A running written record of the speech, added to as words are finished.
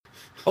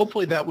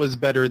Hopefully that was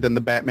better than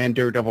the Batman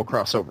Daredevil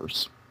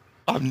crossovers.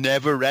 I've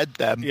never read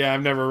them. Yeah,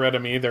 I've never read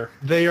them either.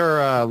 They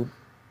are,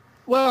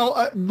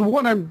 the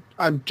one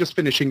I'm just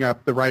finishing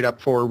up the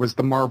write-up for was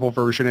the Marvel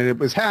version, and it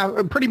was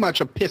pretty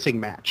much a pissing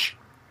match.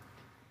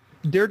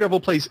 Daredevil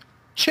plays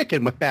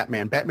chicken with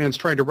Batman. Batman's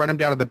trying to run him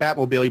down to the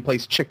Batmobile. He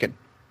plays chicken.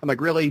 I'm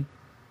like, really?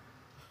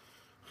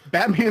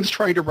 Batman's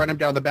trying to run him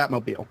down the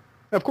Batmobile.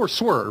 Of course,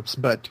 swerves,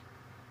 but...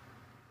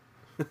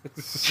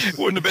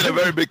 Wouldn't have been a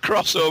very big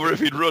crossover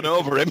if he'd run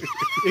over him.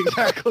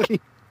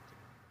 Exactly.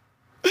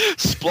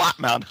 Splat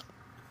man.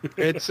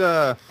 It's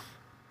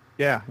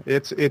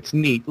it's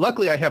neat.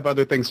 Luckily, I have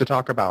other things to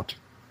talk about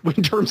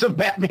in terms of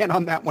Batman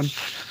on that one.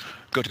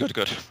 Good.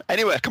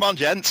 Anyway, come on,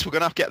 gents. We're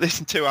going to have to get this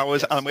in 2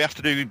 hours, and we have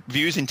to do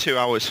views in 2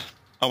 hours.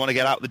 I want to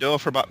get out the door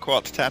for about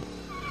 9:45.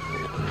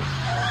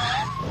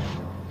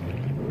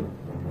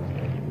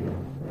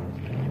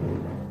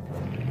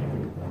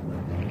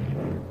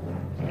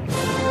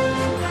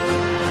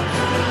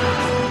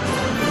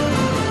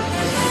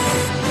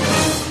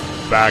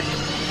 Back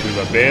to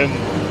the bin.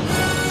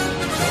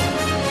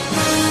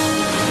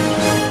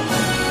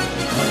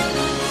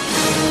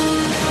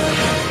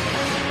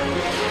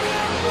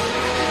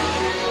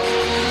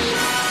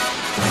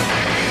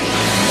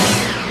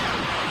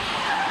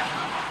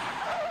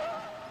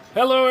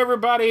 Hello,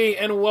 everybody,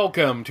 and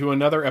welcome to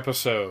another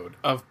episode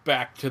of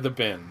Back to the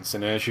Bins.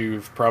 And as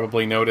you've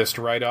probably noticed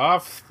right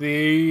off,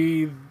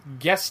 the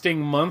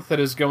guesting month that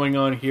is going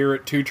on here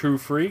at Two True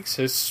Freaks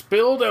has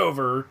spilled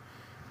over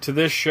to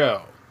this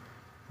show.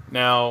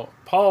 Now,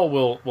 Paul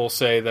will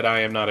say that I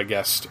am not a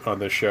guest on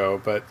this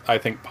show, but I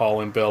think Paul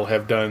and Bill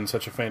have done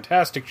such a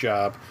fantastic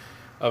job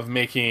of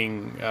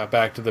making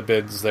Back to the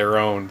Bins their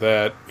own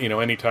that,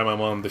 anytime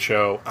I'm on the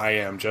show, I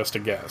am just a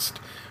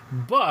guest.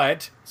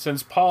 But,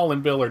 since Paul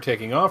and Bill are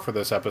taking off for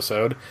this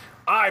episode,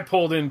 I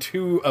pulled in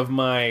two of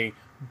my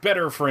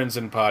better friends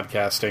in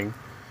podcasting.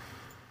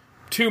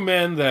 Two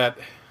men that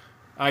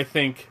I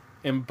think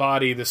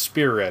embody the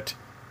spirit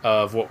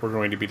of what we're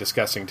going to be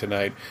discussing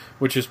tonight,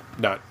 which is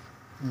not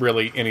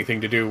really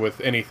anything to do with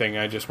anything.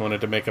 I just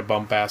wanted to make a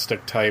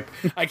bombastic type.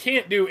 I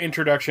can't do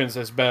introductions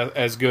as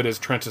good as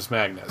Trentus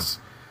Magnus,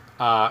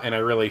 and I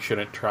really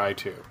shouldn't try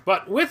to.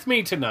 But with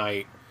me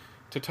tonight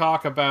to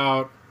talk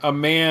about a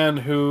man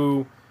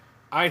who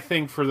I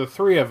think for the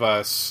three of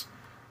us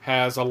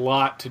has a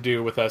lot to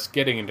do with us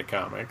getting into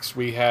comics,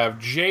 we have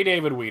J.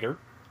 David Weeder.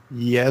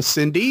 Yes,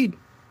 indeed.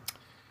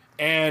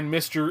 And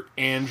Mr.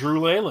 Andrew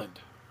Leyland.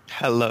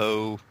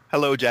 Hello,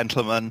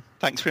 gentlemen.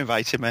 Thanks for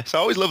inviting me. It's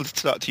always lovely to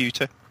talk to you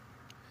two.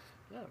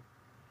 Yeah.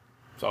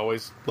 It's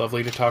always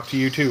lovely to talk to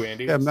you too,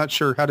 Andy. Yeah, I'm not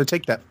sure how to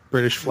take that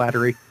British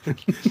flattery.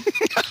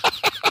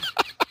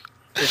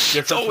 It's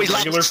different from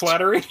regular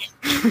flattery.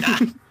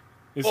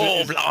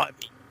 Blimey.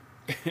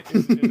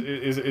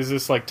 Is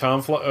this like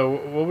Tom?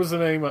 What was the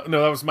name?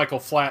 No, that was Michael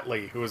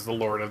Flatley, who was the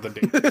Lord of the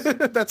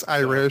Dance. That's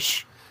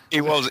Irish.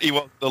 He was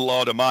the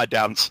Lord of my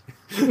dance.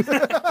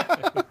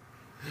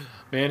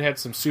 Man had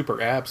some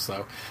super abs,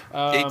 though.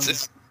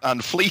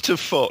 And fleet of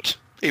foot.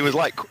 He was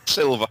like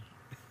Quicksilver.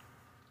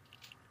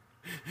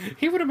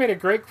 He would have made a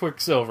great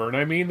Quicksilver, and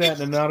I mean that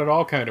in a not at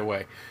all kind of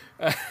way.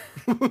 I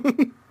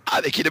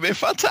think he'd have been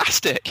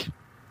fantastic.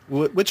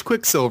 Which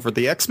Quicksilver?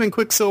 The X-Men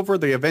Quicksilver,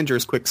 the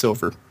Avengers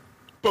Quicksilver?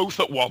 Both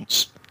at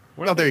once.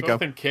 Weren't there they you go.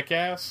 both in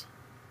Kick-Ass?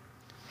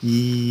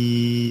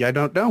 I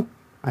don't know.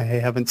 I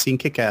haven't seen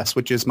Kick-Ass,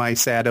 which is my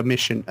sad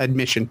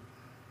admission.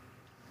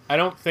 I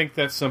don't think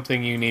that's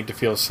something you need to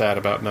feel sad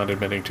about not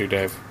admitting to,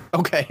 Dave.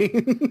 Okay.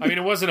 I mean,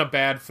 it wasn't a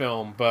bad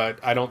film, but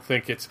I don't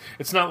think it's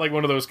not like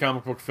one of those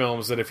comic book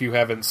films that if you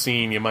haven't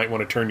seen, you might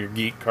want to turn your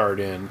geek card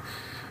in.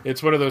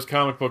 It's one of those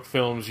comic book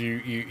films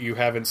you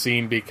haven't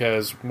seen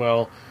because,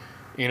 well,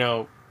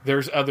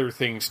 there's other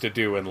things to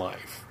do in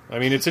life. I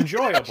mean, it's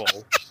enjoyable.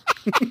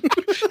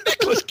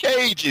 Nicolas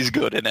Cage is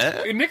good in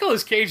it.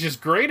 Nicolas Cage is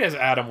great as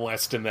Adam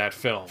West in that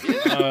film.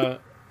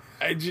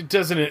 It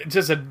does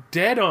a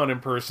dead-on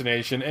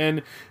impersonation,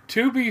 and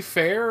to be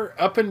fair,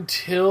 up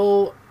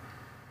until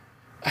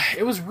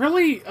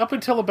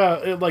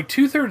about like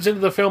 2/3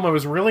 into the film, I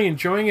was really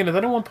enjoying it, and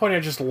then at one point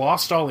I just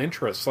lost all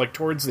interest, like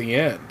towards the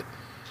end.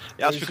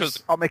 Yeah, that's because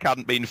the comic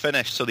hadn't been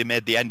finished, so they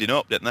made the ending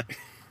up, didn't they?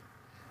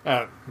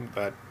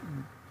 That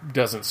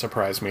doesn't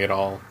surprise me at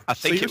all. I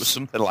think it was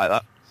something like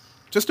that.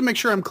 Just to make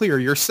sure I'm clear,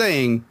 you're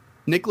saying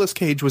Nicolas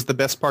Cage was the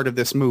best part of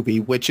this movie,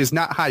 which is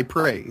not high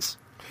praise.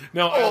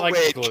 No, I like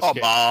Nicolas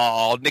Cage. Come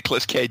on.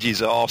 Nicolas Cage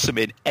is awesome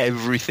in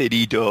everything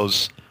he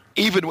does.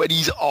 Even when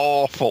he's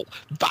awful,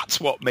 that's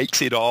what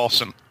makes it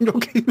awesome.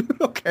 Okay.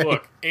 Look,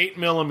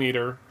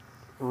 8mm,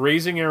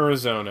 Raising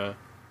Arizona,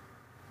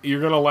 you're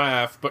going to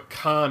laugh, but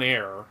Con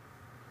Air.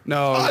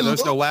 No,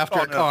 there's no laughter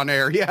at Con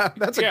Air. Yeah,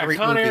 that's a great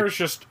Con movie. Air is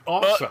just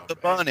awesome. Put the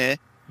bunny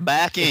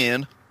back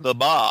in the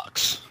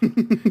box.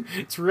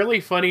 It's really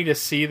funny to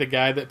see the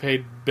guy that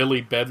played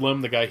Billy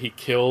Bedlam, the guy he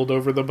killed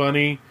over the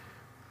bunny,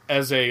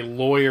 as a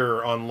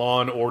lawyer on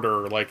Law and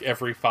Order like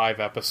every 5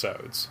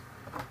 episodes.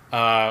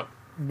 But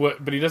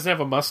he doesn't have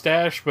a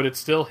mustache, but it's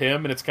still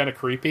him, and it's kind of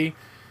creepy.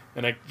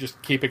 and I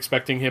just keep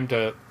expecting him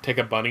to take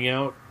a bunny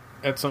out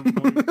at some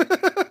point.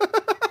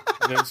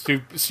 And then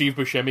Steve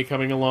Buscemi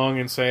coming along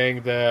and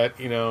saying that,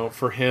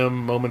 for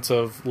him, moments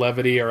of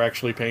levity are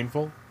actually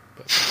painful.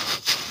 But...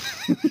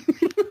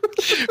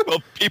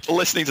 Well, people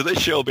listening to this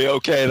show will be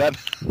okay then.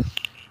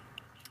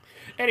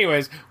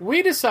 Anyways,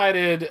 we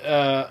decided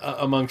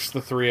amongst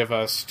the three of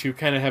us to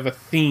kind of have a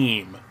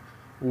theme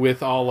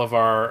with all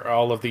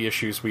of the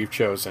issues we've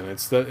chosen.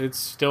 It's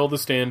still the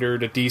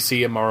standard: a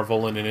DC, a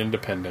Marvel, and an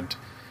independent.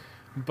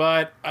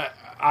 But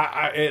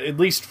I, at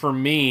least for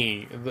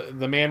me,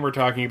 the man we're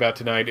talking about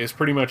tonight is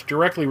pretty much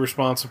directly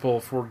responsible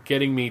for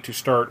getting me to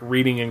start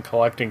reading and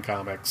collecting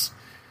comics.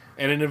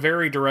 And in a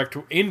very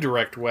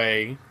indirect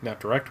way,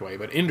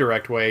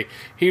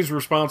 he's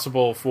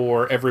responsible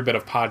for every bit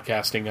of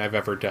podcasting I've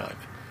ever done.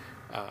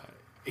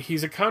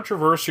 He's a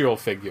controversial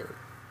figure,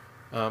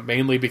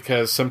 mainly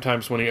because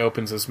sometimes when he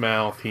opens his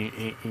mouth,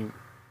 he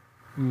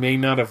may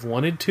not have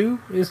wanted to,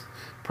 is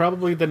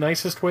probably the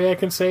nicest way I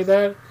can say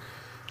that.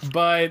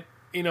 But,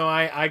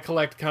 I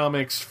collect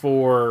comics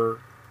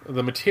for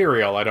the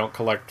material. I don't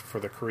collect for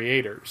the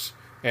creators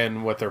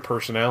and what their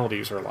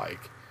personalities are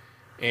like.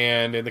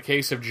 And in the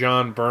case of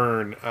John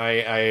Byrne,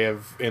 I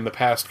have, in the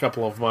past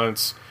couple of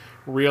months,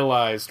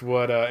 realized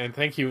what, and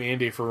thank you,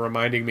 Andy, for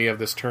reminding me of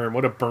this term,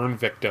 what a burn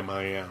victim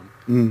I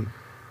am.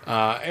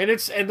 And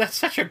that's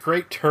such a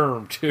great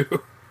term,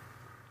 too,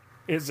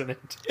 isn't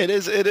it? It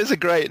is a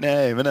great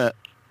name, isn't it?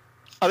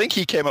 I think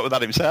he came up with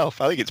that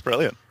himself. I think it's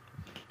brilliant.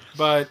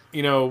 But,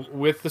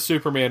 with the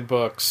Superman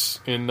books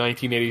in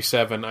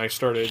 1987, I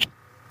started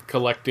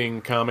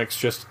collecting comics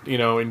just,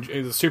 in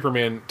the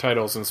Superman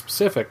titles in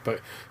specific, but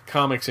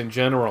comics in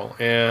general.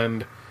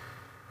 And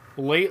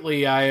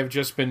lately I have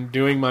just been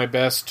doing my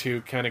best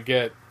to kind of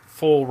get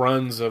full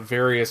runs of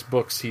various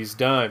books he's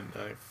done.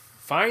 I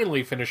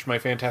finally finished my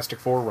Fantastic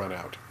Four run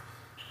out.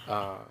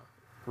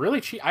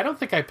 Really cheap. I don't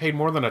think I paid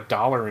more than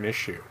 $1 an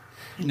issue.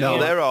 No,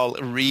 they're all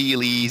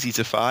really easy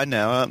to find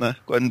now, aren't they?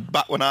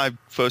 Back when I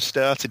first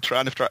started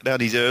trying to track down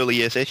these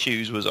earliest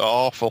issues was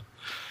awful.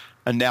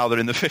 And now they're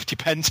in the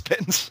 50-pence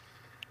bins.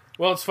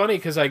 Well, it's funny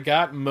because I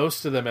got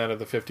most of them out of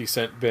the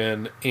 50-cent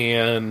bin,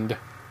 and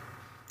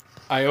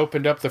I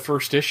opened up the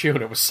first issue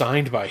and it was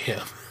signed by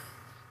him.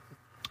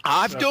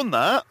 I've done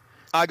that.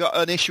 I got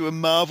an issue of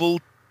Marvel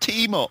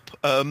Team Up,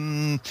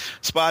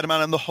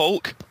 Spider-Man and the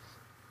Hulk,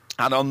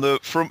 and on the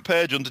front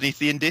page underneath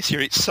the indicia,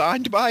 it's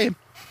signed by him.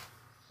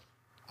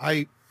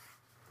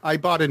 I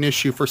bought an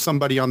issue for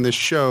somebody on this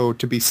show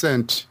to be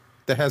sent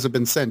that hasn't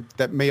been sent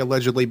that may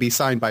allegedly be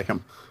signed by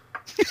him.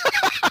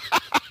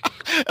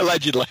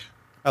 Allegedly.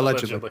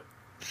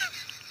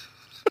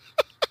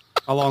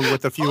 Along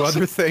with a few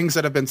other things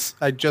that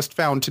I just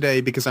found today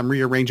because I'm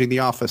rearranging the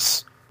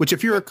office, which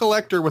if you're a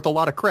collector with a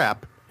lot of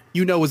crap,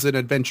 is an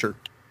adventure.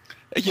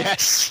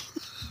 Yes.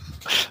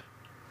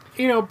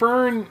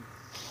 Byrne,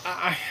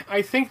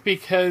 I think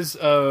because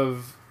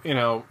of,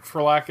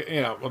 for lack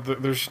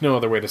of, there's no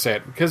other way to say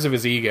it, because of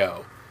his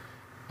ego,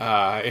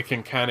 it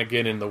can kind of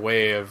get in the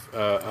way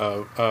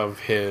of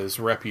his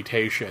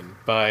reputation.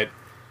 But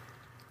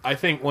I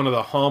think one of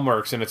the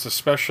hallmarks, and it's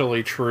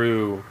especially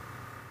true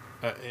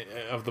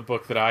of the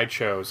book that I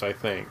chose, I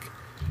think,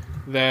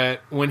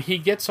 that when he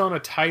gets on a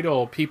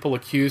title, people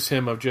accuse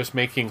him of just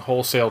making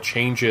wholesale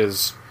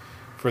changes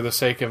for the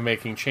sake of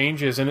making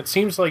changes. And it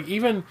seems like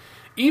even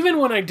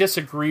when I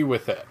disagree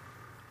with it,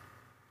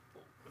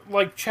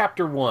 like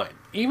Chapter 1,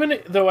 even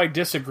though I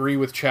disagree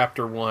with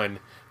Chapter 1,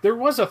 there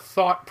was a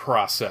thought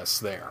process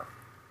there.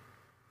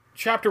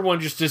 Chapter 1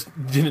 just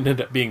didn't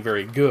end up being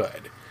very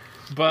good.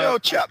 But no,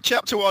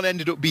 Chapter 1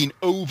 ended up being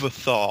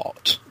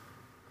overthought.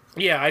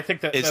 Yeah, I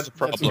think that's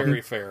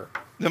very fair.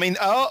 I mean,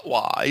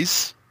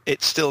 art-wise,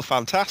 it's still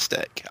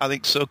fantastic. I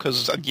think so,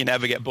 because you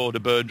never get bored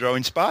of Byrne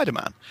drawing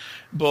Spider-Man.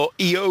 But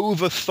he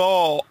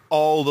overthought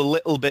all the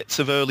little bits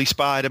of early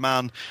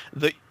Spider-Man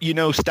that,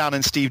 Stan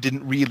and Steve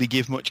didn't really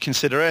give much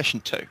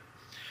consideration to.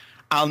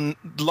 And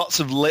lots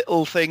of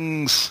little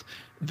things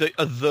that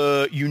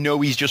are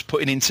he's just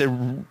putting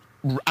into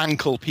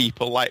ankle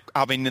people, like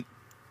having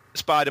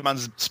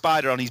Spider-Man's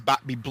spider on his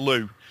back be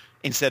blue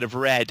instead of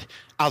red,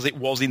 as it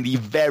was in the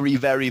very,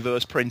 very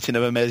first printing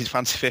of Amazing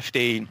Fantasy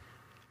 15,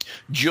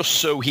 just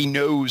so he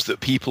knows that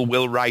people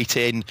will write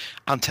in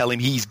and tell him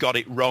he's got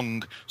it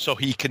wrong, so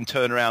he can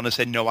turn around and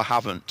say, no, I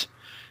haven't.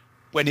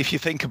 When if you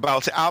think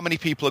about it, how many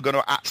people are going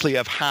to actually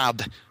have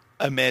had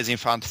Amazing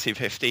Fantasy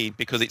 15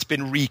 because it's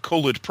been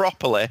recoloured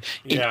properly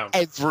in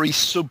every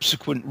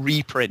subsequent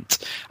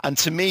reprint? And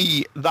to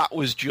me, that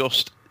was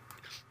just,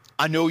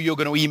 I know you're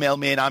going to email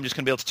me and I'm just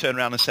going to be able to turn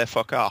around and say,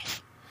 fuck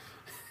off.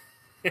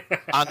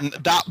 And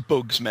that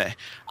bugs me.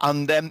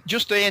 And then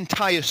just the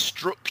entire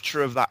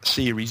structure of that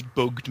series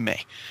bugged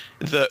me.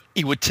 That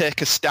he would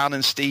take a Stan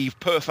and Steve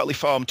perfectly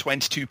formed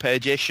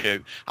 22-page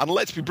issue. And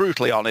let's be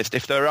brutally honest,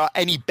 if there are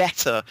any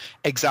better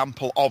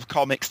example of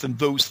comics than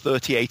those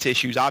 38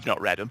 issues, I've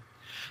not read them.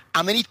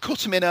 And then he'd cut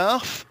them in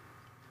half.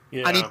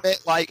 Yeah. And he'd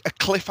make like a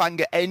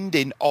cliffhanger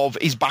ending of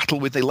his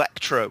battle with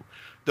Electro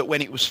that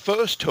when it was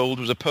first told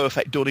was a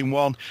perfect done in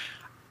one.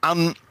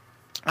 And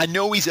I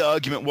know his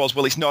argument was,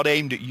 well, it's not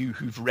aimed at you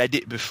who've read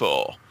it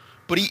before.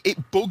 But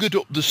it buggered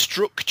up the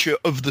structure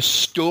of the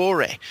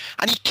story.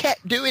 And he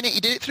kept doing it. He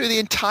did it through the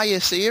entire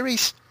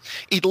series.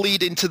 He'd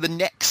lead into the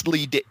next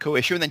lead Ditko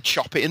issue and then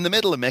chop it in the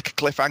middle and make a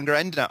cliffhanger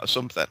ending out of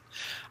something.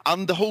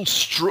 And the whole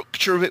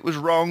structure of it was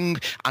wrong,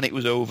 and it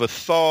was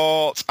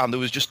overthought, and there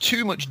was just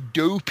too much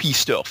dopey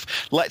stuff.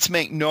 Let's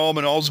make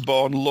Norman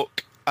Osborn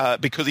look,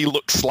 because he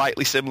looks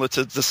slightly similar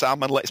to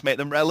Sam, and let's make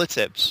them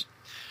relatives.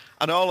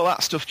 And all of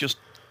that stuff just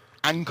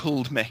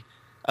ankled me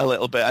a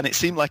little bit, and it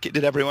seemed like it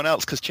did everyone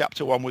else, because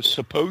Chapter 1 was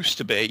supposed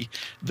to be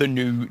the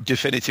new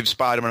definitive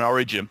Spider-Man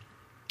origin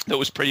that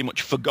was pretty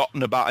much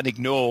forgotten about and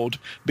ignored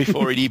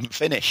before it even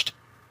finished.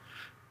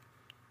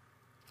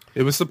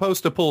 It was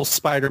supposed to pull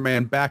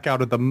Spider-Man back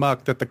out of the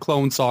muck that the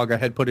Clone Saga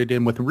had put it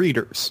in with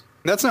readers.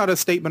 That's not a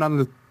statement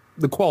on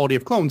the quality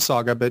of Clone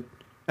Saga, but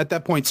at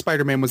that point,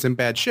 Spider-Man was in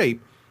bad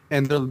shape,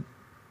 and the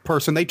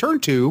person they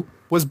turned to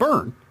was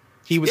Byrne.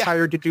 He was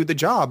hired to do the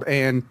job,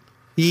 and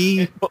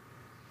he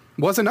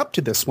wasn't up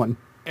to this one.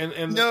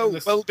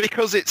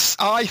 Because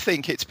I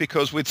think it's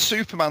because with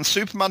Superman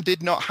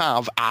did not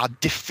have a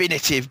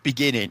definitive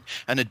beginning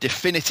and a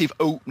definitive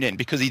opening,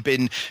 because he'd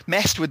been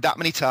messed with that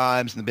many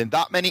times and there'd been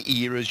that many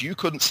eras. You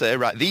couldn't say,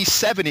 right, these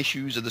 7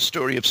 issues are the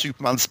story of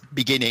Superman's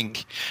beginning.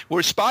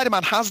 Whereas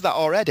Spider-Man has that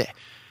already.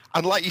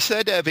 And like you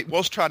said, Ev, it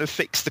was trying to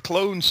fix the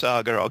Clone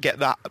Saga or get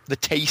the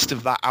taste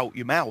of that out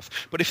your mouth.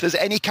 But if there's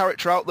any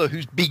character out there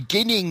whose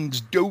beginnings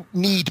don't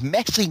need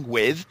messing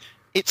with,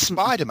 it's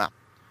Spider-Man.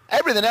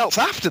 Everything else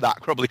after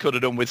that probably could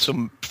have done with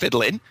some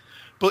fiddling,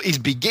 but his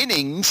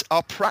beginnings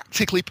are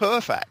practically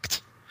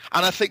perfect.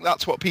 And I think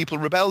that's what people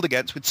rebelled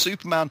against. With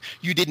Superman,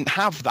 you didn't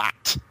have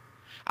that.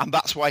 And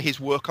that's why his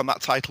work on that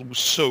title was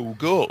so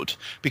good,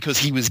 because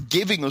he was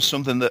giving us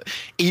something that,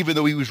 even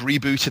though he was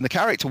rebooting the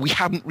character, we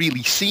hadn't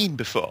really seen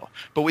before.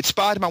 But with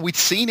Spider-Man, we'd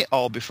seen it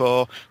all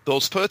before.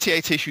 Those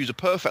 38 issues are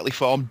perfectly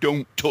formed.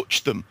 Don't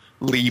touch them.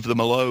 Leave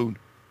them alone.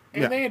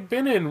 And they had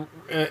been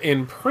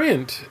in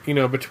print,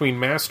 between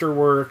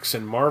Masterworks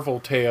and Marvel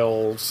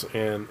Tales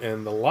and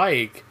the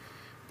like,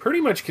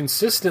 pretty much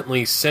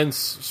consistently since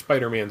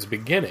Spider-Man's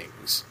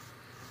beginnings.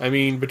 I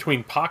mean,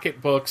 between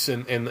pocketbooks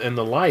and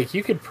the like,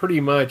 you could pretty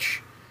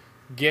much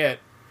get,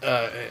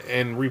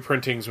 and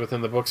reprintings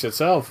within the books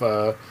itself,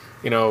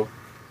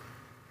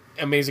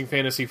 Amazing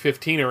Fantasy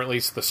 15, or at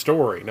least the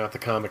story, not the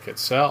comic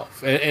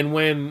itself. And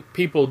when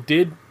people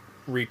did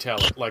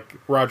retell it, like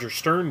Roger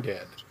Stern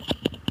did,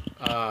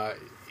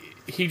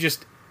 he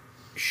just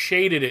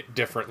shaded it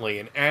differently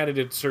and added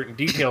in certain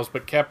details,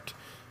 but kept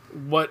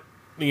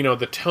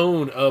the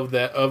tone of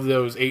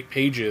those 8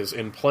 pages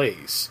in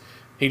place.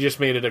 He just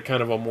made it a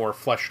kind of a more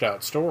fleshed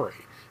out story.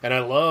 And I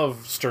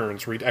love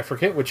Stern's I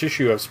forget which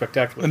issue of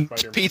Spectacular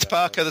Spider-Man. Peter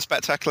Parker, The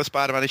Spectacular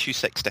Spider-Man, issue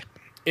 60.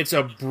 It's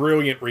a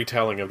brilliant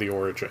retelling of the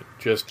origin.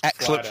 Just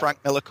excellent Frank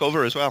Miller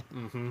cover as well.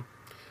 Mm-hmm.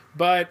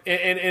 But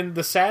and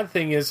the sad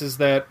thing is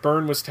that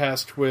Byrne was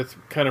tasked with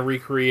kind of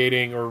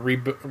recreating or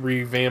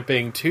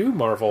revamping 2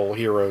 Marvel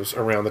heroes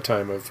around the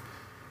time of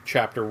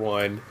Chapter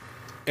 1,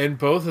 and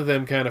both of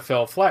them kind of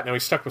fell flat. Now, he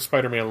stuck with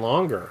Spider-Man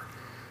longer,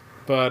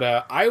 but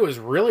I was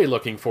really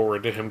looking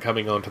forward to him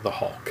coming onto the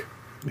Hulk.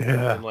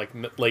 Yeah. In like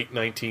late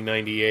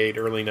 1998,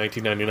 early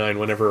 1999,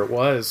 whenever it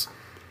was.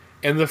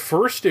 And the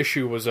first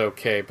issue was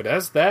okay, but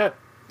as that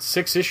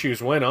 6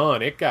 issues went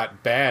on, it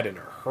got bad in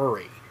a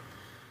hurry.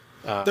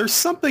 There's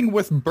something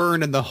with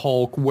Byrne and the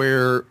Hulk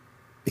where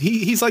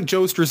he's like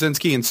Joe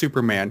Straczynski in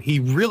Superman. He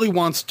really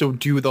wants to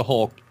do the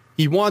Hulk.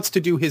 He wants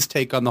to do his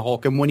take on the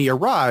Hulk. And when he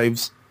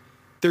arrives,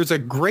 there's a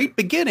great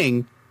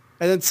beginning,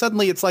 and then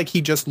suddenly it's like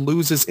he just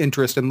loses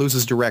interest and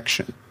loses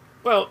direction.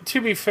 Well, to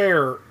be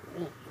fair,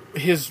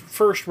 his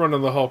first run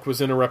on the Hulk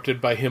was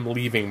interrupted by him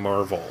leaving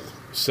Marvel.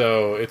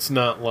 So it's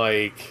not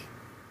like...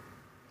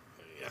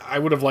 I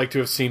would have liked to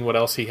have seen what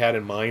else he had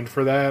in mind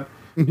for that.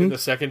 Mm-hmm. And the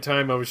second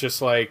time, I was just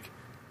like...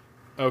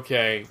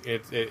 Okay,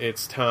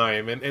 it's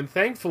time. And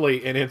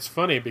thankfully, and it's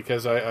funny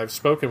because I've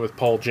spoken with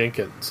Paul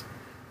Jenkins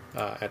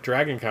at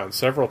DragonCon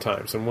several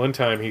times, and one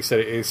time he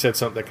said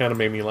something that kind of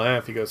made me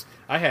laugh. He goes,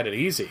 I had it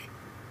easy.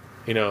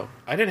 I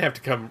didn't have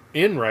to come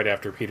in right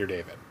after Peter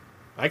David.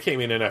 I came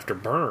in after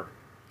Byrne.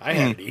 I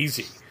had it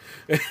easy.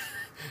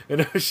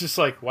 And I was just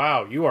like,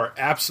 wow, you are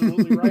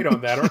absolutely right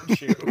on that,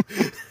 aren't you?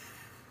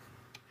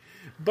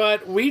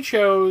 But we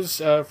chose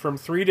from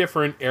 3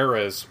 different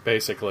eras,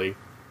 basically.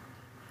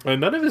 And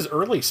none of his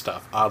early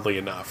stuff, oddly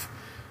enough.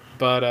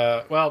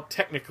 But,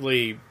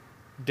 technically,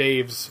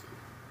 Dave's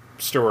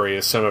story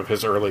is some of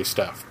his early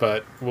stuff.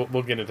 But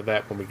we'll get into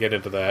that when we get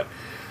into that.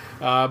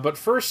 But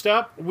first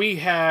up, we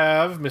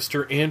have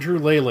Mr. Andrew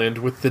Leyland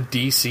with the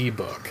DC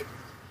book.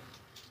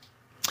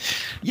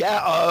 Yeah,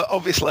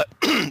 obviously,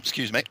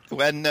 excuse me,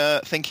 when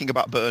thinking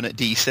about Byrne at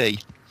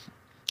DC,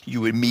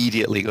 you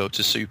immediately go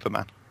to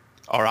Superman.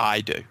 Or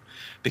I do.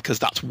 Because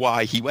that's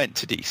why he went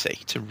to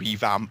DC, to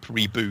revamp,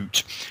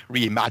 reboot,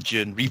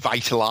 reimagine,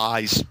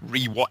 revitalise,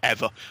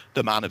 whatever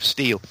the Man of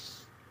Steel.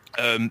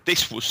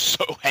 This was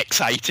so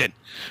exciting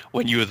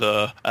when you were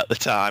there at the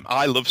time.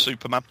 I love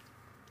Superman.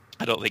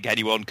 I don't think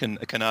anyone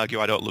can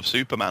argue I don't love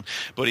Superman,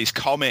 but his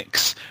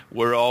comics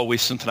were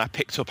always something I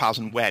picked up as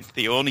and when.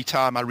 The only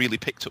time I really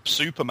picked up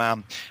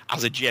Superman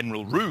as a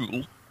general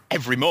rule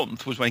every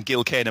month was when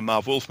Gil Kane and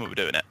Marv Wolfman were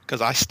doing it,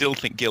 because I still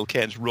think Gil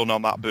Kane's run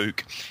on that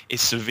book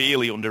is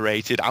severely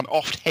underrated and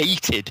oft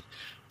hated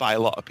by a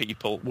lot of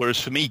people, whereas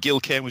for me, Gil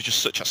Kane was just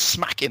such a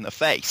smack in the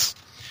face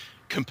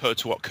compared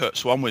to what Kurt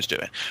Swan was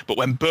doing. But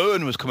when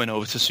Byrne was coming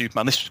over to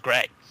Superman, this was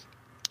great.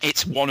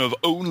 It's one of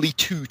only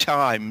 2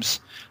 times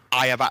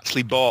I have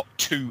actually bought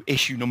 2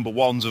 issue number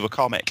 1s of a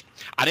comic.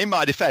 And in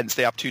my defense,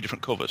 they have 2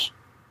 different covers.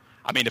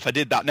 I mean, if I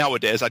did that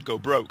nowadays, I'd go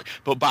broke.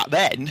 But back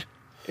then,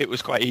 it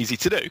was quite easy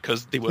to do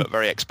because they weren't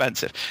very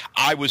expensive.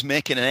 I was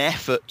making an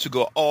effort to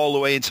go all the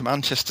way into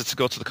Manchester to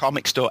go to the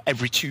comic store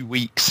every 2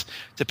 weeks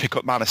to pick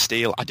up Man of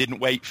Steel. I didn't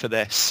wait for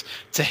this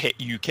to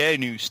hit UK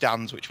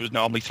newsstands, which was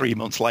normally 3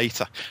 months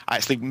later. I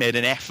actually made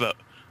an effort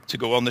to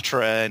go on the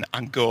train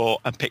and go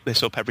and pick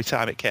this up every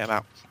time it came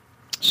out.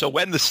 So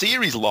when the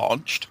series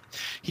launched,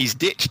 he's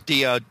ditched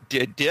Dick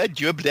Giordano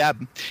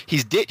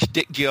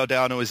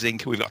as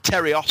Inker. We've got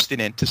Terry Austin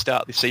in to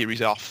start the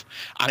series off,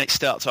 and it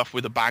starts off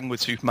with a bang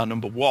with Superman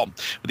number 1.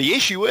 But the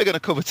issue we're going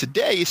to cover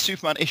today is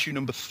Superman issue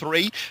number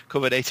 3,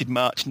 cover dated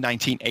March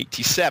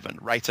 1987.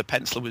 Writer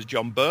penciler was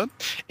John Byrne.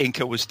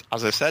 Inker was,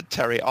 as I said,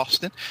 Terry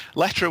Austin.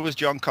 Letterer was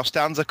John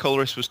Costanza.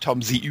 Colorist was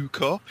Tom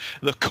Ziuko.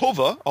 The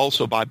cover,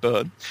 also by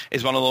Byrne,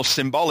 is one of those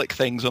symbolic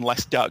things,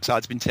 unless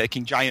Darkseid's been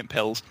taking giant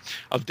pills,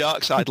 of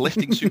Darkseid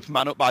lifting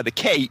Superman up by the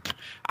cape,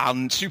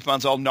 and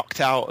Superman's all knocked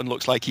out and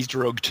looks like he's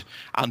drugged,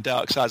 and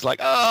Darkseid's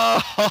like,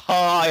 oh,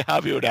 I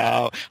have you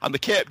now. And the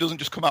cape doesn't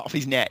just come out of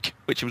his neck,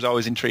 which was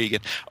always intriguing.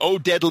 Oh,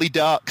 Deadly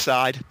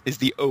Darkseid is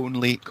the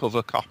only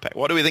cover copy.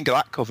 What do we think of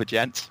that cover,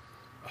 gents?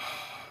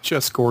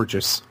 Just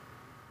gorgeous.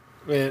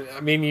 I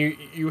mean,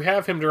 you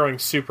have him drawing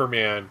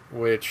Superman,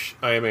 which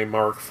I am a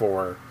mark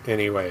for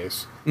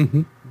anyways.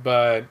 Mm-hmm.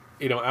 But,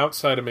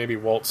 outside of maybe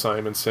Walt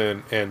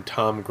Simonson and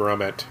Tom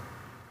Grummett,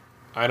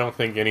 I don't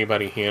think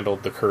anybody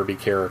handled the Kirby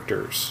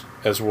characters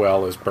as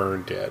well as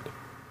Byrne did.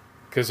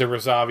 Because there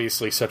was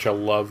obviously such a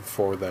love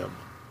for them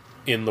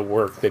in the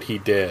work that he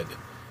did.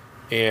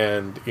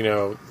 And,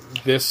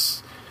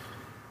 this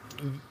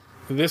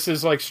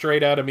is like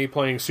straight out of me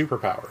playing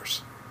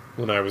Superpowers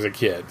when I was a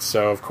kid.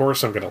 So, of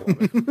course, I'm going to love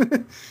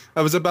it.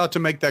 I was about to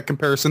make that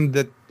comparison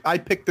that I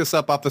picked this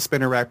up off the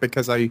spinner rack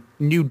because I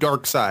knew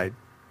Darkseid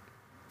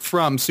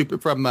from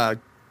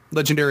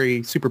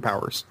Legendary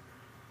Superpowers.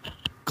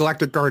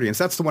 Galactic Guardians.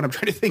 That's the one I'm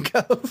trying to think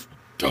of.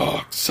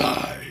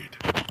 Darkseid.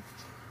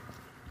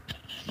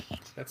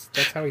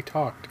 That's how he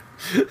talked.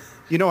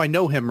 I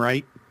know him,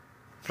 right?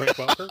 Frank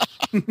Welker?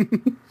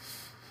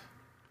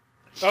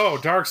 Oh,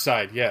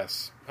 Darkseid,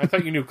 yes. I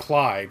thought you knew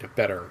Clyde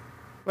better.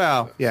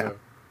 Well, yeah. So.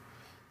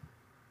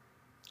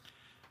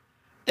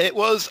 It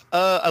was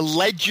a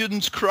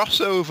Legends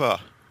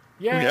crossover.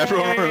 Yeah.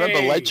 Everyone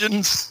remember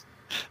Legends?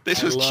 I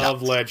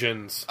love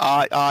Legends.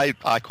 I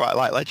quite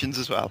like Legends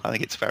as well. I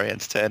think it's very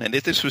entertaining.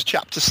 This was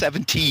chapter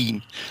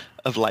 17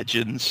 of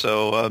Legends,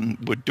 so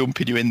we're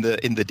dumping you in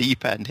the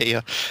deep end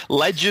here.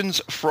 Legends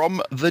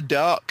from the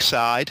Dark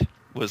Side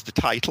was the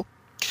title.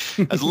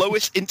 As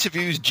Lois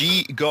interviews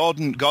G.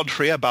 Gordon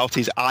Godfrey about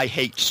his I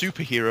hate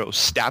superheroes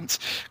stance,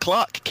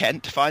 Clark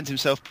Kent finds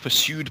himself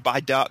pursued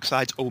by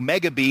Darkseid's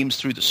Omega beams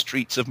through the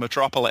streets of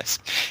Metropolis.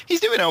 He's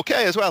doing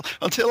okay as well,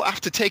 until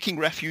after taking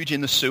refuge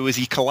in the sewers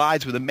he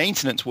collides with a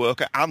maintenance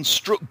worker and,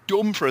 struck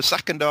dumb for a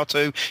second or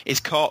two,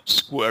 is caught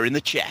square in the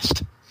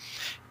chest.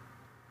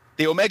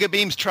 The Omega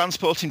beams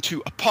transport him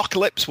to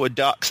Apokolips, where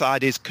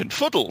Darkseid is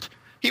confuddled.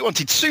 He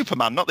wanted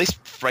Superman, not this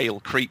frail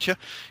creature.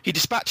 He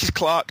dispatches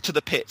Clark to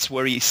the pits,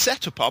 where he is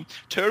set upon,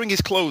 tearing his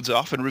clothes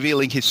off and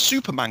revealing his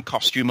Superman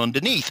costume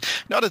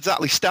underneath. Not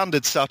exactly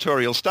standard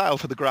sartorial style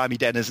for the grimy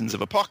denizens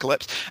of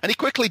Apokolips, and he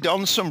quickly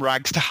dons some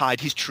rags to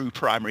hide his true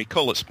primary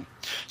colours.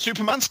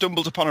 Superman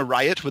stumbles upon a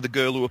riot with a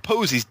girl who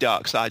opposes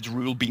Darkseid's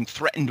rule being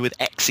threatened with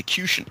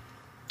execution.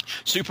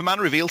 Superman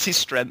reveals his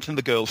strength and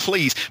the girl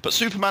flees, but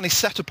Superman is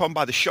set upon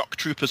by the shock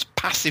trooper's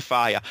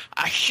pacifier,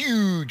 a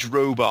huge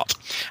robot.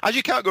 As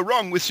you can't go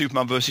wrong with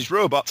Superman vs.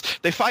 robots,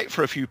 they fight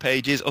for a few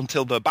pages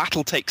until the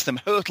battle takes them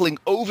hurtling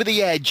over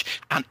the edge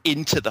and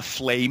into the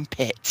flame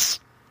pits.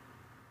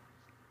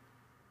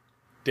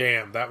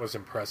 Damn, that was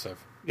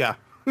impressive. Yeah.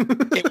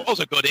 It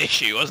was a good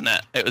issue, wasn't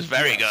it? It was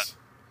very good.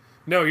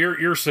 No,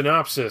 your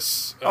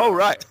synopsis. Oh,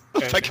 right.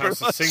 And Thank you how very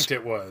much. succinct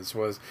it was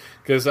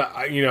because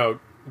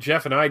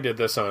Jeff and I did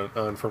this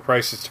on From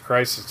Crisis to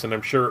Crisis, and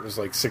I'm sure it was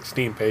like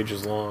 16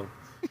 pages long.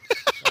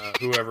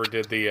 Whoever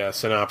did the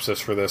synopsis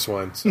for this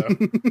one. So.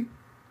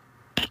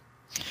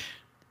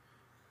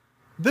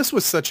 This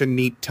was such a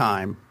neat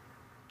time.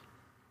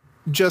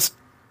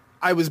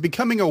 I was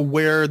becoming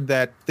aware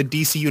that the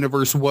DC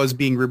Universe was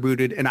being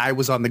rebooted, and I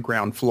was on the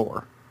ground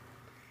floor.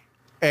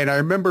 And I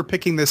remember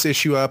picking this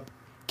issue up,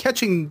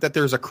 catching that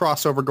there's a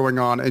crossover going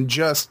on, and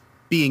just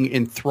being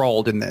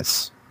enthralled in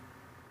this.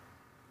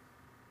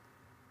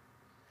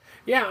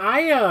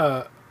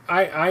 Yeah,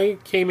 I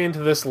came into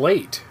this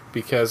late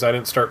because I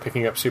didn't start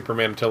picking up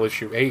Superman until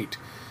issue 8.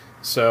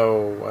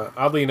 So,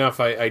 oddly enough,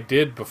 I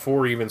did,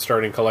 before even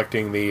starting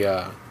collecting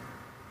the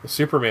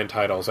Superman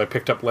titles, I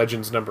picked up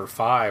Legends number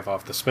 5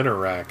 off the spinner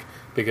rack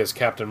because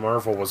Captain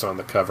Marvel was on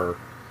the cover.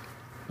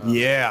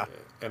 Yeah.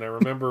 And I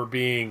remember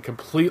being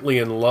completely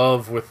in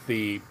love with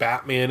the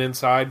Batman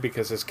inside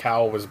because his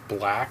cowl was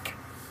black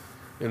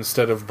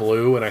instead of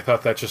blue, and I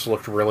thought that just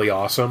looked really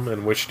awesome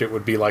and wished it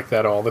would be like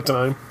that all the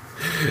time.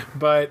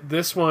 But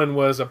this one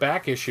was a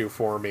back issue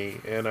for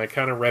me, and I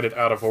kind of read it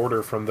out of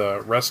order from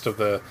the rest of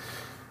the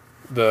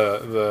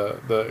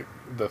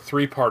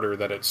three-parter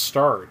that it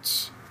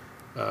starts,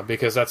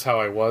 because that's how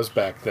I was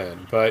back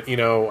then. But,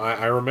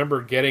 I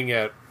remember getting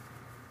it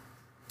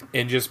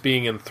and just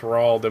being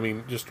enthralled. I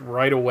mean, just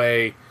right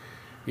away,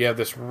 you have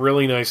this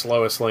really nice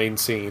Lois Lane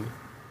scene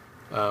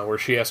where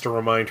she has to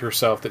remind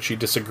herself that she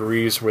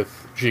disagrees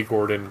with G.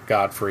 Gordon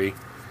Godfrey,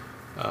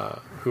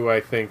 who I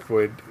think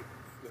would...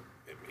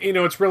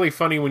 it's really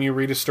funny when you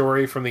read a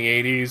story from the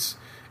 80s,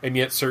 and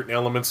yet certain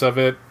elements of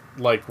it,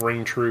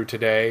 ring true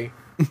today.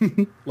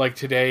 Like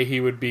today, he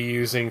would be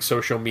using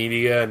social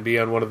media and be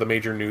on one of the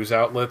major news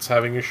outlets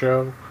having a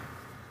show,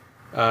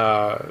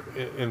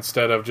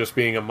 instead of just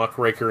being a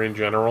muckraker in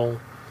general.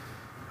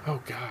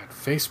 Oh God,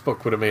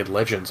 Facebook would have made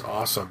Legends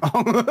awesome. They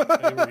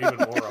were even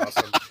more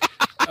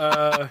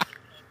awesome.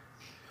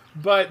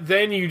 But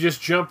then you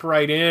just jump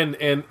right in,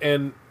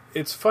 and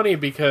it's funny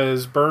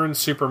because Byrne's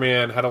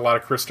Superman had a lot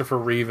of Christopher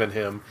Reeve in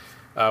him,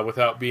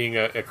 without being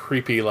a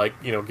creepy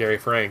Gary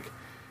Frank,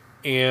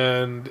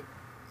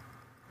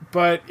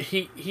 but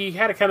he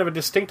had a kind of a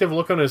distinctive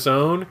look on his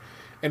own.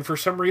 And for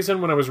some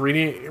reason, when I was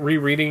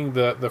rereading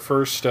the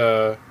first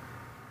part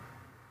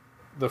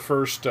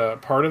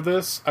of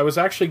this, I was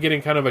actually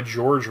getting kind of a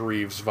George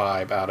Reeves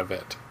vibe out of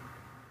it.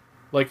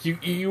 Like,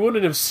 you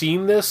wouldn't have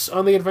seen this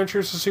on the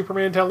Adventures of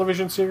Superman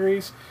television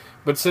series,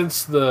 but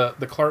since the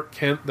Clark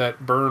Kent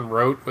that Byrne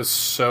wrote was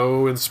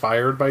so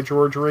inspired by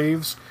George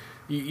Reeves,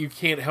 you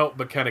can't help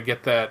but kind of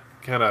get that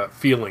kind of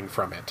feeling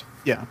from it.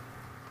 Yeah.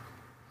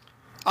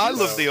 I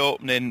love the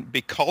opening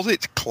because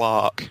it's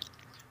Clark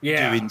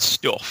doing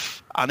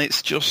stuff, and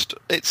it's just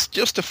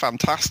a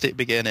fantastic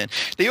beginning.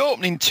 The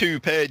opening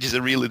 2 pages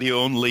are really the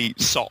only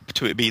sop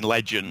to it being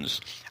Legends,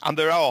 and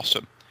they're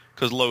awesome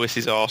because Lois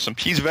is awesome.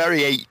 She's very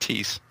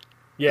 80s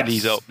in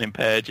these opening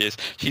pages.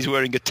 She's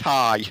wearing a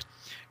tie,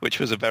 which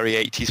was a very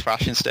 80s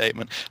fashion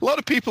statement. A lot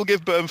of people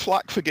give Byrne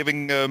flack for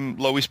giving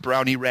Lois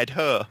Brownie red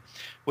hair,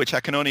 which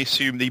I can only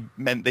assume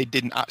meant they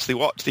didn't actually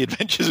watch the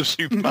Adventures of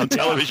Superman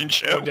television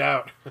show. No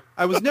doubt.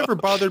 I was never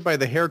bothered by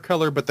the hair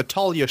color, but the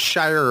Talia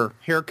Shire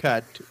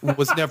haircut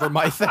was never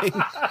my thing.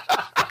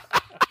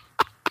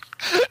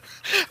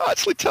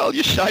 Actually,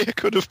 Talia Shire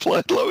could have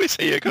played Lois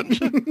here, couldn't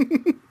she?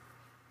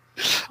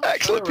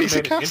 Excellent piece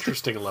of casting.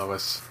 Interesting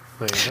Lois.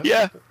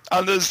 Yeah,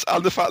 and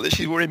the fact that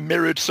she's wearing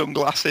mirrored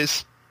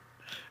sunglasses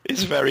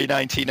is very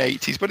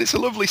 1980s, but it's a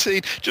lovely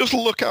scene. Just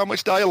look how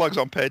much dialogue's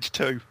on page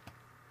 2.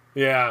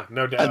 Yeah,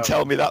 no doubt. And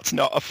tell me that's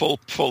not a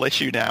full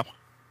issue now.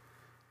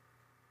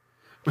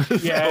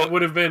 Yeah, it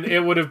would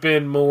have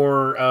been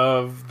more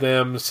of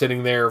them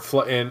sitting there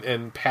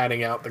and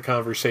padding out the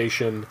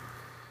conversation,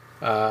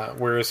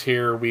 whereas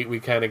here we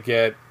kind of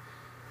get,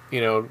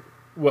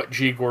 what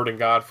G. Gordon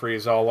Godfrey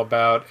is all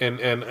about, and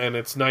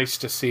it's nice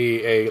to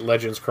see a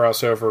Legends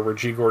crossover where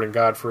G. Gordon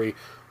Godfrey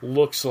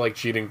looks like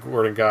G.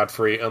 Gordon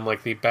Godfrey,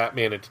 unlike the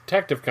Batman and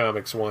Detective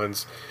Comics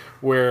ones,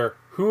 where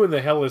who in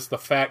the hell is the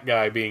fat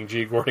guy being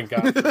G. Gordon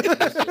Godfrey?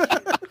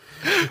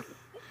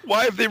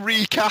 Why have they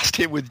recast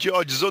him with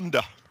George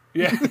Zunder?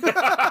 Yeah.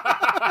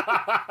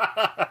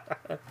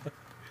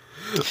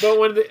 But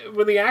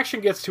when the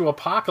action gets to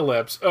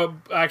Apocalypse,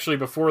 actually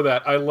before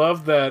that, I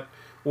love that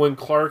when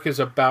Clark is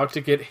about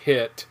to get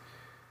hit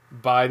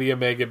by the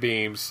Omega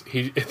Beams,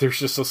 there's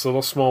just this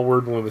little small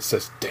word balloon that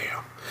says,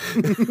 "Damn."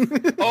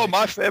 Oh,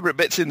 my favourite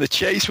bit's in the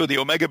chase where the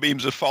Omega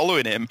Beams are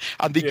following him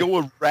and they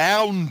go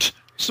around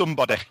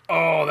somebody.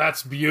 Oh,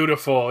 that's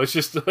beautiful. It's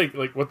just like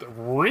what the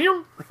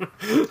rim?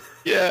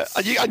 Yeah,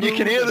 and you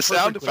can hear the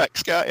sound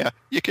effects, can't you?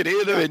 You can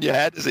hear them in your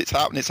head as it's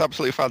happening. It's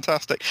absolutely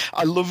fantastic.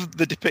 I love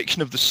the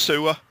depiction of the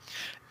sewer,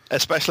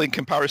 especially in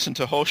comparison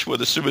to Hush, where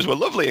the sewers were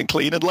lovely and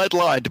clean and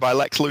lead-lined by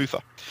Lex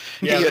Luthor.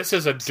 Yeah, this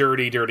is a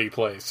dirty, dirty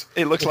place.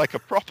 It looks like a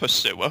proper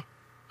sewer.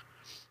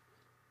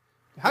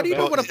 How do you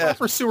know what a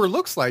proper sewer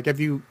looks like?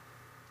 Have you...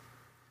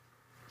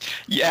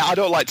 Yeah, I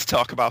don't like to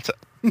talk about it.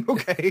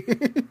 Okay.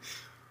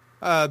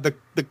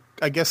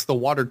 I guess the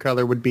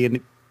watercolor would be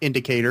an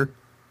indicator.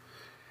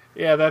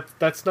 Yeah,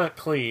 that's not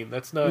clean.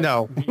 That's not...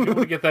 No. You don't want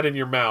to get that in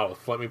your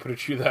mouth. Let me put it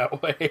to you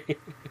that way.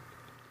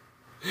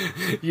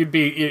 You'd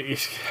be...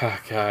 Oh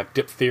God,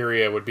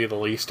 diphtheria would be the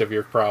least of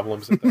your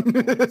problems at that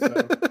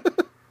point.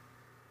 So.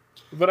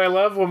 But I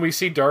love when we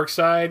see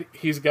Darkseid,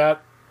 he's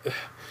got...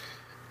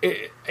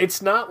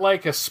 It's not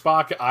like a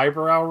Spock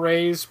eyebrow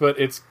raise, but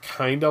it's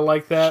kind of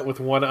like that, with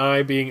one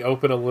eye being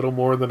open a little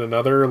more than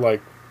another.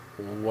 Like,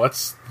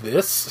 what's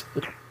this?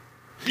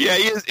 Yeah,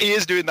 he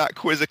is doing that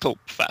quizzical,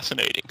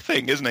 fascinating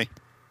thing, isn't he?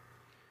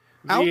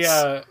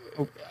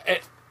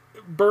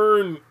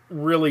 Byrne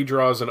really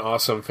draws an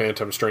awesome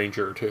Phantom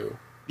Stranger, too.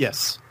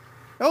 Yes.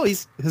 Oh,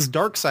 his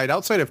dark side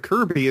outside of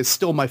Kirby is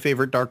still my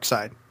favorite dark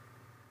side.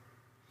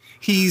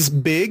 He's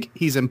big,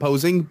 he's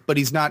imposing, but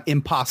he's not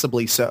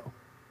impossibly so.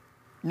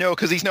 No,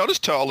 because he's not as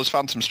tall as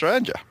Phantom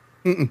Stranger.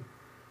 And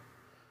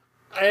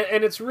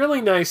it's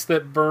really nice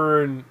that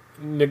Byrne,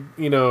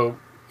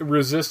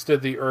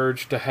 resisted the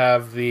urge to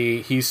have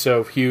the "he's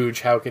so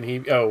huge, how can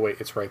he..." Oh, wait,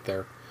 it's right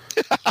there.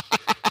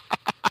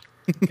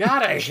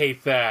 God, I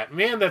hate that.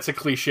 Man, that's a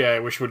cliche I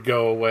wish would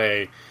go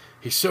away.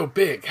 He's so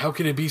big, how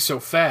can it be so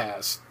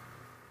fast?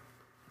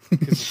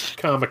 Because it's a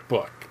comic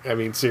book. I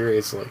mean,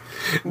 seriously.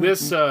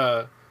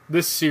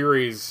 This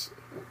series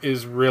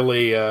is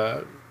really...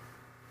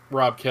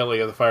 Rob Kelly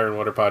of the Fire and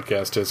Water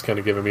podcast has kind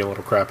of given me a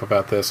little crap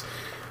about this.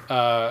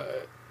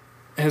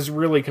 Has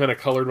really kind of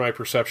colored my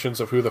perceptions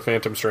of who the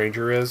Phantom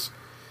Stranger is.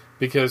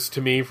 Because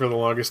to me, for the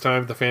longest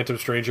time, the Phantom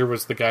Stranger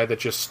was the guy that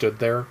just stood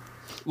there.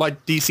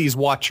 Like DC's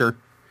Watcher.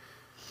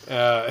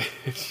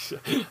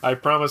 I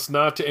promise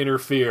not to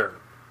interfere.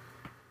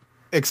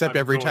 Except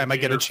every time I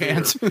get a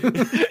chance.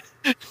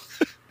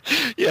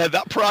 Yeah,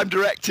 that prime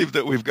directive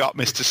that we've got,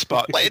 Mr.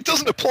 Spock, it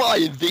doesn't apply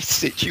in this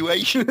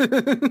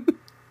situation.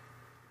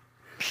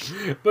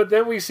 But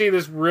then we see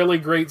this really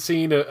great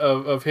scene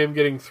of him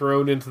getting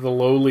thrown into the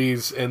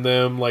lowlies and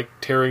them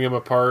tearing him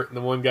apart, and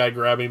the one guy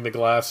grabbing the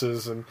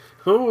glasses, and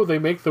they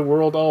make the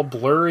world all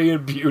blurry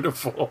and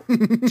beautiful.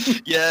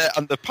 Yeah,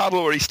 and the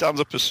panel where he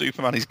stands up as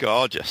Superman is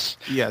gorgeous.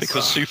 Yes.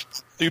 Because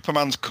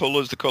Superman's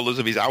colours, the colours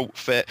of his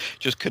outfit,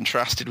 just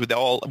contrasted with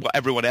what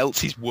everyone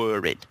else is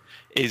wearing,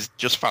 is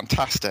just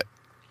fantastic.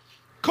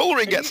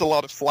 Colouring gets a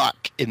lot of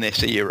flack in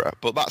this era,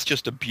 but that's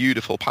just a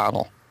beautiful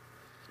panel.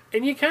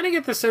 And you kind of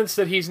get the sense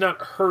that he's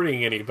not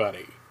hurting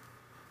anybody.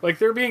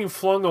 They're being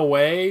flung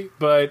away,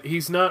 but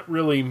he's not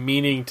really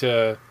meaning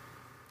to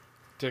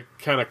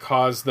kind of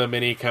cause them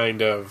any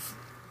kind of,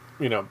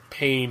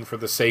 pain for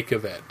the sake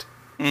of it.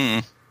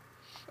 No,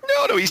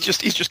 he's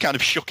just kind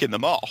of shucking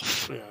them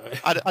off.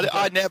 Yeah.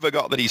 I never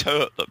got that he's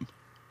hurt them.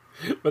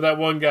 But that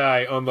one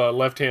guy on the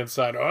left-hand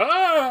side,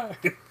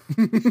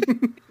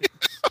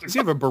 Does he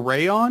have a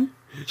beret on?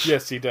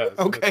 Yes, he does.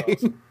 Okay.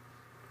 Awesome.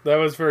 That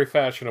was very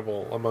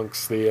fashionable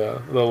amongst the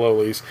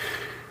lowlies.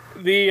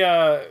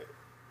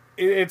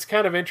 It's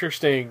kind of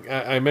interesting.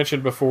 I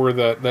mentioned before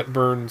that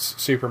Byrne's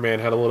Superman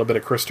had a little bit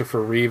of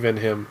Christopher Reeve in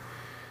him.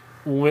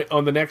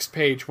 On the next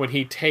page, when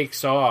he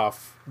takes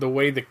off, the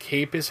way the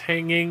cape is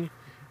hanging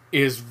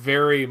is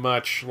very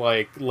much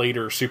like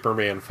later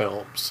Superman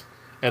films,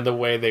 and the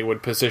way they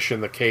would position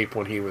the cape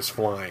when he was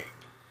flying.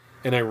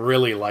 And I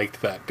really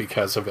liked that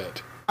because of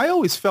it. I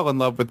always fell in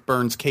love with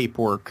Byrne's cape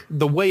work.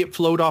 The way it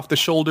flowed off the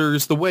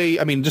shoulders,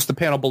 just the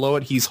panel below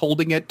it, he's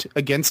holding it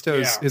against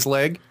his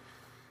leg.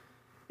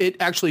 It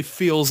actually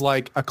feels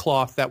like a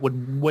cloth that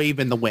would wave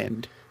in the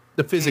wind.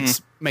 The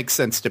physics makes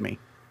sense to me.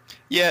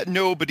 Yeah,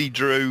 nobody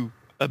drew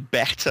a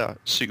better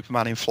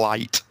Superman in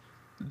flight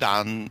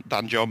than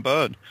John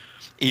Byrne.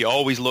 He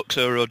always looks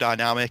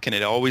aerodynamic, and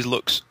it always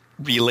looks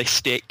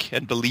realistic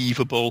and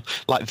believable,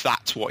 like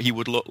that's what he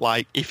would look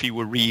like if he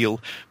were real.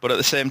 But at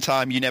the same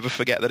time, you never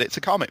forget that it's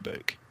a comic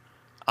book,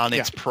 and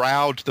it's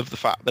proud of the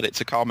fact that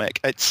it's a comic.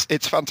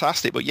 It's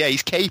fantastic. But yeah,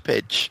 his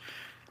capage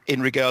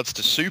in regards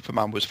to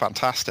Superman was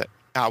fantastic.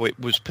 How it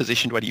was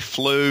positioned when he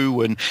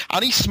flew, and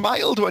he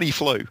smiled when he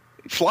flew.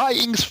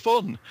 Flying's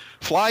fun.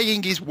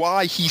 Flying is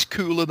why he's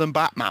cooler than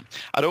Batman.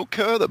 I don't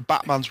care that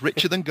Batman's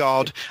richer than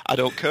God. I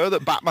don't care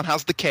that Batman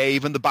has the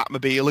cave and the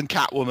Batmobile and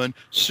Catwoman.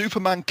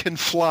 Superman can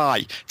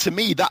fly. To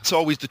me, that's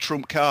always the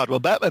trump card. Well,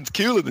 Batman's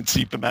cooler than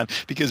Superman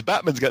because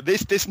Batman's got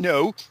this.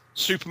 No,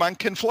 Superman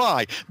can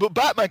fly. But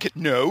Batman can...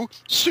 No,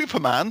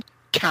 Superman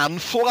can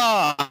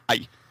fly.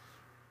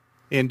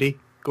 Andy,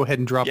 go ahead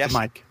and drop the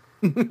mic.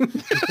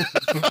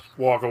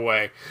 Walk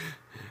away.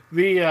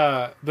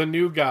 The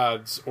New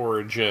Gods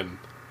origin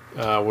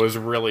was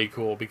really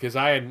cool because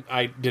I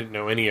didn't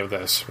know any of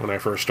this when I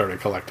first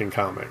started collecting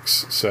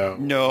comics. So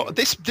no,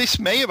 this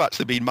may have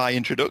actually been my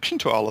introduction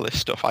to all of this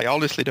stuff. I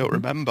honestly don't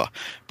remember,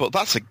 but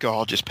that's a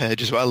gorgeous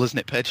page as well, isn't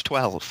it? Page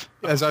 12.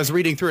 As I was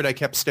reading through it, I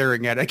kept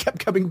staring at it. I kept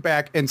coming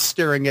back and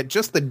staring at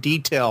just the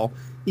detail,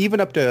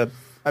 even up to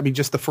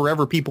just the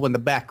Forever people in the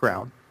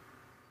background.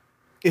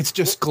 It's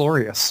just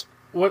glorious.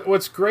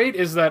 What's great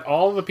is that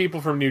all the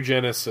people from New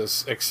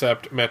Genesis,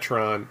 except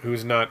Metron,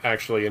 who's not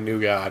actually a New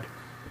God,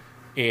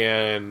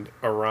 and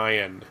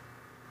Orion,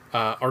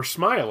 are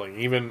smiling.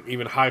 Even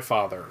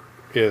Highfather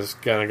is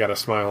kind of got a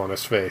smile on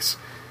his face.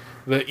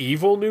 The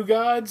evil New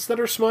Gods that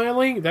are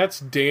smiling, that's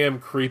damn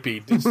creepy.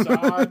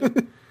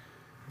 Desaad,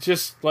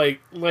 just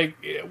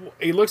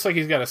he looks like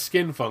he's got a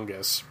skin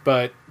fungus,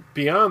 but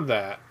beyond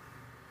that,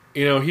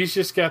 he's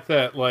just got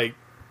that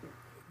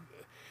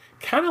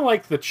kind of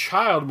like the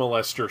child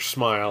molester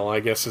smile, I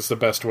guess is the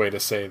best way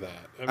to say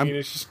that. I mean,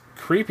 it's just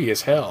creepy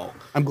as hell.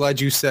 I'm glad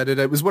you said it.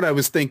 It was what I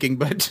was thinking,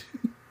 but...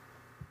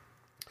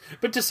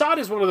 But Desaad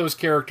is one of those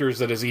characters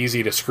that is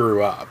easy to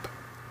screw up.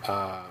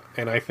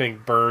 And I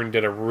think Byrne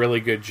did a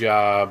really good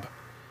job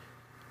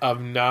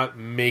of not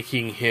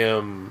making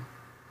him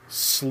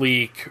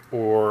sleek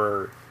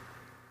or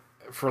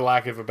for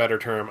lack of a better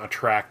term,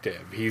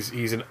 attractive.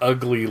 He's an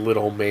ugly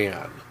little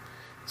man.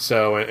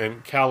 So,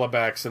 and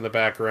Calabax in the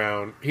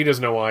background, he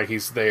doesn't know why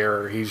he's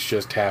there. He's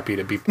just happy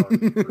to be part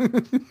of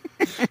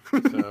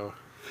it. So,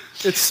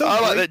 It's so I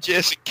like great. that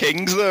Jason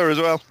King's there as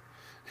well.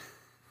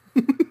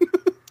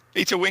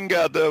 Peter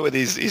Wingard there with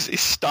his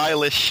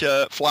stylish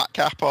flat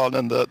cap on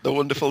and the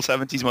wonderful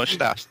 70s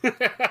mustache.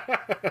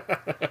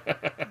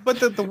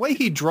 But the way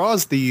he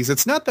draws these,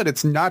 it's not that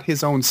it's not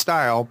his own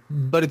style,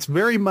 but it's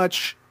very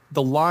much,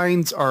 the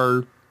lines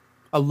are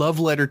a love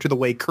letter to the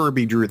way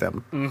Kirby drew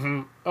them.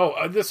 mm-hmm.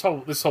 Oh, this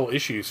whole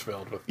issue is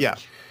filled with. Yeah.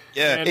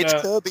 Yeah, And,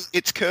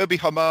 it's Kirby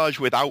homage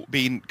without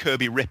being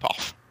Kirby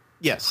ripoff.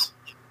 Yes.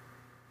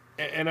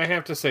 And I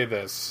have to say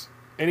this: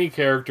 any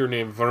character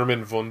named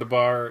Vermin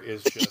Wunderbar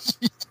is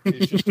just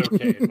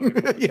okay. In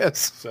my book.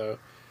 Yes. So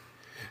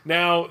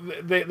now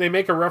they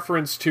make a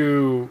reference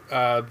to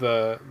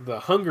the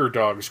Hunger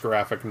Dogs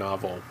graphic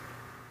novel,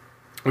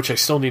 which I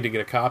still need to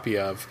get a copy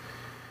of,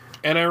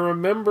 and I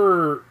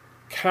remember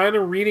kind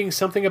of reading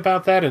something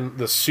about that in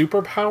the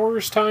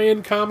Superpowers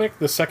tie-in comic,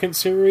 the second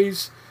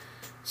series.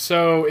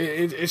 So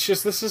it's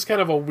just, this is kind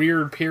of a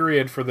weird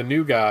period for the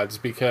New Gods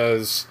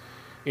because,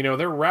 you know,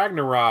 their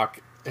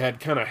Ragnarok had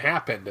kind of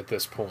happened at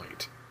this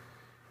point.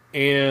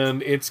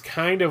 And it's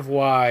kind of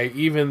why,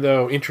 even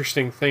though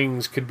interesting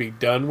things could be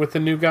done with the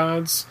New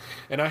Gods,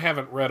 and I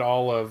haven't read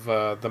all of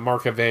the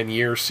Mark of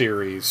Vanir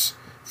series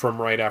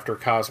from right after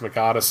Cosmic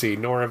Odyssey,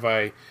 nor have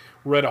I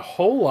read a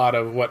whole lot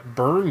of what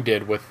Byrne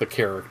did with the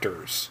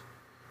characters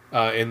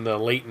in the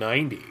late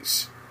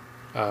 90s.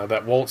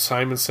 That Walt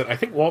Simonson, I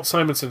think Walt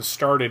Simonson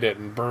started it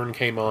and Byrne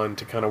came on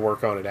to kind of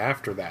work on it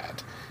after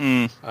that.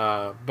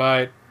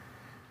 But,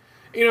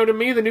 you know, to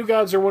me, the New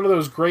Gods are one of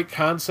those great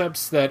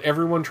concepts that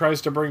everyone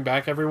tries to bring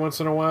back every once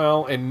in a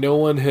while, and no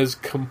one has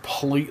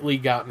completely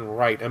gotten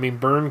right. I mean,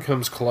 Byrne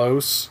comes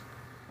close,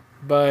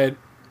 but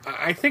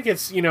I think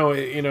it's, you know,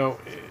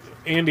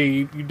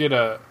 Andy, you did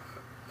a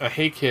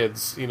Hey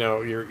Kids, you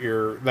know,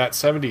 your that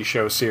 70s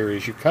show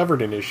series, you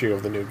covered an issue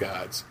of the New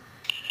Gods.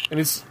 And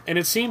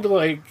it seemed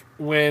like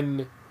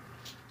when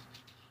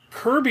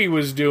Kirby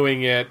was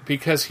doing it,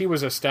 because he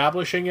was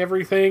establishing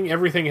everything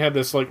had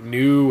this like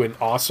new and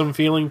awesome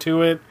feeling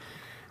to it.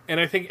 And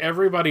I think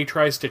everybody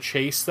tries to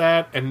chase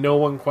that and no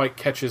one quite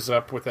catches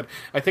up with it.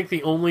 I think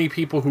the only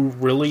people who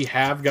really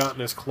have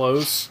gotten as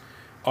close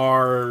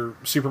are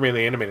Superman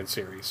the Animated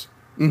Series.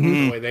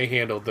 The way they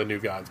handled the New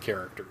Gods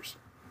characters.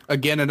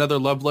 Again, another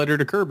love letter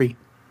to Kirby.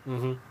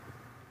 Mm-hmm.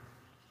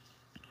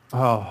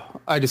 Oh,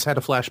 I just had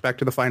a flashback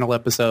to the final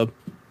episode.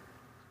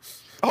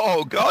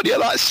 Oh God, yeah,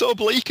 that's so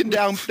bleak and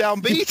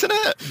downbeat, isn't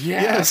it?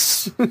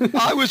 Yes.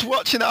 I was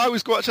watching all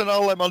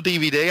them on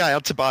DVD. I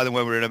had to buy them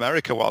when we were in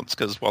America once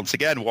because, once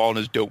again,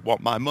 Warners don't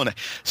want my money.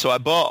 So I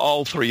bought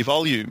all 3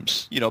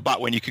 volumes, you know, back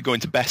when you could go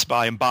into Best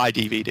Buy and buy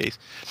DVDs.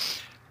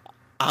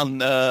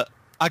 And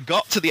I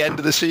got to the end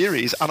of the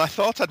series and I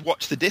thought I'd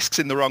watched the discs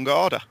in the wrong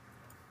order.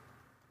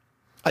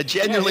 I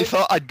genuinely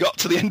thought I'd got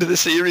to the end of the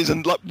series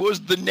and like,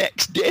 was the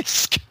next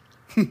disc?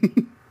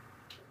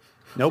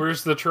 Nope.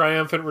 Where's the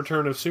triumphant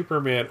return of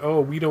Superman?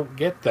 Oh, we don't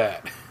get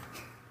that.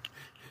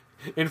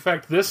 In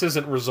fact, this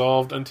isn't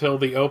resolved until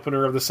the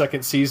opener of the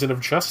 2nd season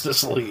of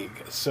Justice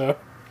League. So,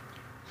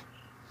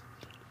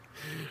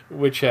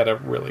 which had a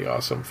really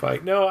awesome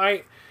fight. No,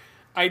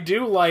 I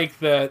do like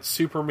that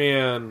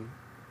Superman,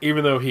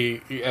 even though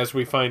he, as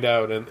we find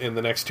out in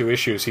the next 2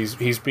 issues,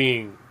 he's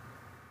being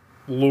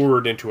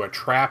lured into a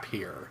trap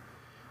here.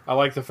 I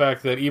like the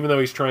fact that even though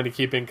he's trying to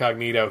keep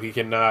incognito, he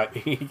cannot.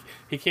 He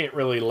can't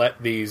really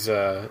let these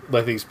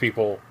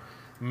people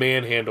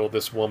manhandle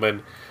this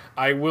woman.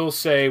 I will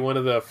say one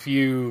of the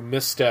few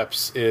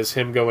missteps is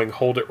him going,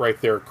 "Hold it right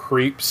there,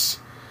 creeps,"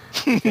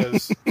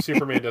 because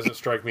Superman doesn't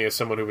strike me as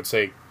someone who would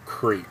say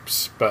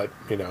creeps. But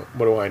you know,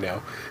 what do I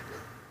know?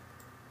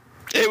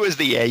 It was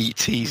the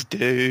 80s,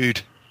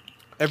 dude.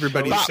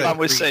 Everybody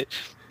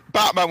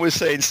Batman was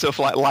saying stuff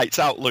like "lights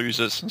out,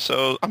 losers."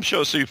 So I'm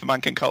sure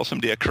Superman can call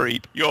somebody a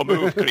creep. Your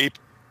move, creep.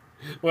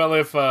 Well,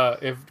 if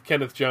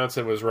Kenneth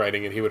Johnson was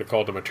writing it, he would have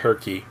called him a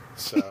turkey.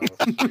 So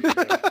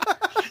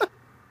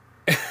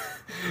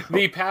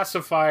the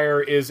pacifier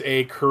is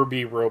a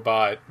Kirby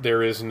robot.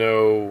 There is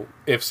no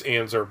ifs,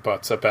 ands, or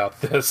buts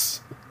about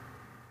this.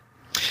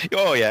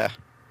 Oh yeah,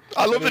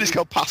 I love that it's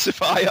called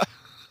pacifier.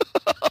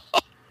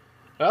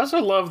 I also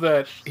love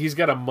that he's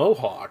got a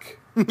mohawk.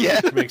 Yeah,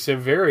 Which makes him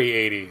very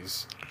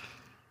 80s.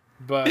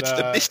 But it's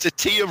the Mr.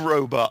 T of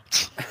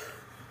robots.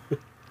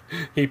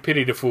 He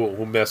pitied a fool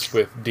who messed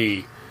with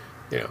D,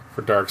 you know,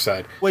 for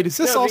Darkseid. Wait, is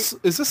this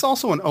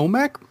also an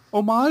OMAC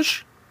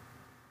homage?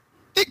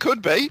 It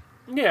could be.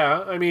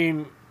 Yeah, I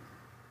mean,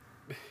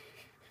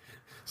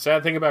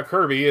 sad thing about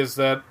Kirby is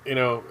that, you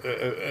know,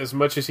 as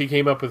much as he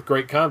came up with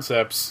great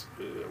concepts,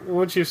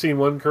 once you've seen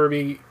one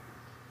Kirby,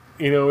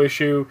 you know,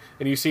 issue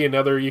and you see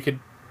another, you could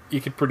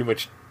pretty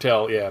much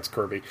tell, yeah, it's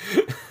Kirby.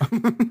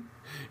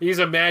 He's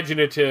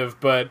imaginative,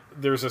 but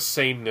there's a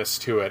sameness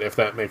to it, if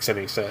that makes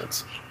any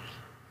sense.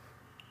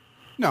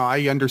 No,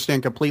 I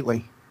understand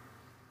completely.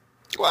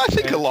 Well, I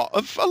think a lot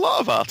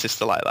of artists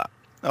are like that.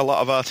 A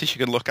lot of artists,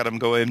 you can look at them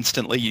and go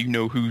instantly, you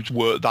know whose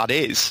work that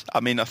is.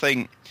 I mean, I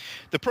think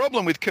the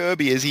problem with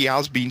Kirby is he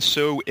has been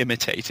so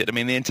imitated. I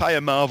mean, the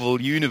entire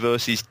Marvel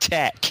Universe's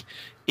tech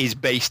is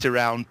based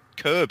around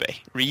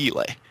Kirby,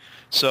 really.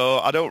 So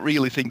I don't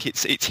really think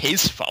it's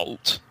his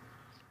fault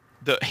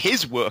that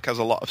his work has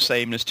a lot of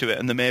sameness to it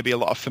and there may be a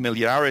lot of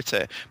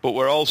familiarity, but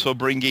we're also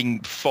bringing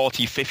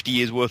 40, 50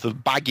 years worth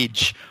of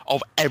baggage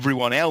of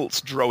everyone else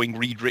drawing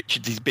Reed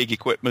Richards' big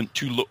equipment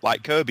to look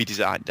like Kirby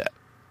designed it.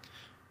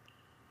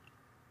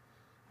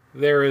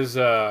 There is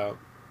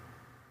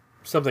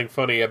something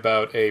funny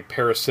about a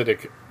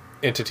parasitic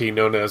entity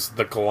known as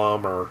the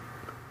Glommer.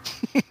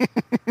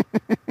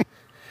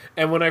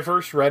 And when I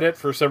first read it,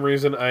 for some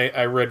reason,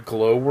 I read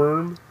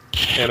Glowworm,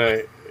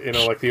 and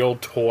like the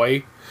old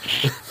toy,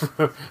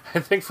 I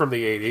think from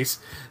the 80s,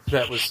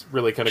 that was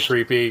really kind of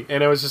creepy.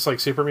 And I was just like,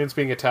 Superman's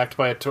being attacked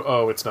by a toy.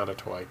 Oh, it's not a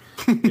toy.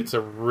 It's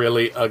a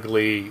really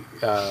ugly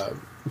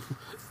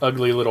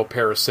little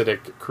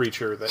parasitic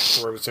creature that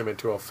throws him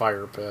into a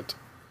fire pit.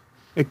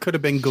 It could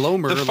have been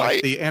Glomer,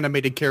 like the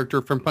animated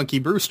character from Punky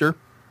Brewster.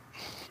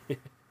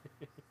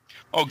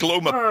 Oh,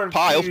 Glomer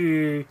Pile.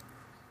 Sorry.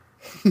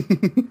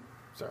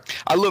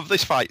 I love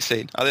this fight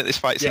scene. I think this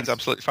fight scene's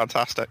absolutely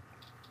fantastic.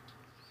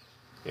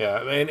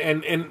 Yeah,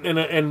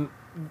 and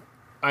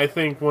I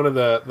think one of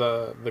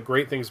the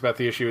great things about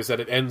the issue is that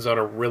it ends on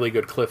a really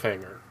good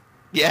cliffhanger.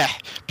 Yeah,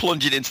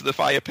 plunging into the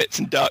fire pits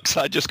and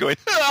Darkseid just going...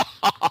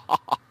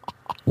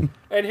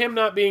 And him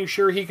not being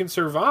sure he can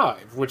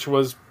survive, which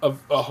was a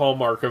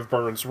hallmark of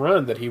Byrne's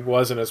run, that he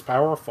wasn't as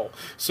powerful.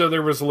 So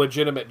there was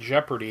legitimate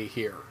jeopardy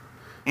here.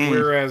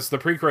 Whereas the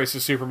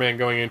pre-crisis Superman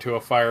going into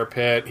a fire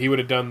pit, he would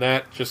have done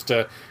that just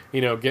to,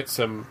 get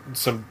some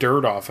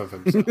dirt off of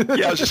himself.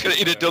 Yeah, I was just going to...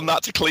 He'd have done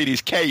that to clean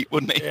his cape,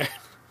 wouldn't he? Yeah.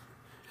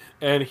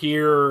 And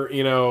here,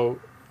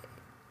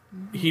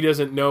 he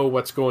doesn't know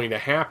what's going to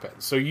happen.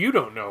 So you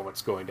don't know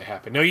what's going to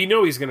happen. Now, you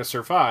know he's going to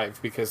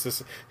survive because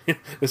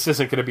this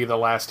isn't going to be the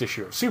last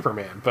issue of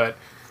Superman, but...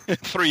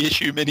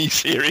 3-issue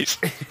miniseries.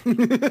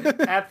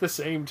 At the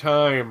same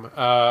time,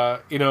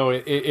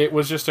 it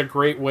was just a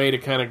great way to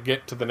kind of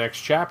get to the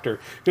next chapter,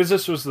 because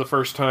this was the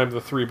first time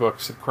the three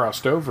books had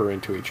crossed over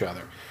into each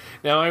other.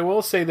 Now, I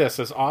will say this,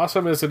 as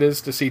awesome as it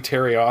is to see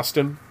Terry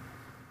Austin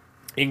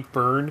ink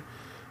Byrne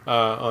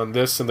on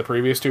this and the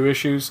previous two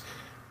issues,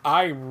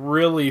 I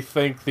really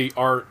think the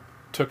art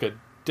took a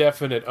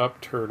definite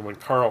upturn when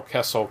Carl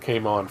Kessel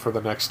came on for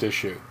the next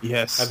issue.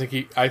 Yes.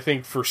 I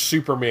think for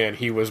Superman,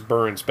 he was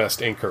Byrne's best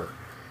inker.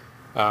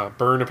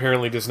 Byrne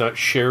apparently does not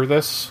share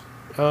this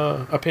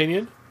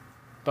opinion,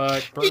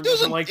 but Byrne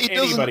doesn't like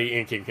anybody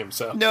inking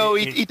himself. No,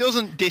 he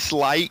doesn't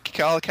dislike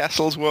Carl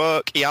Kessel's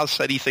work. He has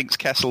said he thinks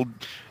Kessel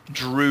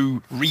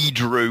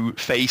redrew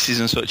faces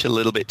and such a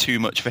little bit too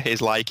much for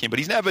his liking, but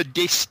he's never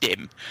dissed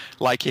him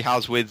like he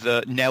has with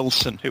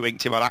Nelson, who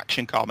inked him on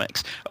Action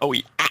Comics. Oh,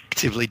 he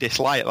actively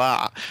disliked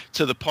that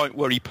to the point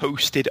where he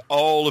posted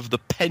all of the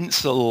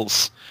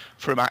pencils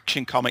from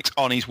Action Comics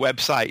on his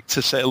website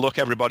to say, look,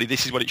 everybody,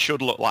 this is what it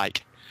should look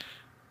like.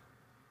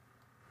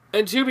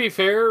 And to be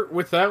fair,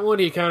 with that one,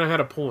 he kind of had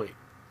a point.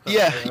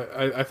 Yeah.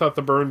 I thought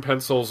the Byrne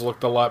pencils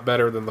looked a lot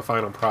better than the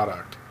final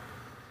product.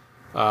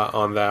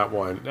 On that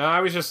one. Now,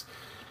 I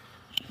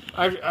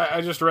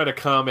just read a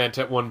comment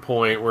at one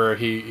point where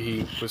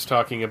he was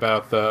talking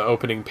about the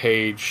opening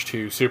page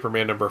to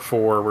Superman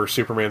 #4, where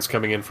Superman's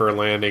coming in for a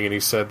landing, and he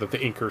said that the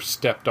inker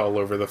stepped all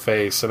over the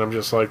face, and I'm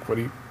just like,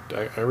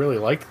 I really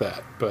like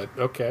that, but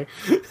okay.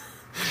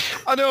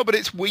 I know, but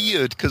it's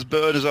weird because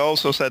Byrne has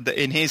also said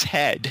that in his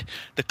head,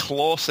 the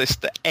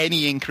closest that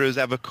any inker has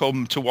ever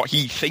come to what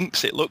he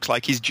thinks it looks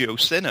like is Joe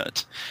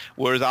Sinnott.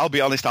 Whereas, I'll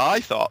be honest, I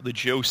thought the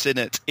Joe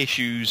Sinnott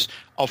issues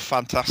of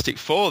Fantastic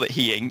Four that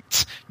he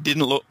inked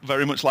didn't look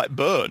very much like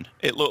Byrne.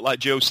 It looked like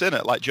Joe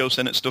Sinnott, like Joe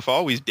Sinnott stuff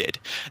always did.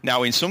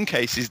 Now, in some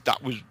cases,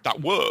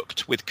 that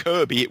worked. With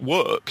Kirby, it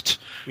worked.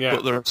 Yeah.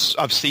 But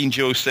I've seen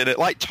Joe Sinnott,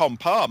 like Tom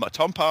Palmer.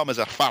 Tom Palmer's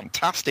a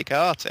fantastic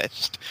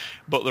artist,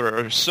 but there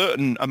are a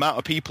certain amount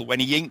of people, when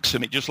he inks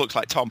them, it just looks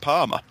like Tom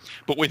Palmer.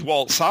 But with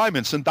Walt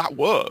Simonson, that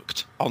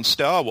worked on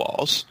Star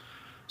Wars.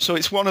 So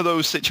it's one of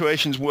those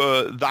situations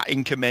where that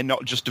inker may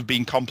not just have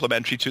been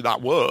complementary to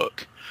that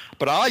work.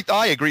 But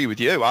I agree with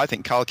you. I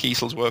think Carl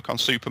Kessel's work on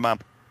Superman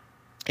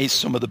is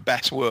some of the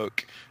best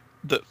work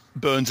that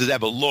Burns has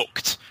ever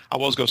looked. I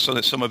was going to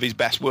say some of his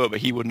best work, but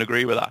he wouldn't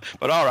agree with that.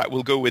 But all right,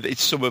 we'll go with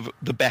it's some of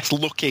the best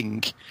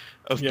looking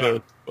of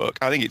Burns' work.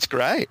 I think it's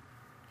great.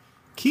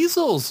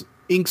 Kessel's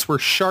inks were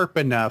sharp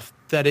enough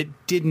that it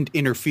didn't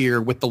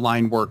interfere with the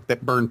line work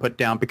that Byrne put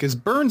down, because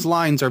Byrne's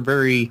lines are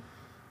very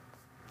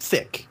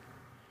thick.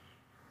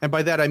 And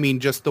by that I mean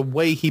just the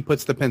way he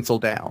puts the pencil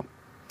down.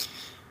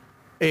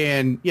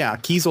 And yeah,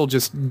 Kessel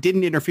just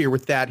didn't interfere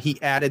with that.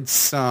 He added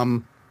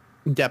some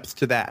depth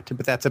to that,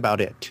 but that's about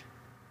it.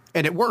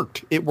 And it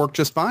worked. It worked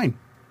just fine.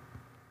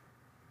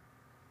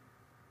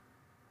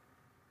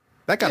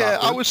 That got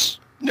awkward.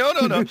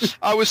 No.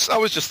 I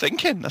was just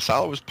thinking, that's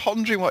all. I was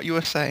pondering what you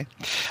were saying.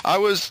 I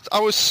was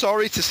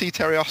sorry to see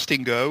Terry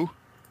Austin go,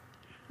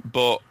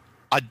 but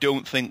I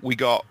don't think we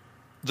got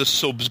the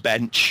subs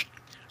bench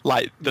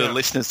like the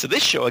listeners to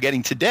this show are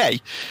getting today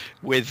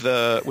with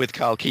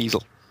Carl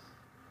Kiesel.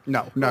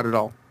 No, not at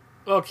all.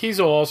 Well,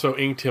 Kiesel also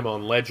inked him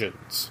on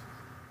Legends,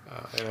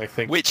 and I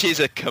think which is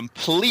a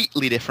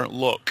completely different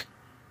look.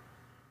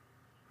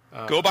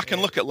 Go back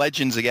and look at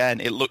Legends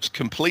again. It looks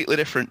completely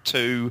different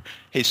to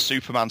his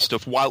Superman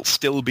stuff, while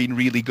still being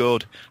really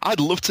good. I'd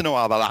love to know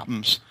how that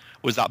happens.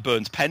 Was that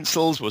Burns'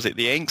 pencils? Was it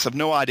the inks? I've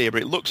no idea,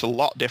 but it looks a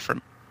lot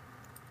different.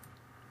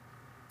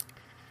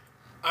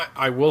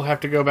 I will have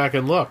to go back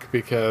and look,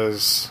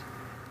 because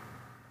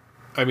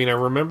I mean, I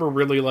remember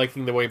really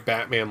liking the way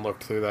Batman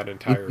looked through that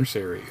entire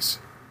series.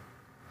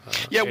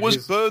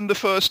 Was Byrne the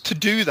first to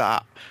do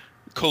that?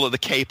 Colour the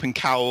cape and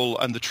cowl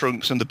and the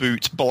trunks and the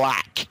boots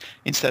black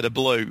instead of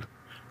blue?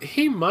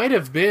 He might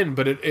have been,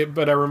 but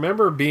but I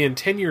remember being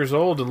 10 years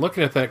old and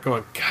looking at that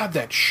going, God,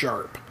 that's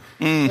sharp.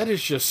 That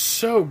is just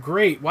so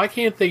great. Why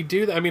can't they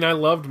do that? I mean, I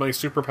loved my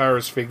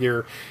Superpowers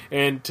figure,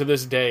 and to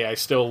this day, I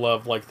still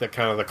love like the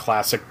kind of the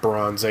classic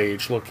Bronze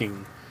Age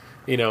looking,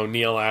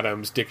 Neil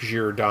Adams, Dick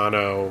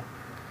Giordano,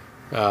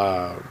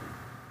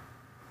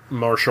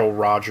 Marshall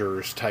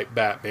Rogers type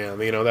Batman.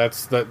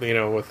 That's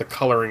with the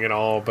coloring and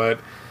all. But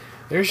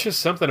there's just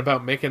something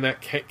about making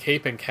that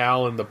cape and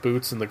cowl and the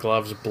boots and the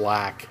gloves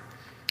black.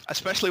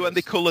 Especially when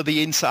they colour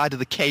the inside of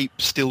the cape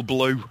still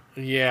blue.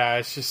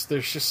 Yeah,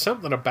 there's just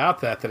something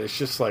about that it's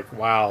just like,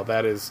 wow,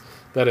 that is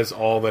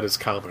all that is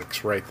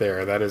comics right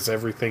there. That is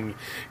everything,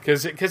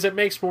 because it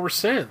makes more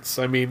sense.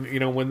 I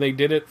mean, when they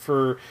did it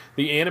for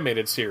the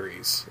animated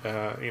series,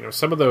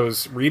 some of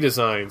those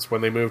redesigns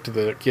when they moved to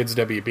the Kids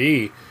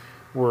WB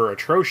were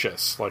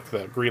atrocious, like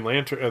the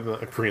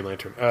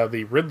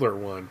the Riddler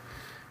one.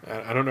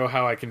 I don't know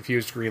how I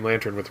confused Green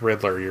Lantern with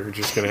Riddler. You're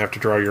just going to have to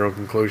draw your own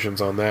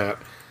conclusions on that.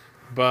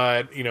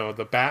 But,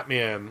 the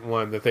Batman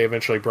one that they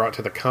eventually brought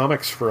to the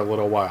comics for a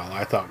little while,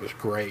 I thought was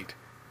great.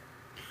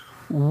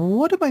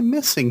 What am I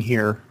missing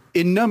here?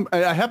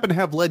 I happen to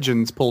have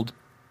Legends pulled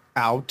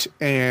out,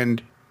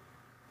 and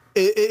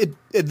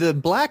the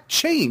black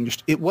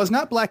changed. It was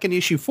not black in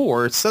issue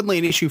 4. It's suddenly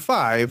in issue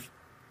 5.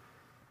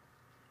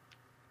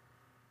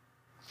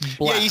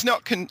 Black. Yeah,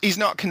 he's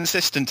not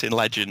consistent in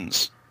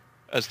Legends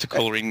as to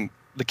colouring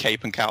the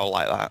cape and cowl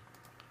like that.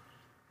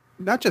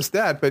 Not just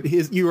that, but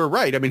you were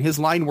right. I mean, his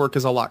line work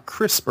is a lot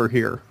crisper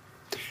here.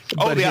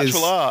 Oh, but the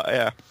actual art,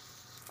 yeah.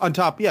 On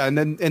top, yeah, and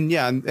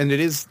it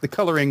is, the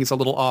coloring is a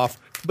little off,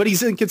 but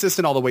he's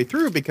inconsistent all the way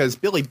through, because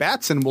Billy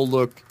Batson will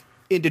look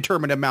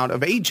indeterminate amount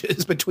of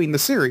ages between the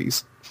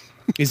series.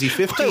 Is he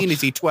 15?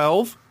 Is he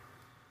 12?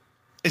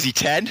 Is he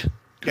 10?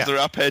 Because there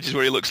are pages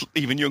where he looks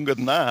even younger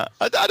than that.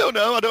 I don't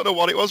know. I don't know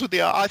what it was with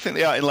the art. I think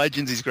the art in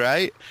Legends is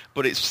great,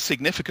 but it's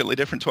significantly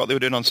different to what they were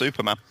doing on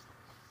Superman.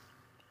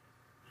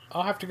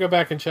 I'll have to go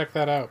back and check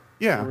that out.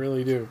 Yeah. I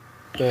really do.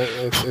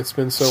 It's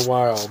been so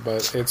while,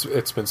 but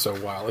it's been so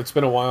while. It's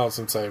been a while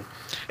since I've...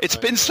 It's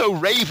been so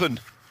Raven.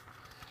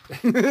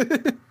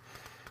 Okay.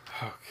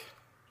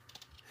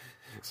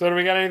 So do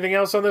we got anything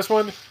else on this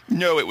one?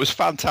 No, it was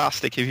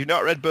fantastic. If you've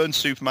not read Byrne's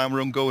Superman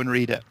run, go and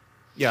read it.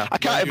 Yeah. I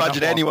can't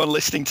imagine anyone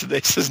listening to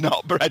this has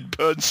not read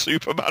Byrne's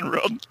Superman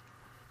run.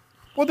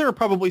 Well, there are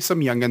probably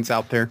some young'uns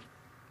out there.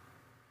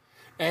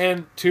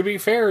 And to be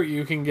fair,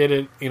 you can get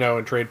it,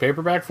 in trade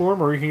paperback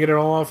form, or you can get it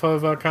all off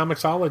of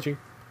Comixology.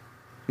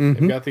 Mm-hmm.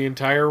 They've got the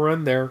entire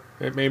run there.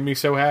 It made me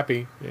so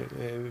happy.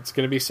 It's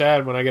going to be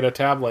sad when I get a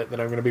tablet that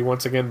I'm going to be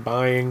once again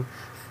buying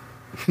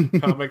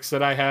comics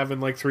that I have in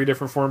like 3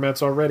 different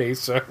formats already.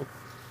 So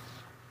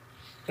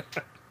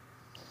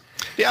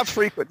They have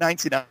frequent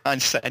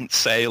 99-cent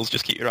sales.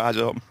 Just keep your eyes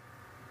open.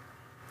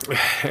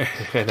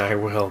 And I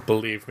will,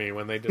 believe me,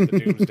 when they did the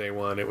Doomsday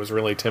one, it was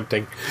really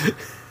tempting.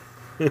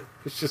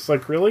 It's just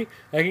like, really?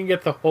 I can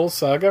get the whole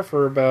saga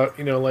for about,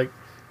 like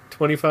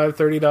 $25,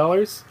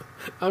 $30?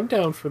 I'm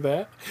down for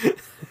that.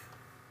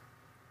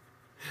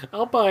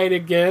 I'll buy it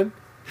again.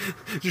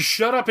 Just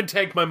shut up and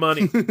take my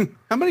money.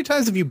 How many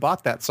times have you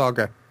bought that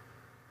saga?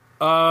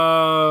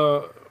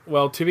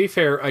 Well, to be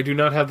fair, I do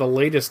not have the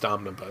latest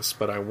omnibus,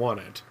 but I want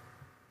it.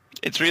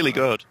 It's really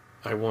good.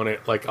 I want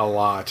it, like, a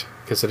lot,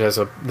 because it has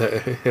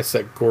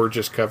that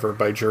gorgeous cover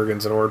by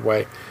Jurgens and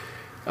Ordway.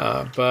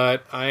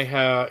 But I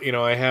have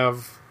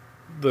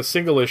the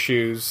single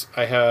issues,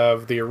 I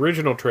have the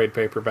original trade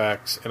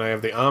paperbacks, and I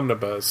have the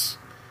omnibus.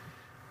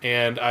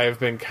 And I've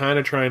been kind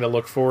of trying to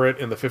look for it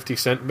in the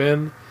 50-cent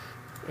bin,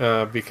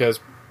 because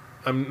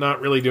I'm not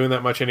really doing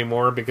that much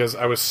anymore, because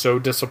I was so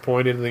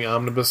disappointed in the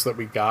omnibus that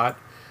we got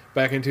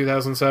back in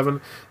 2007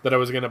 that I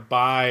was going to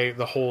buy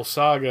the whole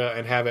saga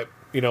and have it,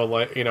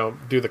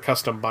 do the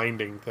custom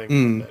binding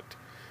thing with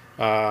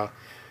it.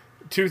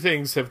 2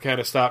 things have kind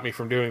of stopped me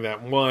from doing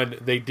that. 1,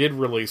 they did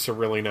release a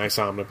really nice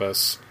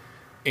omnibus.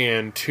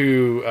 And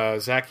 2,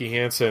 Zachy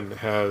Hansen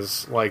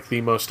has like the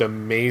most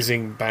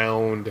amazing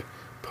bound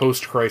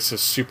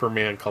post-crisis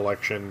Superman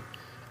collection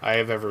I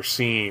have ever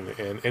seen.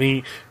 And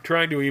any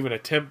trying to even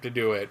attempt to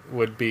do it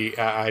would be,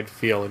 I'd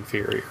feel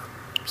inferior.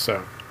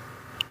 So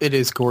it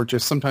is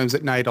gorgeous. Sometimes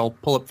at night I'll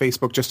pull up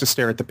Facebook just to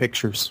stare at the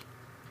pictures.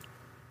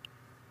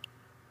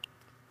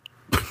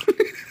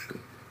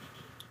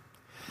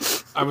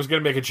 I was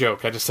going to make a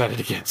joke. I decided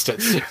against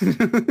it.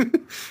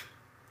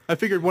 I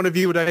figured one of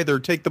you would either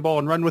take the ball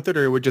and run with it,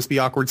 or it would just be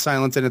awkward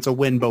silence, and it's a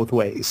win both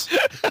ways.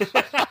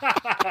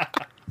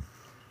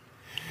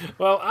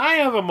 Well, I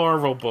have a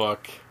Marvel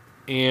book,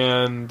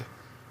 and,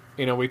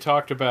 we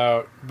talked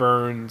about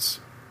Byrne's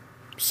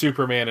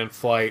Superman in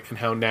Flight and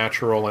how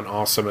natural and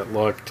awesome it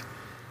looked.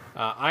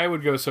 I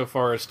would go so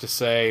far as to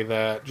say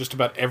that just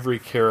about every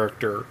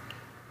character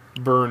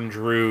Byrne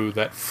drew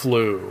that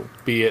flew,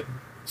 be it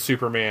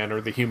Superman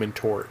or the Human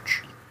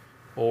Torch,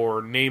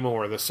 or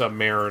Namor the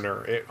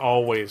Submariner, it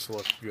always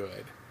looked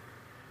good.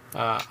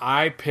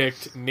 I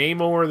picked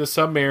Namor the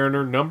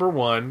Submariner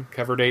 #1,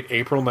 cover date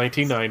April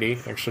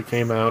 1990. Actually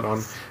came out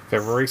on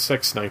February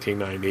 6,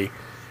 1990.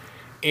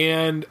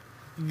 And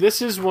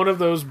this is one of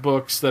those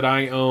books that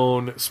I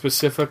own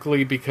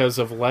specifically because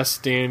of Les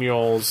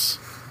Daniels'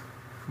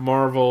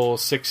 Marvel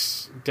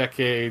 6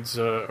 decades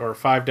or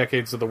 5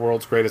 decades of the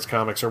world's greatest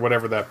comics, or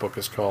whatever that book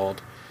is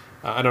called.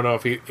 I don't know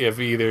if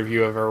either of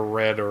you have ever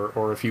read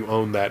or if you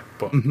own that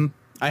book. Mm-hmm.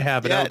 I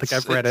have it. I don't think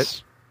I've read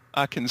it.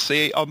 I can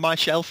see it on my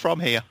shelf from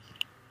here.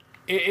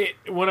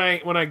 When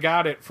I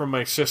got it from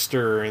my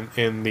sister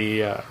in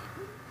the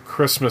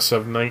Christmas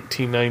of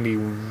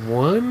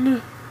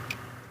 1991,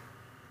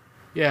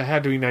 yeah, it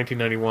had to be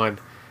 1991.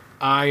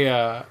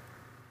 I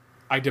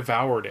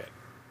devoured it.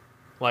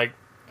 Like,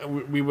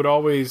 we would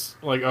always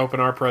open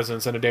our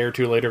presents and a day or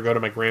two later go to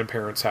my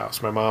grandparents'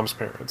 house, my mom's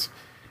parents.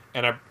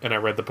 And I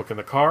read the book in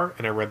the car,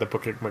 and I read the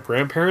book at my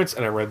grandparents',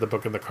 and I read the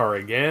book in the car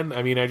again.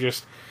 I mean, I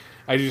just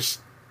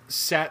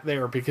sat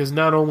there because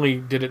not only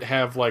did it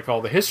have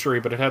all the history,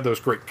 but it had those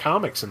great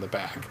comics in the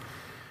back.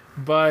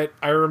 But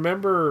I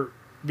remember,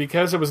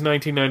 because it was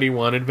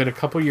 1991, it had been a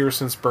couple years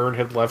since Byrne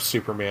had left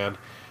Superman,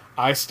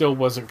 I still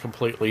wasn't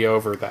completely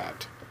over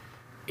that.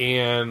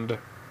 And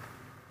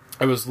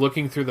I was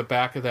looking through the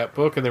back of that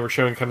book, and they were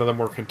showing kind of the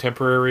more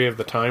contemporary of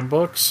the time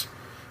books,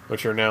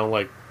 which are now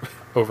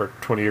over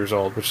 20 years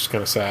old, which is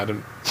kind of sad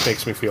and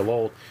makes me feel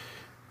old.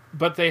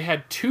 But they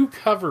had 2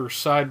 covers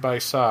side by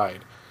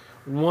side.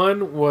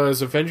 One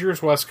was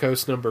Avengers West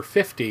Coast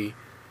 #50,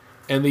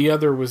 and the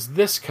other was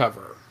this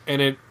cover.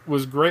 And it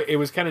was great. It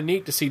was kind of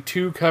neat to see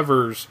 2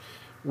 covers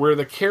where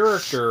the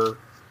character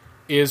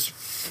is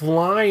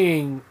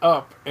flying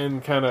up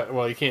and kind of,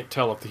 well, you can't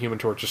tell if the Human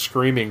Torch is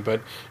screaming,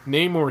 but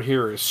Namor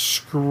here is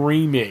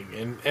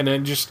screaming. And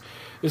then just...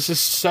 This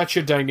is such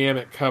a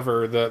dynamic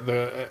cover.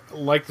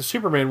 Like the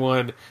Superman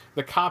one,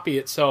 the copy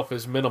itself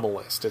is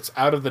minimalist. It's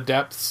out of the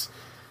depths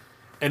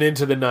and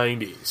into the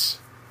 90s.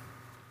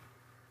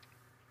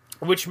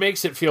 Which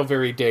makes it feel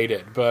very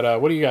dated.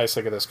 But what do you guys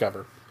think of this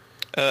cover?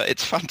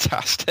 It's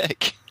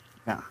fantastic.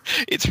 Yeah.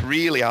 It's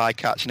really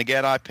eye-catching.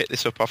 Again, I picked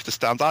this up off the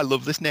stands. I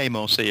love this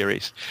Namor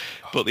series.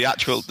 But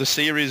the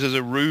series as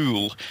a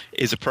rule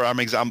is a prime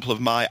example of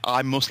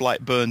I must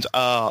like Byrne's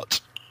art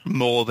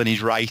more than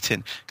his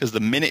writing, because the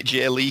minute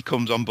Jay Lee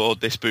comes on board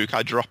this book,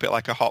 I drop it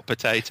like a hot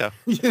potato.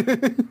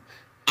 And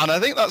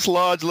I think that's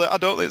largely, I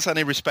don't think it's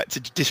any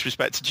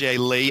disrespect to Jay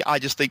Lee. I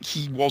just think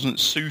he wasn't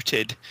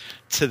suited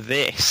to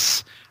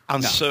this,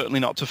 and certainly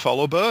not to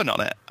follow Byrne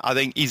on it. I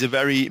think he's a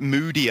very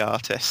moody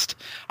artist,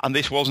 and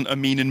this wasn't a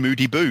mean and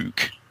moody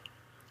book.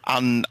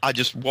 And I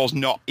just was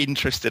not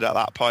interested at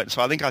that point.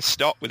 So I think I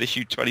stopped with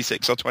issue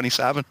 26 or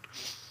 27.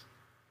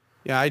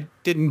 Yeah, I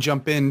didn't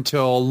jump in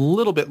till a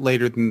little bit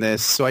later than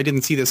this, so I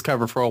didn't see this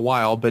cover for a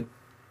while, but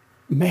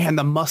man,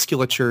 the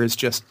musculature is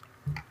just...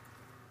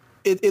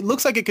 It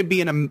looks like it could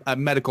be in a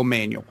medical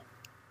manual.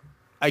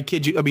 I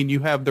kid you. I mean, you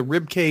have the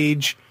rib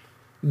cage,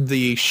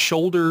 the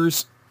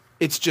shoulders.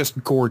 It's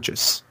just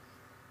gorgeous.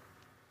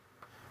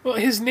 Well,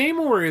 his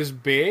Namor is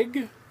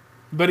big,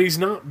 but he's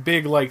not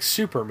big like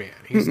Superman.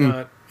 He's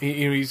not...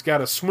 he's got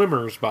a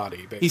swimmer's body,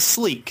 basically. He's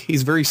sleek.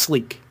 He's very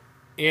sleek.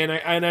 And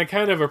I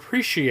kind of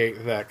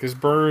appreciate that, because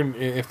Byrne,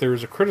 if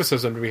there's a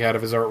criticism to be had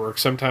of his artwork,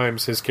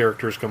 sometimes his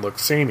characters can look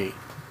samey.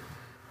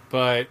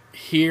 But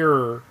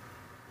here,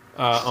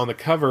 on the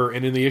cover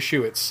and in the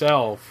issue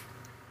itself,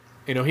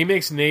 he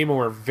makes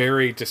Namor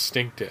very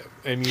distinctive,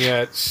 and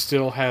yet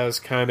still has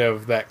kind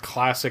of that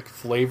classic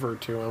flavor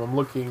to him. I'm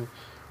looking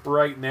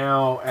right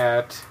now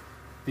at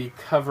the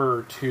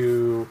cover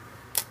to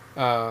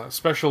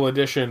Special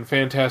Edition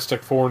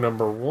Fantastic Four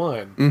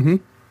 #1.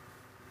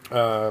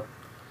 Mm-hmm.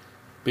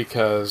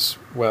 Because,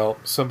 well,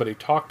 somebody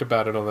talked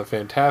about it on the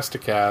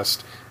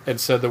Fantasticast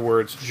and said the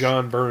words,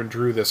 John Byrne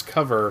drew this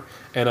cover,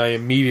 and I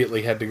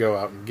immediately had to go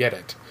out and get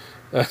it.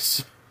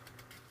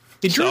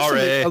 He drew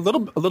a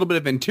little bit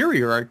of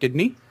interior art, didn't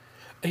he?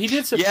 He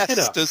did some Yes,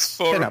 pin-ups. there's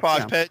 4 or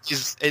 5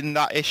 pages in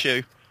that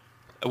issue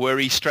where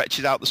he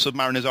stretches out the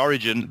Submariner's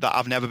origin that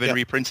have never been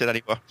reprinted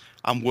anywhere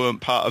and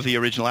weren't part of the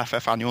original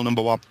FF Annual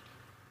 #1.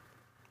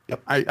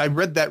 Yep. I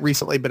read that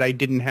recently, but I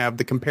didn't have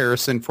the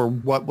comparison for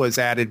what was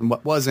added and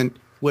what wasn't,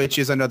 which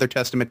is another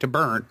testament to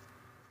Byrne.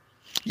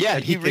 Yeah,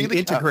 he really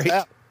integrate.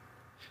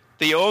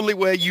 The only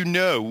way you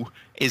know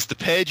is the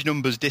page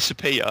numbers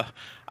disappear,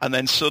 and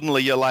then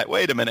suddenly you're like,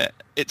 wait a minute,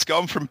 it's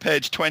gone from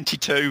page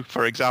 22,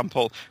 for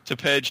example, to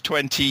page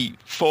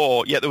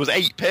 24, yet there was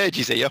 8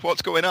 pages here.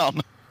 What's going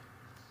on?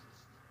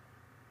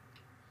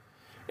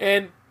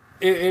 And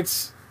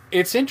it's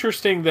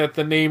interesting that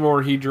the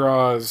Namor he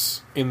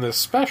draws in this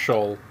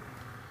special,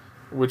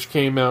 which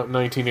came out in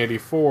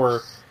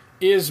 1984,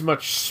 is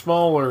much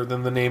smaller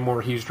than the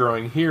Namor he's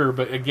drawing here,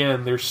 but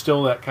again, there's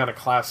still that kind of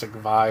classic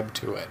vibe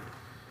to it,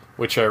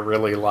 which I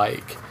really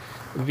like.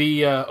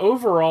 The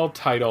overall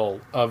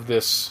title of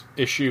this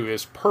issue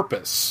is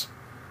Purpose.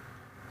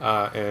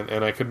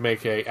 And I could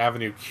make a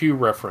Avenue Q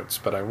reference,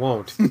 but I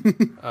won't.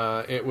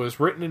 It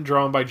was written and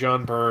drawn by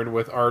John Byrne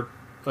with art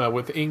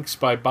with inks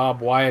by Bob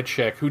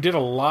Wiacek, who did a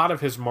lot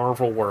of his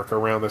Marvel work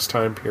around this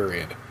time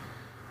period.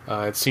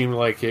 It seemed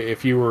like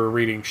if you were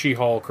reading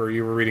She-Hulk or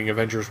you were reading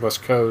Avengers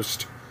West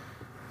Coast,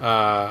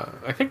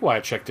 I think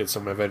Wiacek did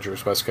some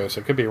Avengers West Coast.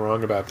 I could be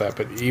wrong about that,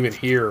 but even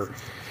here...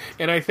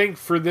 And I think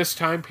for this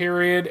time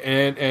period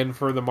and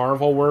for the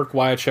Marvel work,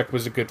 Wiacek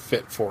was a good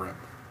fit for him.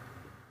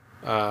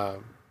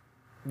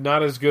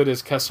 Not as good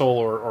as Kessel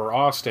or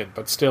Austin,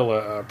 but still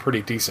a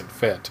pretty decent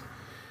fit.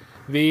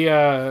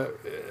 The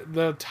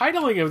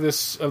titling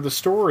of the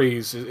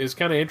stories is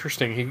kind of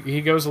interesting.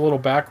 He goes a little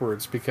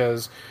backwards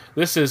because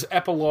this is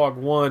Epilogue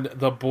 1,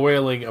 The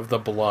Boiling of the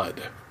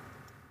Blood.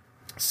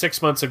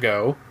 6 months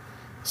ago,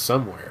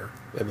 somewhere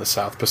in the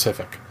South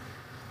Pacific,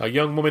 a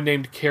young woman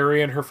named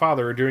Carrie and her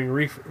father are doing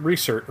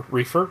research.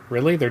 Reefer?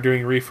 Really? They're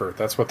doing reefer.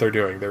 That's what they're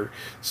doing. They're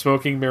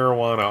smoking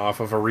marijuana off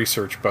of a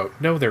research boat.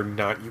 No, they're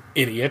not, you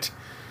idiot.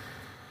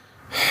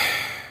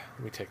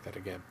 Let me take that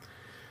again.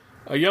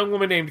 A young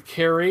woman named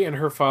Carrie and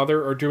her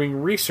father are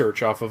doing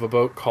research off of a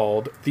boat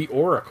called the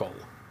Oracle.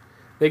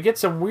 They get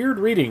some weird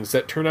readings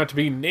that turn out to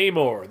be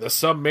Namor, the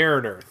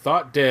Submariner,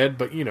 thought dead,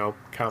 but,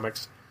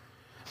 comics.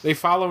 They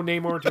follow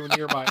Namor to a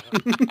nearby...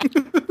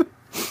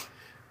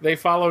 They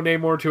follow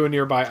Namor to a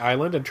nearby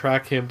island and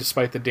track him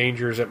despite the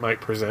dangers it might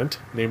present.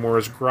 Namor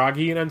is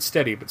groggy and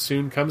unsteady, but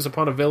soon comes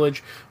upon a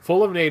village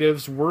full of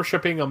natives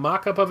worshipping a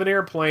mock-up of an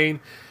airplane,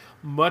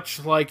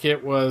 much like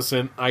it was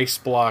an ice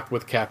block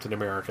with Captain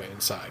America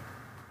inside.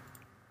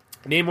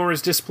 Namor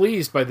is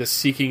displeased by this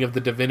seeking of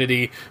the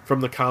divinity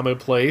from the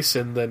commonplace,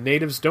 and the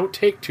natives don't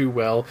take too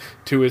well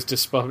to his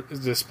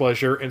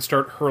displeasure and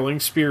start hurling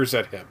spears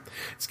at him.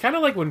 It's kind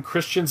of like when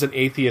Christians and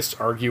atheists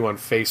argue on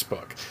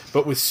Facebook,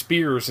 but with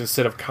spears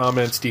instead of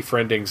comments,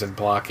 defriendings, and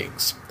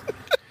blockings.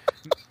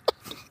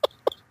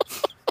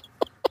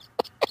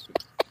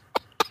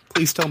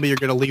 Please tell me you're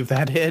going to leave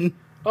that in.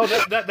 Oh,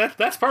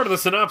 that's part of the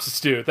synopsis,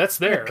 dude. That's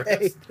there.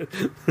 Okay.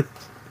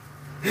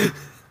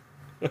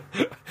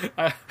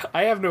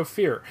 I have no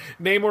fear.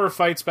 Namor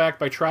fights back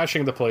by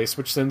trashing the place,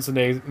 which sends the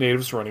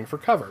natives running for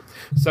cover.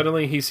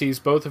 Suddenly, he sees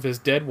both of his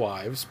dead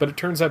wives, but it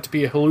turns out to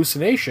be a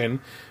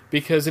hallucination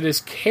because it is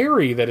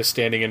Carrie that is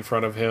standing in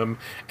front of him,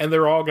 and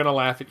they're all going to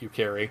laugh at you,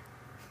 Carrie.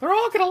 They're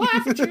all going to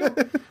laugh at you. They're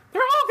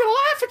all going to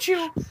laugh at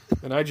you.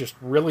 And I just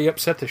really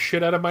upset the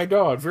shit out of my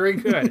dog. Very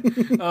good.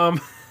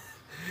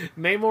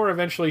 Namor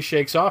eventually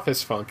shakes off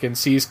his funk and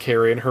sees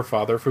Carrie and her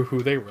father for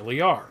who they really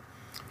are.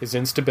 His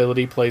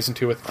instability plays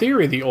into a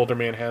theory the older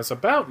man has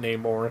about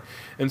Namor,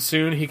 and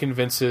soon he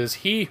convinces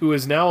he who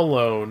is now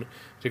alone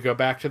to go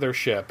back to their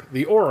ship,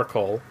 the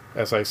Oracle,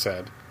 as I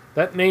said.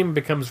 That name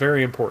becomes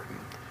very important,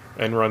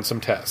 and run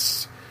some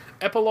tests.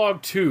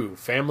 Epilogue 2,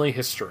 Family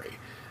History.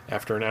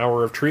 After an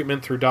hour of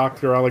treatment through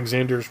Dr.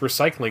 Alexander's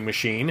recycling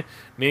machine,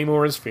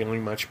 Namor is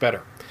feeling much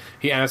better.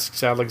 He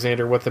asks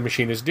Alexander what the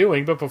machine is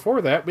doing, but before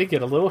that, we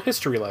get a little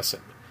history lesson.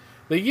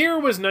 The year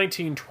was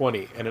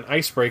 1920, and an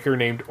icebreaker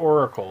named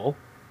Oracle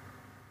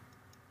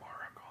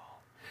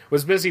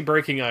was busy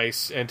breaking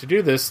ice, and to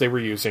do this they were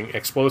using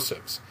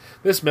explosives.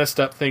 This messed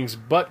up things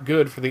but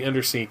good for the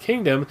Undersea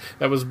Kingdom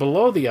that was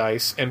below the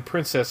ice, and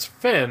Princess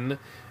Fen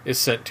is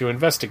sent to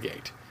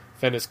investigate.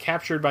 Fen is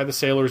captured by the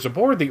sailors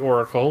aboard the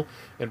Oracle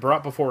and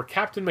brought before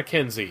Captain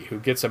Mackenzie, who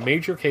gets a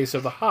major case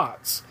of the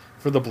hots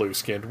for the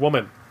blue-skinned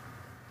woman.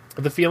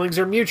 The feelings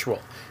are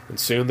mutual,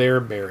 and soon they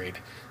are married.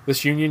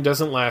 This union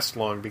doesn't last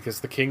long because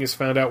the king has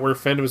found out where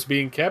Fen was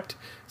being kept,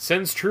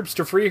 sends troops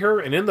to free her,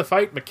 and in the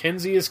fight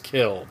Mackenzie is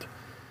killed.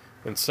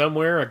 And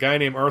somewhere, a guy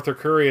named Arthur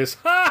Curry is,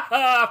 ha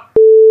ha,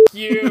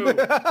 you!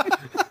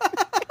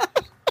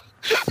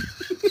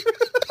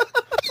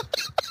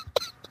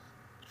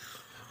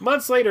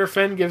 Months later,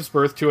 Fen gives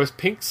birth to a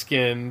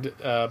pink-skinned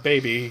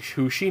baby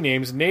who she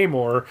names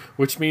Namor,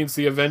 which means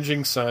the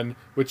avenging son,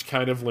 which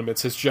kind of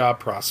limits his job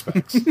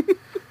prospects.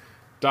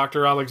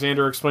 Dr.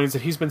 Alexander explains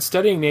that he's been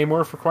studying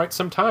Namor for quite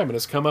some time and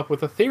has come up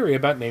with a theory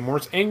about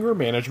Namor's anger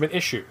management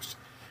issues.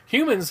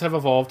 Humans have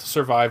evolved to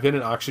survive in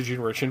an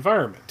oxygen-rich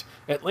environment.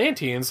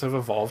 Atlanteans have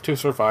evolved to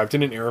survive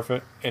in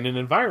an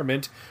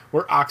environment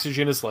where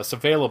oxygen is less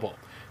available.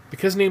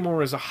 Because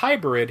Namor is a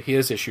hybrid, he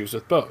has issues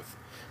with both.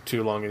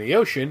 Too long in the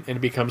ocean, and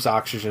he becomes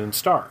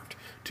oxygen-starved.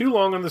 Too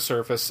long on the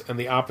surface, and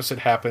the opposite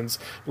happens,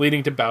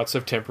 leading to bouts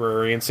of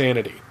temporary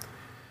insanity.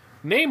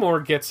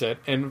 Namor gets it,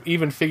 and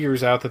even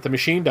figures out that the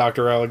machine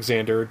Dr.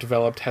 Alexander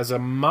developed has a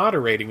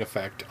moderating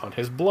effect on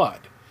his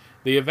blood.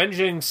 The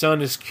avenging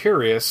son is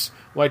curious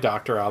why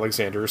Dr.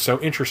 Alexander is so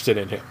interested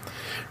in him.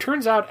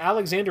 Turns out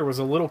Alexander was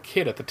a little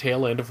kid at the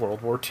tail end of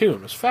World War II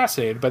and was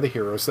fascinated by the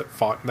heroes that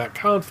fought in that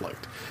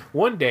conflict.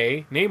 One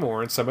day,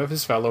 Namor and some of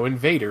his fellow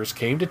invaders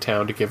came to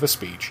town to give a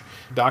speech.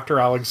 Dr.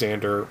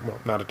 Alexander, well,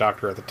 not a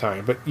doctor at the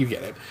time, but you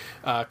get it,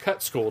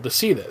 cut school to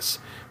see this.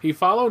 He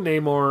followed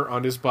Namor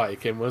on his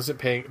bike and wasn't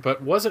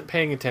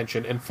paying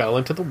attention and fell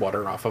into the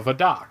water off of a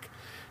dock.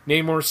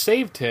 Namor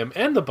saved him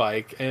and the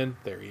bike, and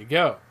there you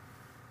go.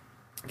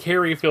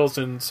 Carrie fills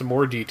in some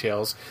more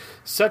details,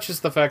 such as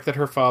the fact that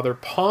her father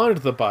pawned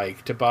the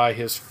bike to buy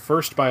his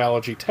first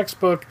biology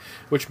textbook,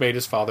 which made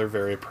his father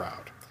very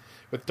proud.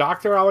 With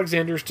Dr.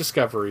 Alexander's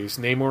discoveries,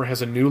 Namor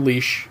has a new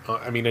leash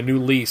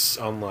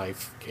on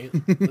life.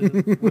 Can't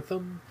live with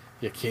them.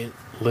 You can't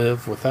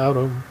live without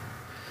them.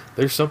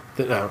 There's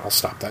something... No, I'll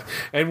stop that.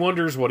 And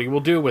wonders what he will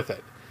do with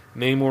it.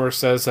 Namor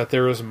says that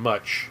there is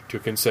much to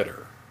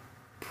consider.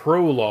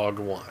 Prologue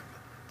 1.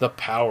 The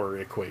Power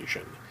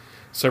Equation.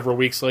 Several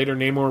weeks later,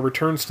 Namor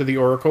returns to the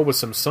Oracle with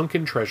some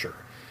sunken treasure.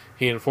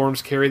 He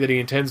informs Carrie that he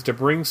intends to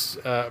bring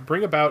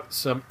about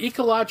some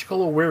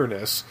ecological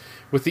awareness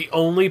with the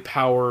only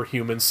power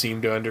humans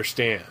seem to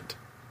understand.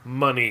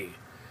 Money.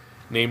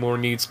 Namor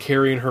needs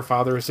Carrie and her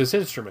father as his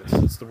instruments,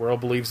 since the world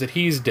believes that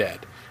he's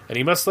dead, and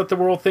he must let the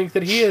world think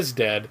that he is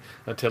dead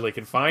until he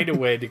can find a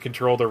way to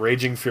control the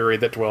raging fury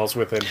that dwells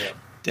within him.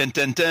 Dun,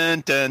 dun,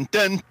 dun, dun,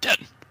 dun, dun.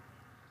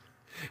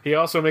 He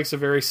also makes a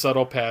very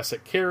subtle pass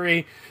at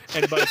Carrie,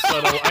 and by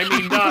subtle, I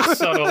mean not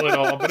subtle at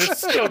all, but it's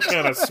still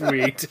kind of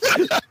sweet.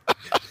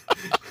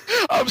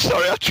 I'm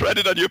sorry, I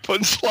treaded on your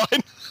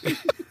punchline.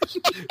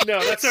 No,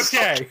 that's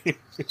okay.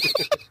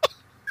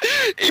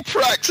 He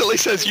practically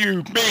says,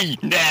 you, me,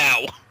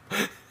 now.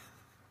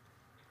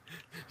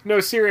 No,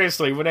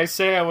 seriously, when I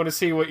say I want to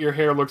see what your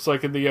hair looks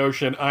like in the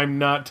ocean, I'm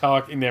not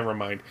talking... Never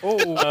mind.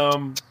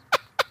 Oh.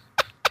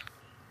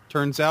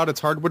 Turns out it's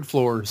hardwood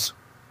floors.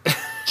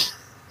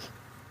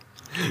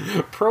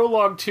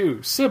 Prologue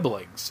 2,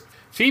 Siblings.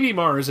 Phoebe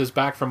Mars is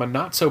back from a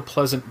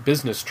not-so-pleasant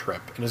business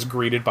trip and is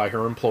greeted by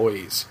her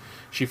employees.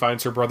 She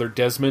finds her brother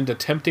Desmond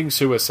attempting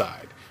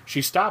suicide.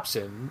 She stops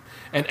him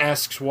and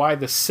asks why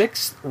the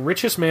 6th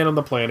richest man on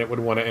the planet would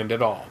want to end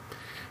it all.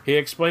 He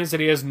explains that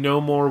he has no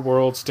more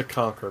worlds to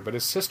conquer, but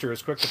his sister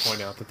is quick to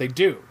point out that they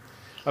do.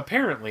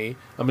 Apparently,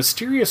 a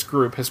mysterious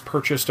group has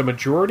purchased a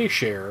majority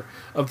share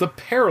of the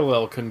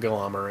Parallel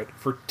conglomerate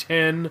for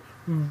 $10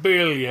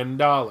 billion.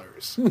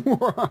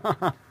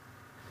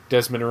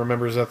 Desmond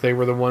remembers that they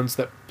were the ones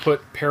that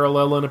put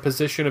Parallel in a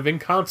position of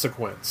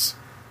inconsequence,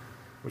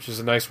 which is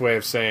a nice way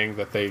of saying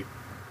that they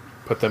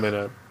put them in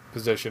a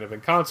position of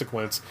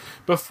inconsequence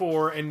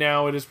before, and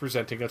now it is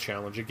presenting a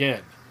challenge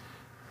again.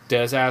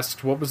 Des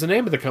asks what was the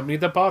name of the company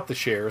that bought the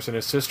shares, and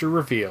his sister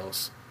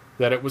reveals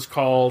that it was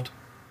called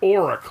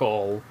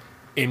Oracle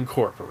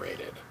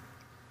Incorporated.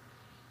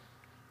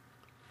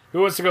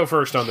 Who wants to go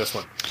first on this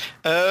one?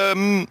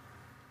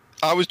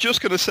 I was just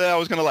going to say I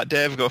was going to let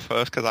Dave go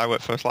first because I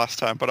went first last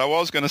time, but I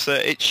was going to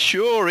say it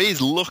sure is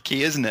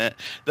lucky, isn't it,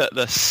 that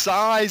the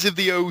size of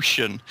the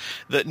ocean,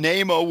 that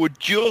Namor would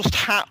just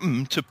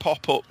happen to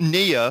pop up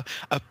near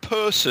a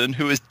person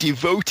who has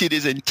devoted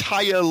his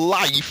entire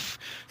life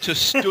to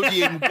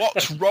studying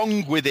what's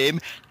wrong with him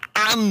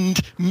and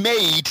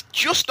made,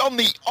 just on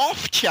the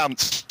off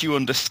chance, do you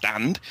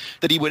understand,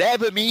 that he would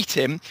ever meet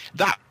him,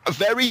 that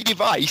very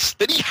device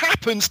that he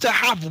happens to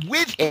have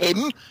with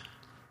him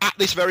at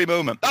this very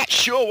moment. That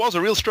sure was a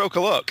real stroke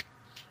of luck.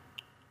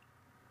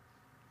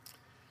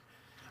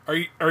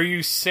 Are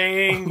you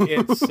saying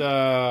it's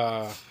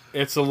a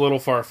little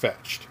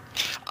far-fetched?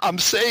 I'm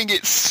saying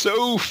it's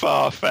so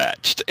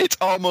far-fetched, it's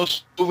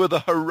almost over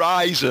the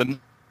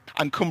horizon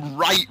and come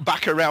right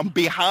back around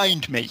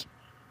behind me.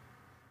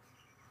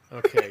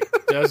 Okay.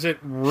 Does it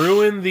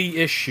ruin the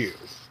issue?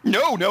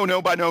 No,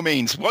 by no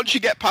means. Once you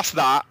get past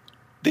that,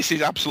 this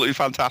is absolutely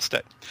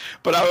fantastic.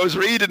 But I was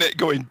reading it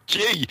going,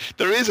 gee,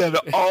 there is an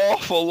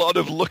awful lot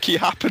of lucky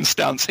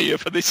happenstance here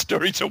for this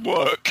story to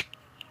work.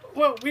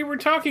 Well, we were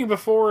talking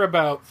before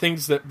about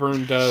things that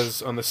Byrne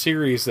does on the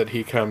series that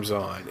he comes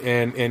on,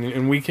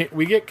 and we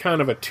get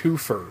kind of a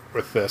twofer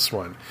with this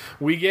one.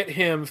 We get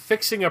him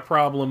fixing a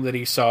problem that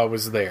he saw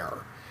was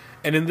there.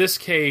 And in this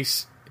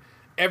case,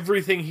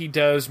 everything he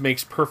does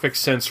makes perfect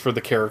sense for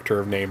the character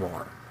of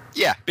Namor.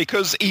 Yeah,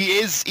 because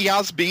he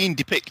has been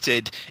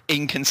depicted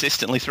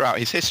inconsistently throughout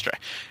his history.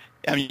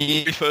 I mean,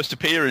 in his first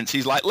appearance,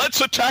 he's like,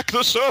 let's attack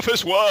the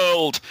surface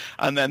world.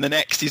 And then the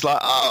next, he's like,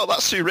 oh,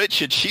 that's Sue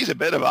Richards. She's a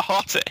bit of a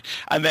hottie.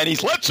 And then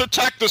he's, let's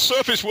attack the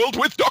surface world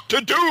with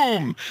Doctor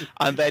Doom.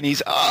 And then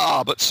he's,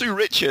 but Sue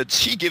Richards,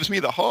 she gives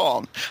me the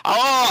horn.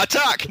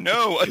 Attack,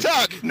 no.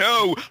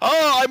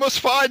 I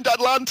must find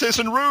Atlantis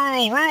and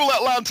rule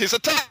Atlantis,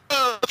 attack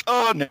Earth.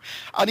 Oh, no.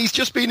 And he's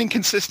just been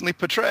inconsistently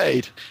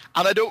portrayed.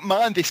 And I don't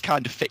mind this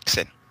kind of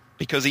fixing,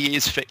 because he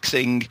is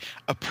fixing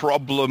a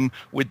problem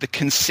with the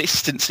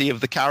consistency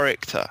of the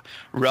character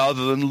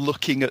rather than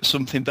looking at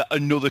something that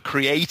another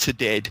creator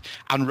did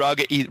and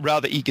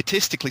rather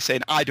egotistically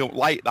saying, I don't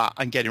like that,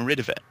 and getting rid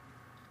of it.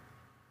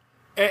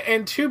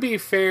 And to be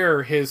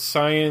fair, his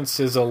science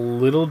is a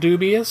little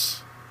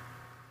dubious.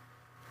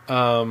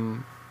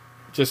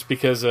 Just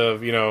because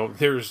of,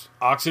 there's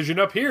oxygen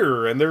up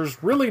here, and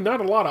there's really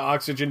not a lot of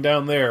oxygen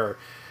down there.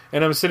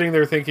 And I'm sitting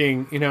there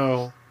thinking,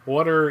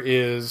 water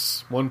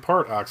is 1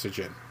 part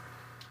oxygen.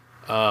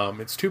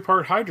 It's 2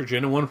 part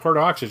hydrogen and 1 part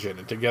oxygen,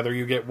 and together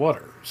you get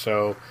water.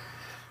 So,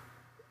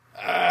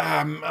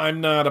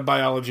 I'm not a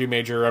biology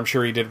major. I'm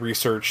sure he did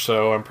research,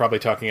 so I'm probably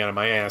talking out of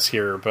my ass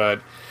here.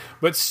 But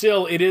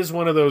still, it is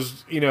one of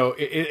those,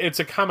 it's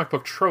a comic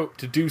book trope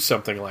to do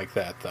something like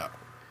that, though.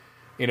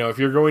 If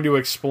you're going to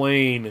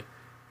explain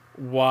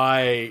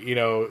why,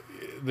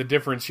 the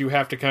difference, you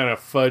have to kind of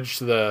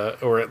fudge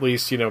or at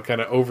least,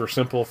 kind of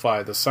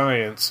oversimplify the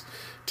science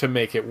to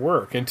make it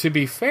work. And to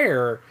be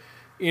fair,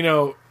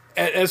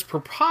 as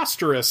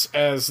preposterous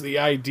as the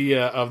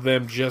idea of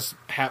them just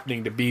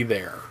happening to be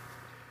there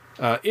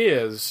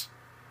is,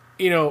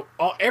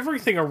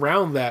 everything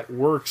around that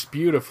works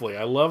beautifully.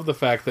 I love the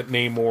fact that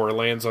Namor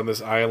lands on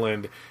this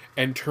island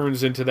and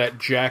turns into that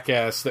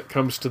jackass that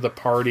comes to the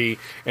party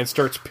and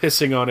starts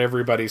pissing on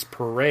everybody's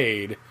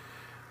parade.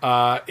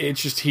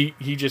 It's just he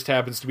just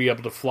happens to be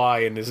able to fly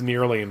and is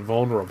nearly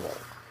invulnerable.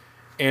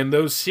 And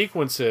those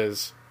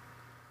sequences,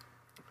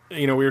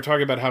 we were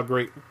talking about how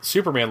great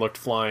Superman looked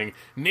flying.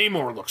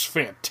 Namor looks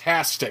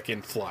fantastic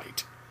in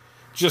flight.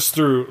 Just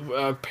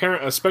through,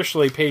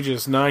 especially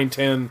pages 9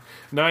 and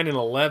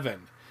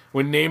 11,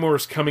 when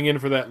Namor's coming in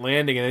for that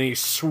landing and then he's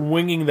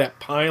swinging that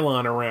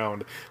pylon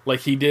around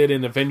like he did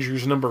in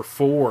Avengers number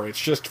 4. It's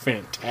just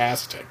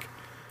fantastic.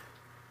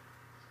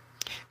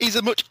 He's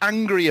a much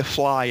angrier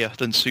flyer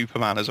than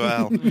Superman as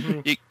well.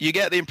 You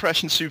get the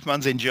impression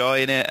Superman's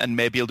enjoying it, and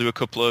maybe he'll do a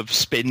couple of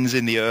spins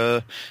in the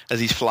air as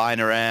he's flying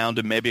around,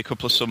 and maybe a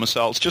couple of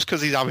somersaults just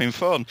because he's having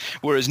fun.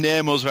 Whereas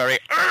Namor's very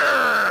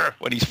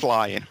when he's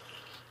flying.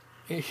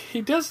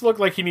 He does look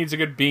like he needs a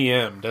good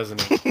BM,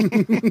 doesn't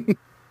he?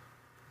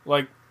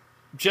 Like,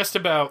 just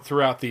about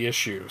throughout the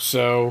issue.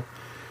 So,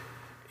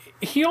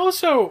 he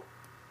also,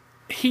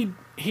 he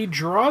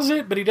draws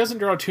it, but he doesn't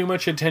draw too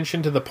much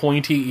attention to the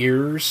pointy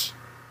ears,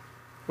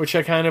 which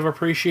I kind of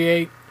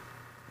appreciate,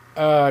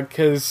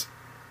 because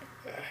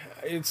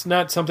it's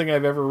not something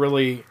I've ever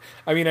really,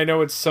 I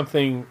know it's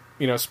something,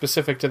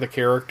 specific to the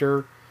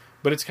character,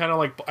 but it's kind of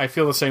like, I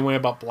feel the same way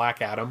about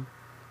Black Adam.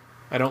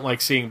 I don't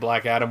like seeing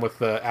Black Adam with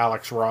the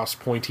Alex Ross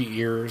pointy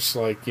ears,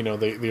 like,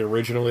 the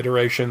original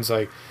iterations.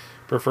 I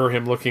prefer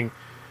him looking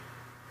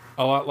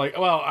a lot like,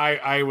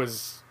 I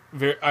was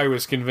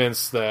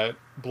convinced that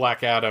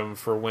Black Adam,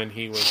 for when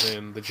he was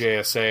in the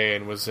JSA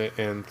and was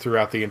in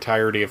throughout the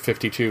entirety of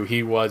 52,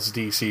 he was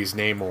DC's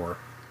Namor.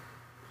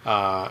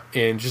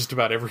 In just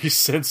about every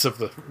sense of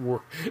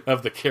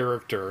the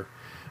character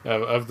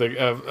of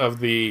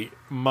the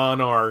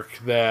monarch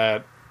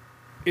that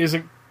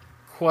isn't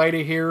quite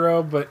a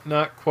hero, but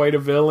not quite a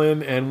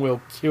villain, and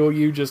will kill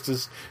you just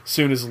as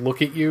soon as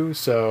look at you.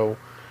 So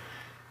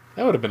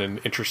that would have been an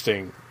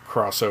interesting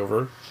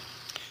crossover.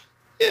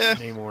 Yeah.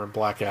 Namor and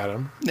Black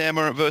Adam.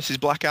 Namor versus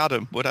Black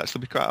Adam would actually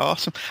be quite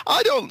awesome.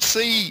 I don't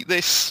see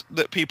this,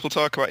 that people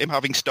talk about him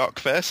having stock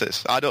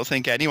faces. I don't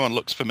think anyone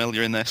looks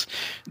familiar in this.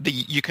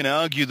 You can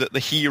argue that the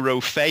hero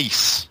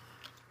face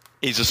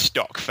is a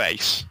stock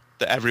face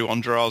that everyone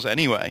draws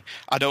anyway.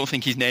 I don't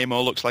think his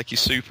Namor looks like his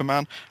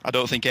Superman. I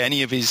don't think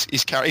any of his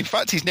character... In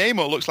fact, his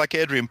Namor looks like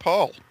Adrian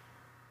Paul.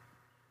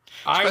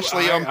 I'd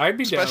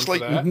be down for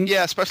that.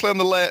 Yeah, especially on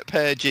the late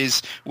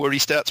pages where he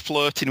starts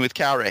flirting with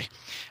Carrie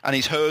and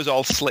his hair's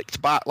all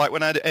slicked back, like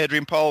when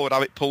Adrian Paul would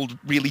have it pulled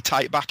really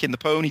tight back in the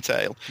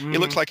ponytail. He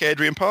looks like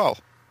Adrian Paul.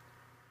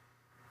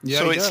 Yeah,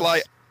 so it's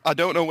like, I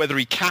don't know whether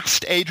he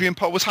cast Adrian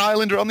Paul. Was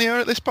Highlander on the air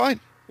at this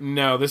point?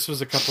 No, this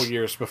was a couple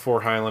years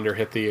before Highlander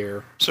hit the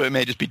air. So it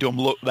may just be dumb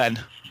luck then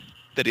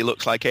that he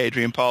looks like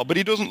Adrian Paul, but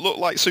he doesn't look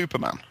like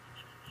Superman.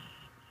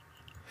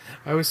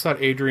 I always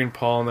thought Adrian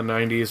Paul in the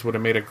 90s would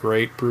have made a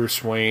great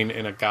Bruce Wayne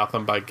in a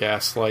Gotham by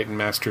Gaslight and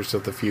Masters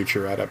of the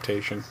Future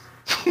adaptation.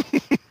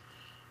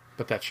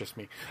 But that's just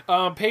me.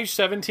 Page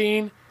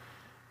 17,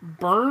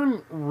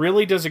 Byrne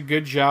really does a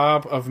good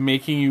job of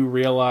making you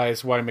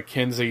realize why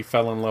Mackenzie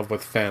fell in love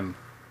with Fenn.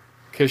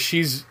 Because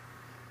she's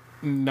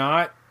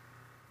not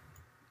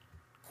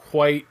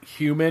quite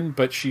human,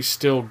 but she's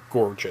still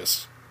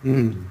gorgeous.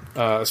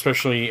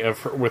 Especially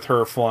with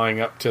her flying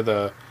up to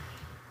the...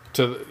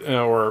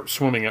 or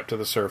swimming up to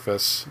the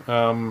surface.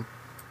 Yeah,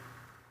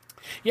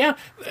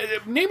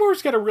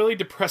 Namor's got a really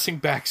depressing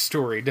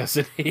backstory,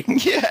 doesn't he?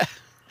 Yeah.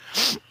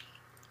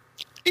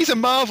 He's a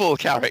Marvel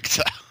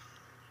character.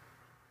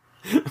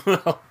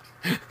 Well,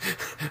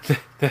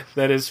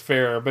 that is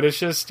fair, but it's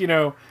just,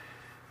 Aquaman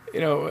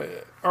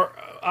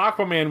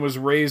was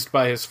raised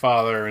by his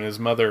father and his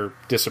mother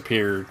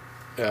disappeared.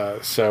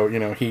 So,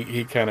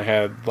 he kind of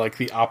had like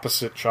the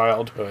opposite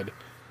childhood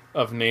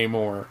of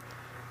Namor.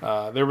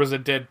 There was a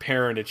dead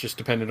parent, it just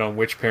depended on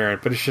which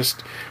parent, but it's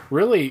just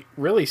really,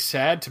 really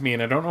sad to me,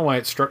 and I don't know why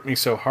it struck me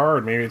so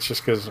hard. Maybe it's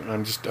just because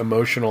I'm just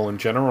emotional in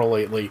general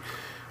lately,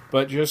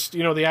 but just,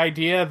 the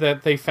idea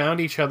that they found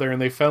each other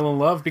and they fell in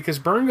love, because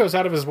Byrne goes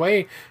out of his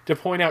way to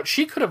point out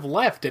she could have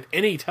left at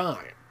any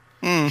time.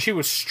 She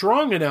was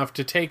strong enough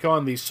to take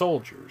on these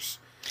soldiers.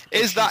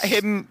 Is that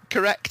him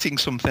correcting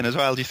something as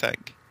well, do you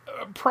think?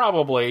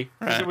 Probably.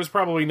 Right. It was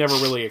probably never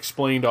really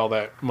explained all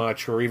that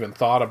much or even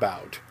thought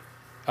about.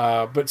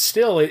 But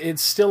still,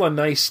 it's still a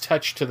nice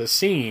touch to the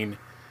scene.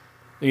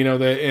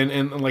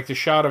 And like the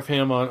shot of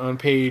him on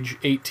page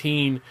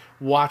 18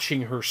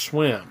 watching her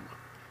swim.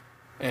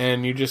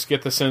 And you just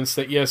get the sense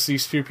that, yes,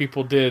 these two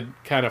people did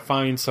kind of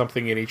find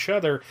something in each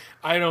other.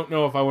 I don't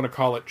know if I want to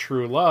call it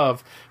true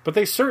love, but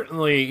they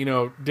certainly,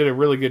 did a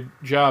really good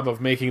job of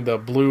making the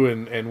blue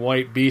and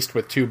white beast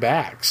with two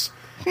backs.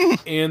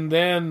 And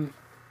then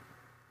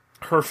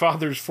her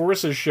father's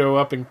forces show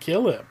up and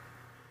kill him.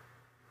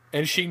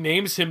 And she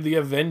names him the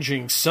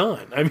Avenging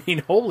Son. I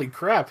mean, holy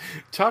crap.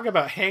 Talk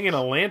about hanging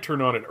a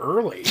lantern on it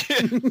early.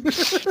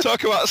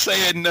 Talk about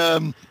saying,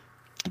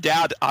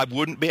 Dad, I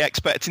wouldn't be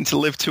expecting to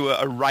live to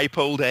a ripe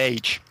old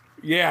age.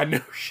 Yeah,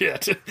 no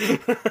shit.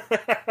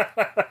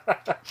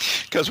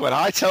 Because when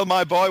I tell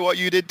my boy what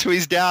you did to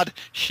his dad,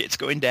 shit's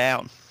going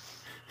down.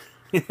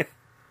 I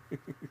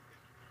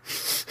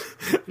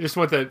just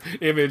want that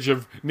image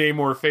of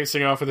Namor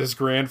facing off with his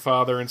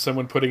grandfather and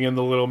someone putting in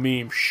the little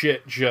meme,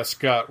 shit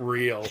just got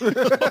real.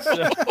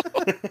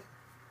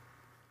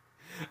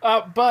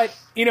 But,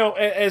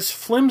 as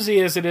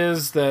flimsy as it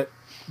is that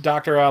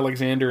Dr.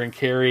 Alexander and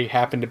Carrie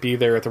happen to be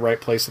there at the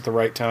right place at the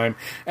right time,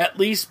 at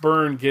least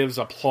Byrne gives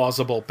a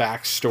plausible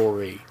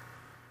backstory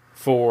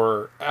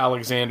for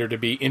Alexander to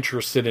be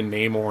interested in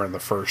Namor in the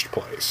first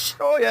place.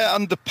 Oh, yeah,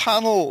 and the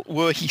panel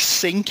where he's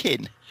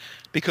sinking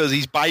because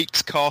his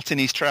bike's caught in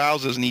his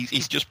trousers and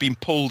he's just been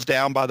pulled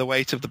down by the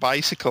weight of the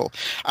bicycle.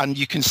 And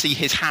you can see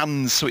his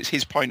hands, so it's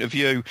his point of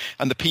view,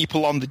 and the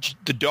people on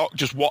the dock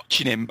just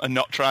watching him and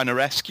not trying to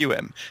rescue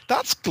him.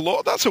 That's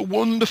a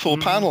wonderful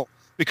panel,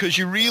 because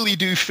you really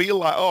do feel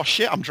like, oh,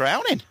 shit, I'm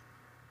drowning.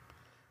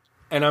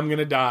 And I'm going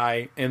to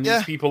die, and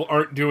these people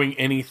aren't doing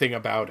anything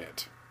about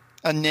it.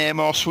 And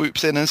Namor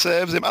swoops in and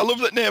saves him. I love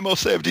that Namor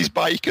saved his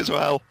bike as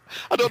well.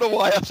 I don't know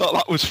why I thought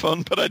that was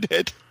fun, but I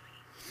did.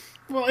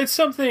 Well, it's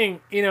something,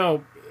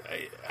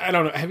 I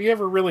don't know. Have you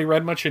ever really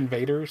read much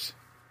Invaders?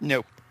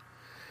 No.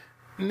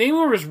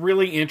 Namor is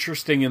really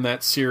interesting in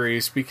that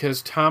series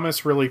because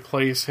Thomas really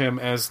plays him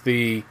as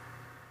the,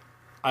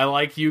 I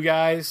like you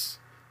guys.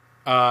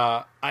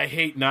 I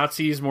hate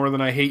Nazis more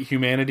than I hate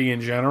humanity in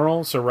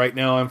general. So right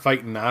now I'm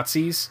fighting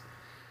Nazis.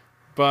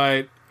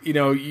 But,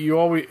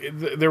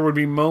 there would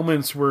be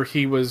moments where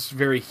he was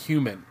very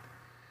human.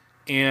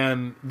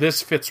 And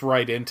this fits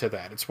right into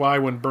that. It's why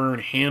when Byrne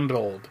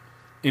handled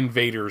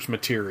Invaders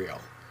material,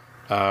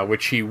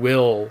 which he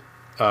will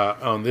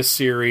on this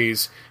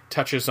series,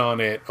 touches on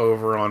it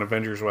over on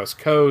Avengers West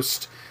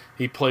Coast.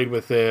 He played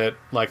with it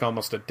like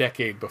almost a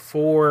decade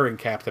before in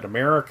Captain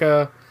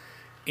America.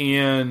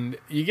 And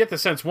you get the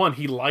sense, one,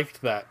 he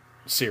liked that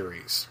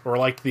series, or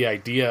liked the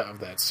idea of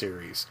that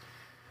series.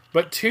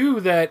 But two,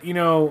 that,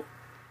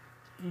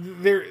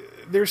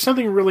 there's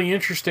something really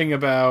interesting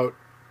about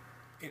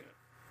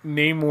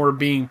Namor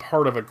being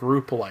part of a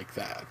group like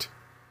that.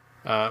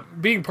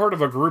 Being part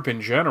of a group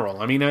in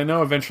general. I mean, I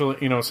know eventually,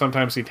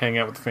 sometimes he'd hang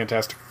out with the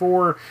Fantastic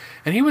Four,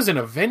 and he was an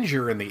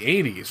Avenger in the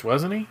 80s,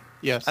 wasn't he?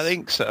 Yes. I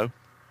think so.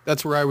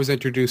 That's where I was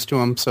introduced to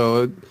him,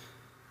 so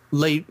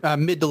mid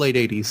to late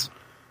 80s.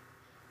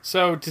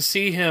 So to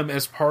see him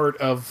as part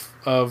of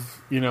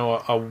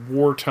a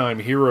wartime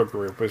hero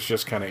group was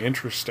just kind of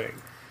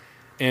interesting.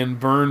 And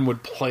Byrne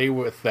would play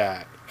with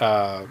that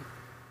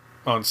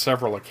on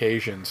several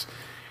occasions.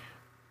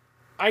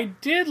 I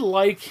did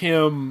like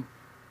him.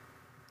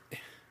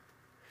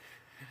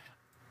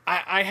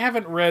 I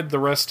haven't read the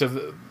rest of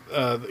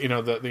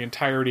the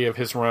entirety of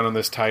his run on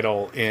this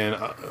title in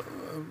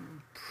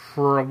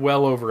for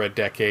well over a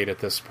decade at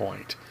this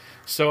point.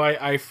 So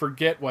I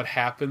forget what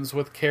happens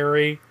with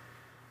Carrie,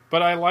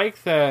 but I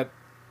like that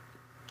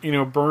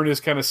Byrne is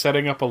kind of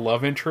setting up a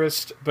love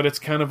interest, but it's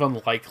kind of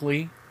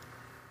unlikely.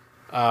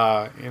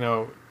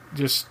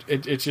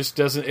 It just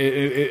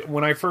doesn't.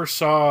 When I first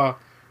saw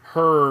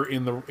her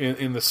in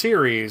the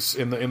series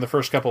in the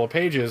first couple of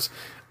pages,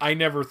 I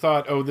never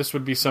thought, oh, this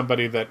would be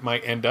somebody that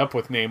might end up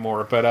with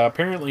Namor. But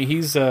apparently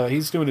he's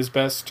doing his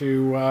best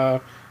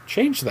to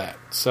change that.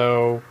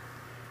 So,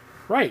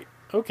 right,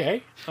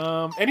 okay,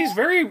 and he's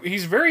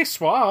very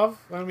suave.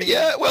 I mean,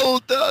 yeah,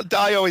 well,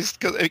 Dio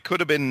it could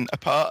have been a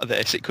part of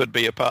this. It could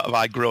be a part of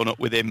I'd grown up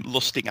with him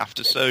lusting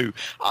after Sue.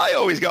 I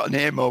always got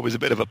Namor was a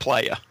bit of a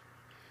player,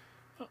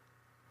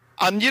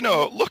 and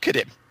look at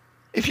him.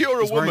 If you're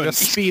a woman, wearing a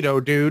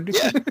Speedo, dude.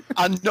 Yeah,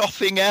 and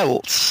nothing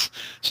else.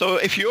 So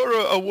if you're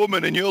a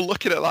woman and you're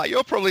looking at that,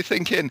 you're probably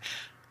thinking,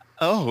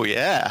 oh,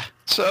 yeah.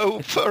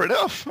 So, fair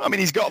enough. I mean,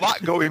 he's got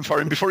that going for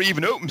him before he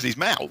even opens his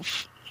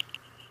mouth.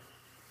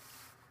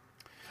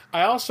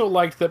 I also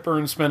liked that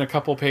Byrne spent a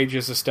couple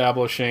pages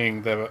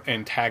establishing the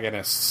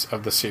antagonists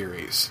of the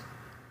series.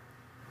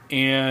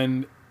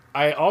 And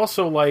I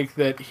also like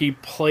that he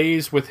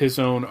plays with his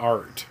own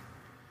art.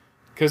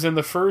 Because in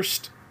the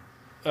first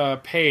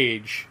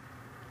Paige,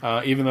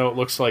 even though it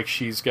looks like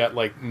she's got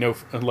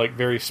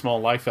very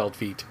small Liefeld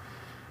feet.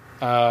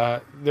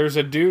 There's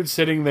a dude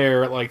sitting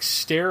there like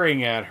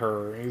staring at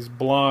her. He's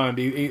blonde.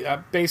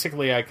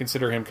 Basically, I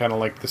consider him kind of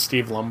like the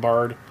Steve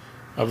Lombard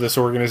of this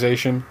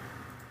organization.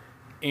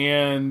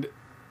 And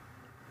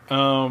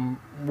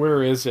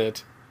where is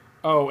it?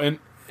 Oh, and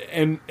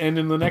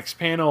in the next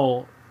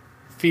panel,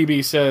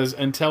 Phoebe says,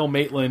 "And tell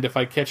Maitland if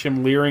I catch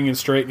him leering and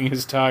straightening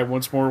his tie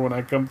once more when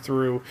I come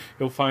through,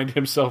 he'll find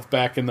himself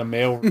back in the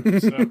mailroom."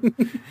 So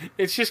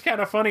it's just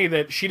kind of funny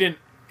that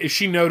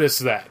she noticed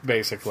that,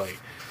 basically.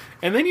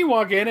 And then you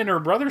walk in and her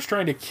brother's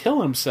trying to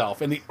kill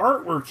himself. And the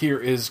artwork here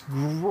is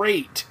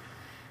great,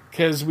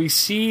 because we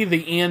see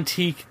the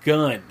antique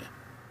gun,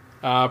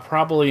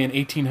 probably an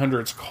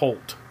 1800s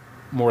Colt,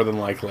 more than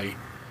likely.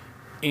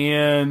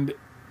 And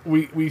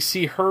we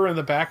see her in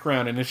the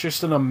background, and it's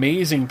just an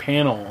amazing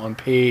panel on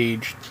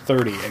page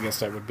 30, I guess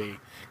that would be.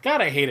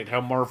 God, I hated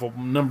how Marvel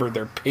numbered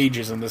their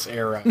pages in this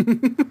era.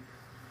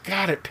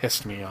 God, it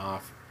pissed me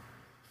off.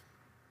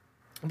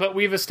 But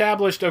we've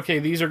established, okay,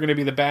 these are going to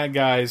be the bad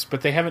guys,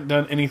 but they haven't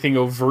done anything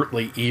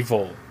overtly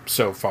evil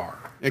so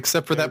far.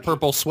 Except for that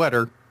purple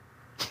sweater.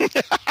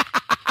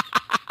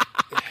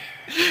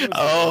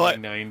 Oh,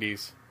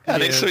 90s.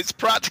 And it's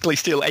practically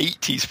still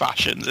 80s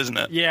fashions, isn't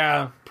it?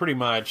 Yeah, pretty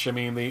much. I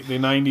mean, the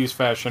 90s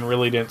fashion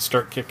really didn't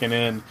start kicking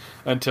in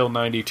until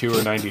 92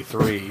 or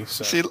 93.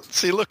 So.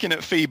 See, looking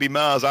at Phoebe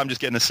Mars, I'm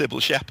just getting a Sybil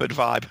Shepherd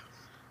vibe.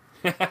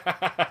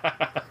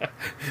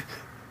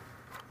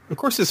 Of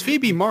course, his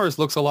Phoebe Mars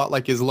looks a lot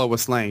like his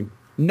Lois Lane.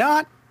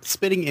 Not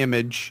spitting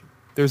image.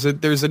 There's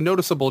a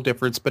noticeable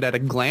difference, but at a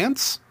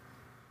glance,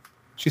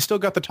 she's still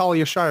got the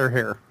Talia Shire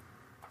hair.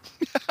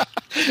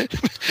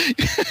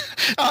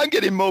 I'm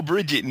getting more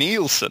Bridget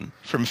Nielsen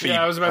from Phoebe.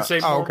 Yeah, I was about to say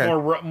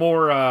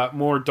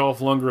more Dolph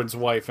Lundgren's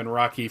wife in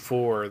Rocky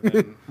IV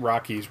than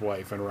Rocky's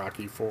wife in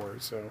Rocky IV.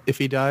 So if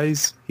he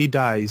dies, he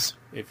dies.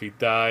 If he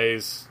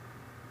dies,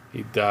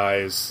 he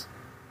dies.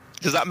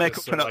 Does that make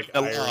up for not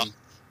doing a law?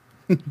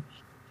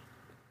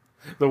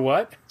 The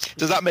what?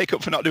 Does that make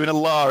up for not doing a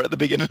law at the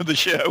beginning of the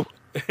show?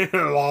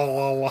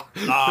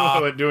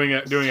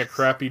 Doing a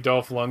crappy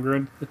Dolph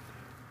Lundgren.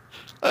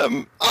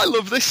 I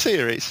love this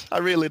series. I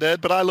really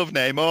did, but I love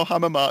Namor.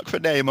 I'm a mark for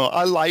Namor.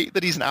 I like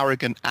that he's an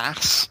arrogant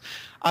ass.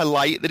 I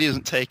like that he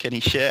doesn't take any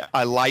shit.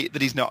 I like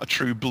that he's not a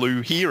true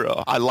blue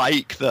hero. I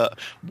like that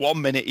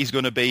 1 minute he's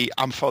going to be,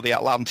 I'm for the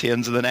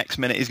Atlanteans, and the next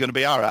minute he's going to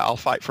be, all right, I'll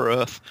fight for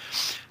Earth.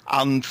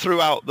 And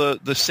throughout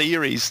the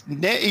series,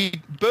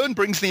 Byrne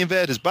brings the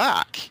Invaders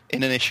back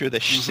in an issue of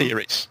this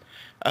series.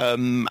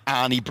 And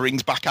he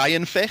brings back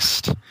Iron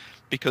Fist,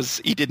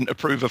 because he didn't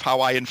approve of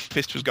how Iron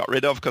Fist was got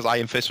rid of, because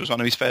Iron Fist was one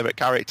of his favourite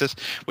characters,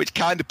 which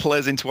kind of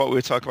plays into what we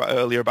were talking about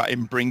earlier about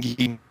him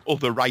bringing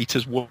other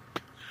writers'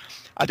 work.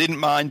 I didn't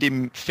mind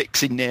him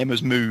fixing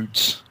Namor's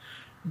moods,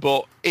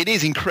 but it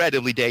is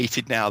incredibly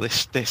dated now,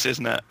 this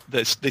isn't it?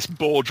 This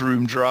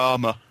boardroom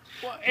drama.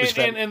 Well,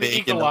 and the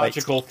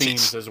ecological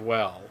themes as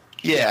well.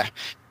 Yeah,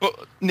 but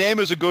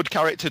Namor's a good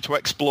character to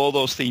explore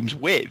those themes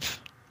with,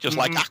 just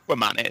like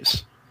Aquaman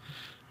is.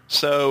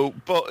 So,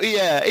 but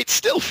yeah, it's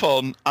still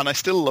fun, and I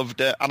still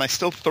loved it, and I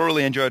still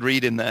thoroughly enjoyed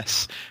reading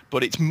this,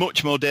 but it's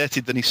much more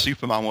dated than his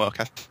Superman work,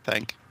 I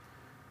think.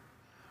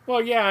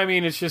 Well, yeah, I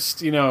mean, it's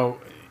just,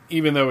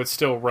 even though it's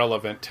still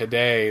relevant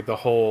today, the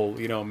whole,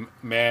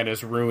 man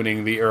is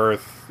ruining the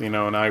earth, and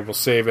I will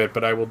save it,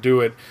 but I will do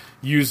it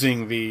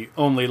using the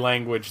only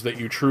language that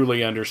you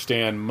truly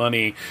understand,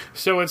 money.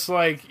 So it's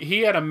like, he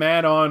had a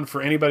mat on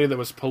for anybody that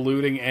was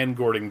polluting and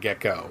Gordon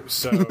Gekko,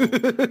 so...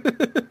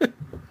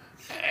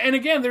 And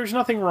again, there's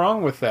nothing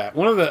wrong with that.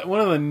 One of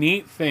the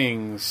neat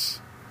things,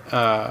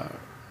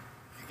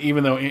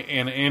 even though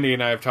Andy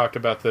and I have talked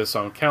about this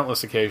on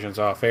countless occasions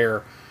off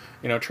air,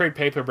 trade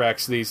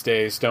paperbacks these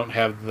days don't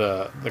have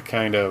the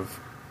kind of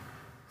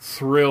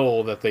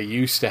thrill that they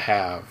used to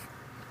have,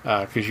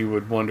 because you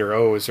would wonder,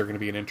 is there going to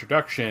be an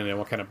introduction, and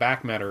what kind of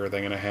back matter are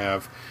they going to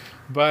have?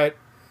 But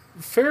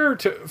fair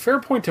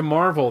point to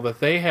Marvel that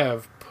they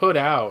have put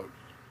out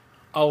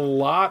a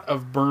lot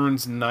of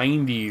Byrne's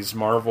 90s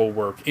Marvel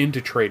work into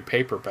trade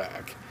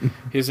paperback.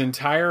 His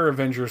entire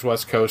Avengers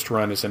West Coast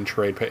run is in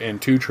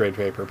two trade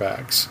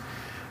paperbacks.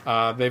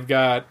 They've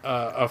got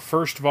a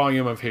first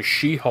volume of his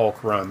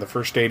She-Hulk run, the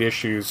first 8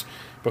 issues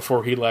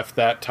before he left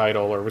that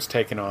title or was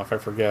taken off, I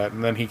forget,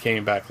 and then he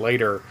came back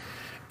later.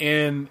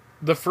 And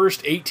the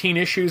first 18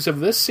 issues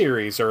of this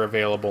series are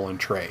available in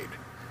trade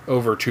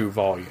over 2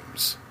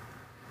 volumes.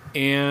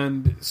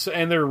 And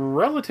they're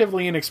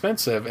relatively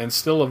inexpensive and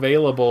still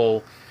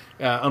available,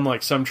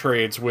 unlike some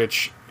trades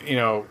which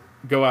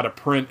go out of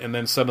print and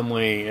then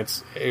suddenly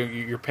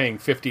you're paying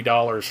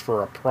 $50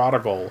 for a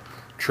Prodigal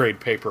trade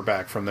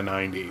paperback from the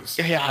 90s.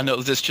 Yeah, I know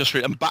this just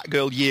and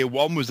Batgirl Year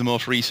One was the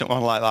most recent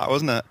one like that,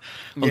 wasn't it?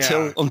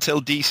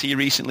 Until DC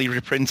recently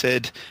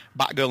reprinted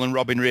Batgirl and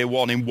Robin Year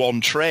One in one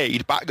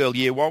trade, Batgirl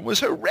Year One was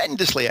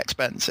horrendously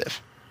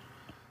expensive.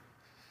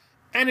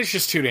 And it's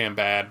just too damn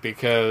bad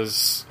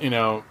because,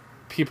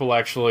 people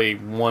actually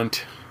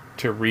want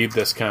to read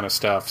this kind of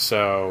stuff.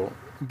 So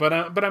But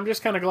I'm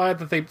just kind of glad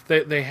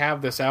that they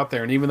have this out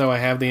there. And even though I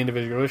have the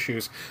individual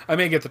issues, I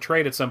may get the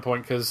trade at some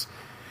point because,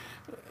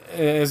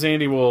 as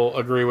Andy will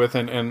agree with,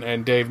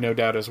 and Dave no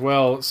doubt as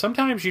well,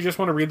 sometimes you just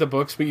want to read the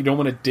books, but you don't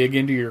want to dig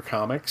into your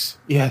comics.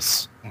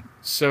 Yes.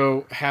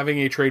 So having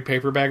a trade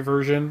paperback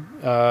version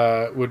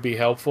would be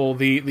helpful.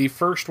 The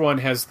first one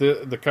has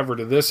the cover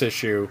to this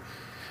issue.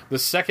 The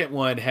second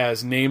one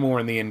has Namor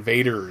and the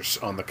Invaders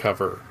on the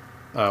cover,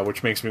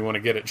 which makes me want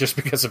to get it just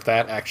because of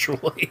that,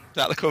 actually. Is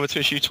that the cover to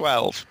issue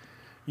 12?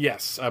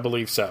 Yes, I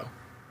believe so.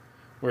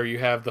 Where you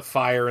have the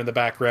fire in the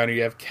background,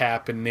 you have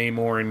Cap and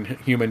Namor and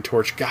Human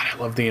Torch. God, I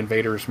love the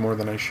Invaders more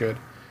than I should.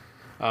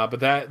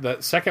 But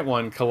that second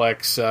one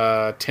collects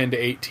 10 to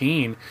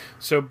 18.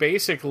 So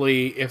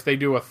basically, if they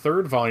do a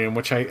third volume,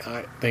 which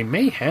they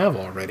may have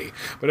already,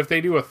 but if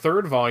they do a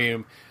third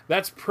volume,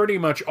 that's pretty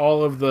much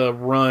all of the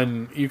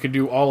run. You can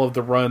do all of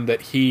the run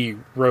that he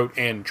wrote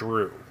and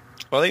drew.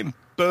 Well, he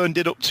burned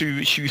it up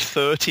to issue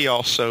 30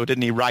 or so,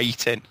 didn't he?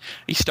 Writing.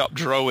 He stopped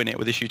drawing it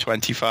with issue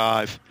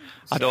 25.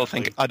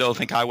 Exactly. I don't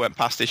think I went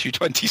past issue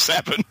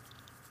 27.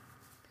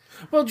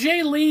 Well,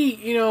 Jay Lee,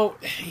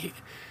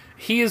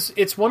 he is.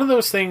 It's one of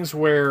those things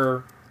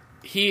where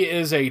he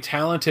is a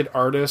talented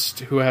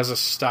artist who has a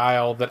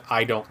style that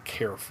I don't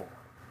care for.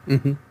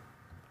 Mm-hmm.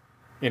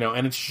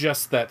 And it's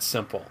just that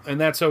simple, and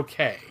that's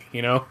okay.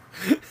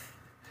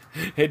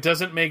 It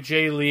doesn't make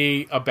Jay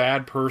Lee a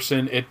bad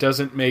person. It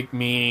doesn't make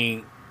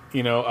me,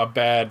 a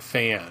bad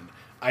fan.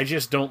 I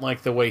just don't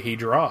like the way he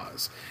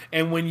draws.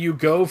 And when you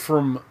go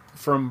from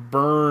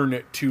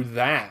Byrne to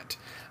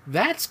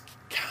that's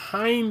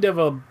kind of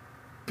a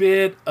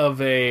bit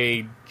of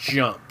a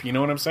jump. You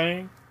know what I'm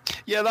saying?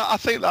 Yeah, I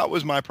think that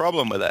was my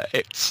problem with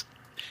it.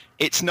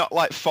 It's not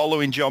like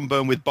following John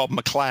Byrne with Bob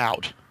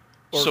McLeod.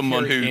 Or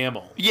someone Gary who,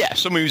 Gamble. yeah,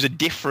 someone who's a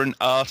different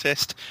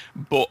artist,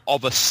 but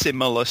of a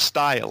similar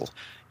style.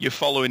 You're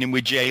following him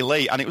with Jay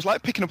Lee, and it was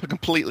like picking up a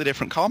completely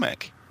different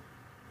comic.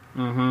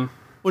 Mm-hmm.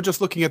 Well, just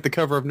looking at the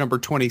cover of number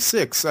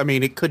 26, I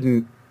mean,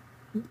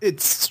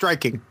 it's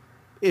striking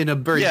in a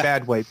very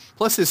bad way.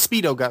 Plus, his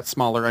Speedo got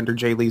smaller under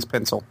Jay Lee's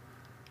pencil.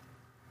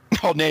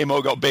 Oh,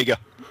 Nemo got bigger.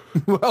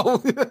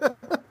 Well,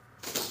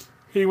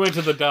 he went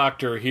to the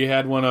doctor. He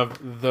had one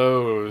of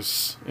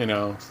those,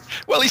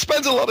 Well, he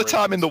spends a lot of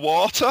time in the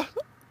water,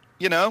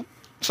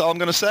 That's all I'm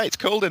going to say. It's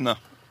cold in there.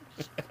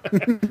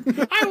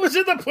 I was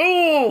in the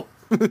pool!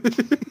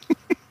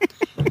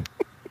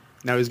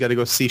 now he's got to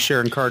go see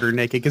Sharon Carter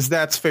naked, because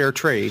that's fair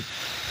trade.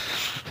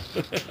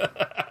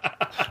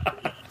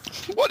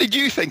 What did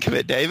you think of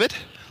it, David?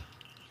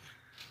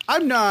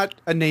 I'm not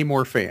a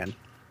Namor fan.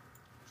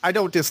 I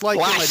don't dislike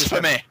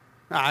Blasphemy. him.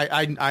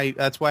 I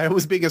that's why I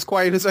was being as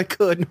quiet as I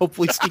could, and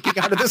hopefully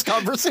speaking out of this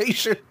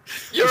conversation.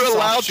 You're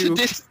allowed to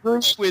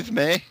disagree with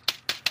me.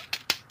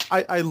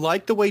 I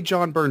like the way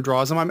John Byrne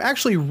draws him. I'm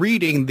actually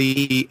reading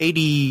the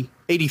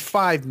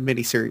 85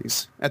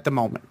 miniseries at the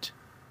moment.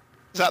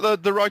 Is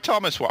that the Roy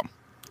Thomas one?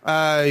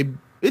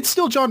 It's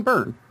still John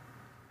Byrne.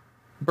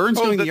 Byrne's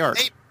doing the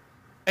art.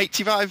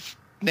 85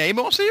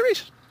 Namor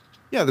series?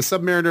 Yeah, the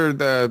Submariner,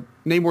 the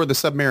Namor the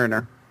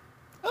Submariner.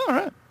 All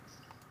right.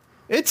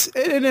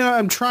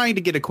 I'm trying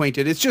to get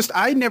acquainted. It's just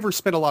I never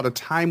spent a lot of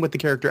time with the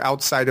character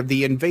outside of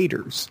the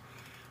Invaders.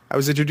 I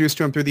was introduced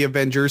to him through the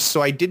Avengers,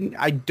 so I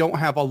don't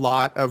have a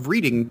lot of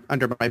reading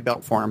under my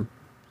belt for him.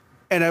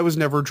 And I was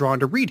never drawn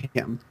to read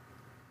him.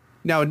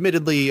 Now,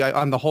 admittedly,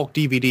 on the Hulk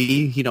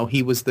DVD,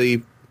 he was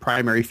the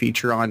primary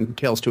feature on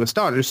Tales to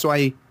Astonish, so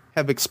I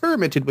have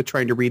experimented with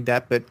trying to read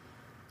that, but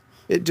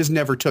it just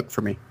never took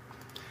for me.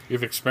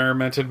 You've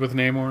experimented with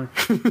Namor?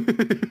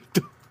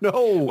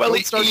 No. Well,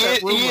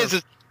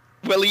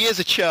 he is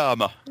a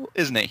charmer,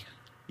 isn't he?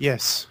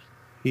 Yes.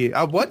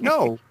 What?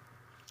 No.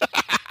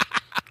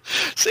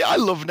 See, I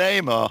love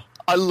Namor.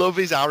 I love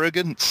his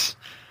arrogance.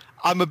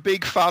 I'm a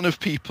big fan of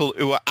people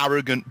who are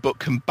arrogant but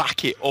can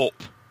back it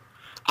up.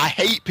 I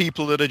hate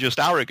people that are just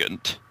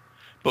arrogant,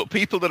 but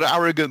people that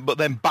are arrogant but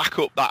then back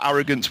up that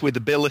arrogance with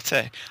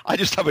ability, I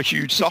just have a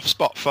huge soft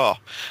spot for.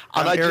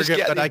 And I'm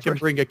arrogant, but I can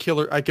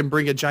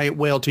bring a giant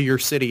whale to your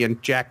city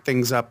and jack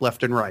things up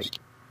left and right.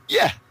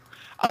 Yeah,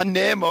 and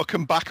Namor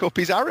can back up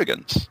his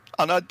arrogance.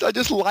 And I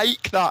just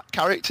like that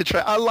character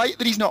trait. I like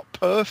that he's not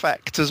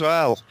perfect as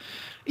well.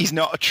 He's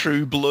not a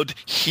true blood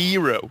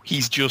hero.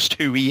 He's just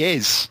who he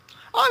is.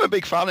 I'm a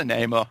big fan of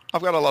Namor.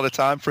 I've got a lot of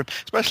time for him,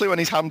 especially when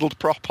he's handled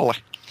properly.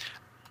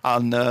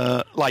 And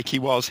like he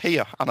was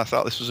here. And I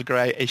thought this was a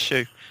great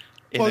issue.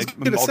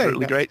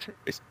 Moderately great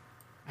series.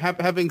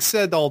 Having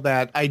said all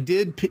that, I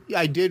did peek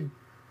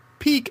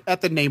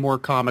at the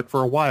Namor comic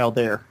for a while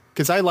there.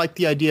 Because I like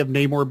the idea of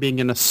Namor being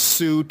in a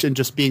suit and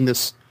just being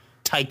this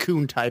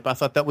tycoon type. I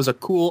thought that was a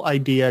cool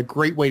idea,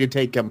 great way to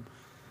take him.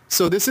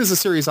 So this is a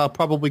series I'll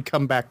probably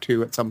come back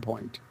to at some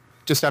point,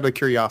 just out of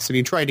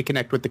curiosity, trying to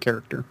connect with the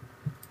character.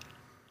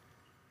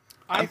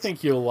 I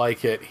think you'll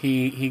like it.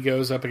 He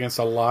goes up against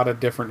a lot of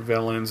different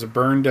villains.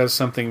 Byrne does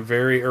something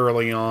very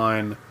early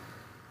on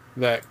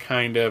that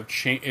kind of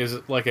is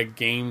like a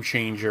game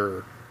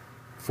changer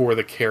for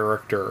the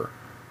character.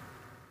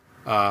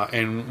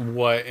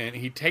 and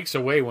he takes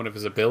away one of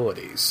his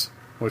abilities,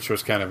 which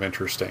was kind of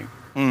interesting.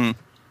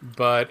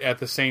 But at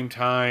the same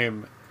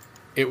time,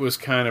 it was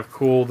kind of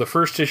cool. The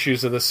first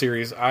issues of the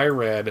series I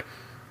read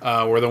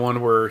were the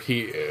one where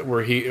it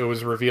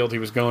was revealed he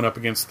was going up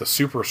against the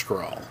Super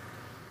Skrull.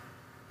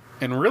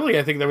 And really,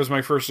 I think that was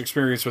my first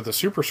experience with the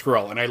Super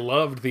Skrull, and I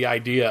loved the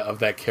idea of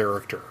that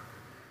character.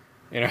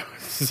 You know,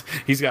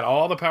 he's got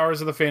all the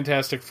powers of the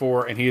Fantastic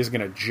Four, and he is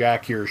going to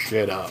jack your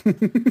shit up.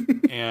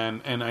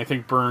 and I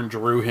think Byrne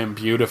drew him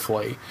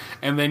beautifully.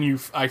 And then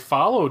I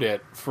followed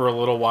it for a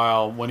little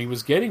while when he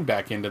was getting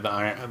back into the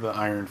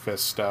Iron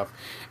Fist stuff,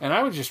 and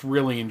I just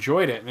really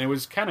enjoyed it. And it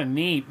was kind of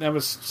neat. That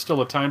was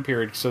still a time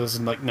period, so this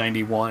is like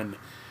 91,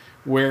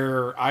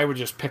 where I would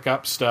just pick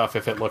up stuff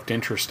if it looked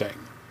interesting.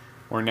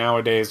 Where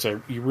nowadays,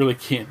 you really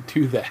can't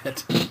do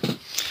that.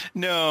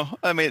 No,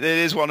 I mean, it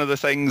is one of the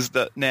things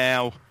that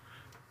now,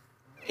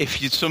 if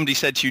somebody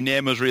said to you,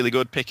 name was really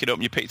good, pick it up,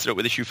 and you picked it up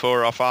with issue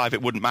 4 or 5,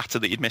 it wouldn't matter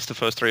that you'd missed the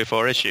first 3 or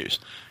 4 issues.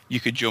 You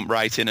could jump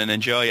right in and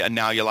enjoy it, and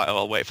now you're like, oh,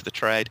 I'll wait for the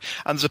trade.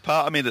 And there's a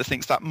part of me that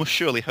thinks that must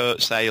surely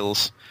hurt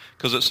sales,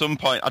 because at some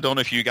point, I don't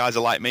know if you guys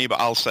are like me, but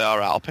I'll say, all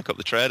right, I'll pick up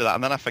the trade of that,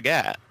 and then I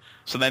forget.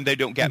 So then they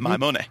don't get my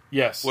money.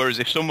 Yes. Whereas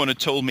if someone had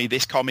told me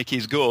this comic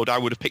is good, I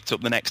would have picked up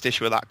the next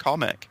issue of that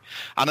comic.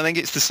 And I think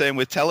it's the same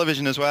with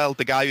television as well.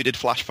 The guy who did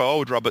Flash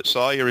Forward, Robert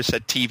Sawyer, has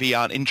said TV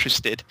aren't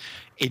interested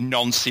in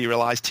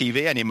non-serialized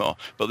TV anymore.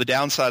 But the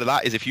downside of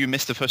that is if you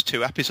miss the first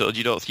 2 episodes,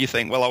 you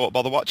think, well, I won't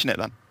bother watching it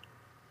then.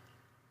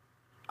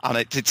 And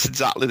it's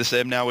exactly the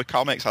same now with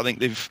comics. I think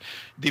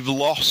they've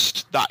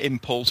lost that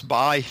impulse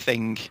buy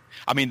thing.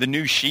 I mean, the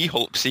new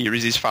She-Hulk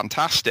series is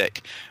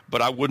fantastic,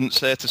 but I wouldn't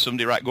say to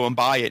somebody, right, go and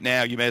buy it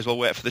now. You may as well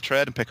wait for the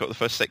trade and pick up the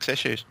first 6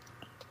 issues.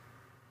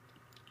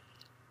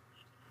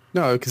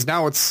 No, because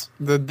now it's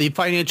the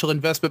financial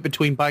investment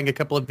between buying a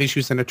couple of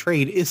issues and a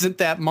trade isn't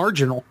that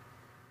marginal.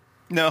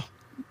 No,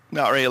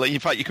 not really. In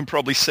fact, you can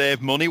probably save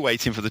money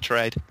waiting for the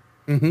trade.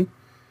 Mm-hmm.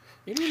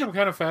 You know what I'm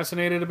kind of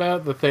fascinated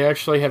about? That they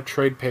actually have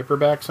trade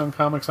paperbacks on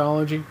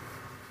Comixology?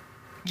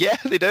 Yeah,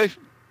 they do.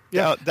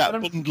 Yeah, that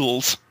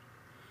bundles.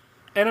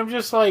 And I'm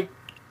just like,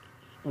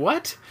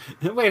 what?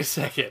 Wait a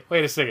second.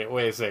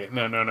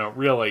 No.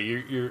 Really,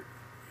 you're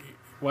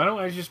why don't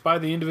I just buy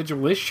the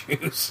individual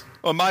issues?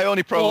 Well, my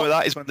only problem with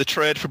that is when the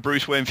trade for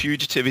Bruce Wayne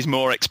Fugitive is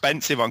more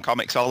expensive on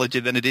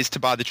Comixology than it is to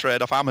buy the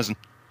trade off Amazon.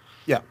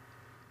 Yeah.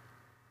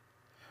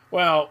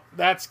 Well,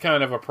 that's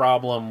kind of a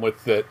problem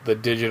with the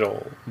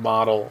digital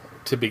model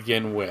to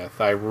begin with.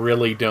 I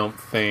really don't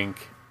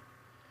think...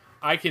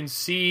 I can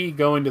see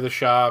going to the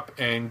shop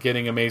and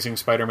getting Amazing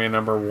Spider-Man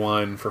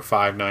 #1 for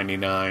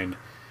 $5.99.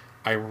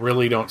 I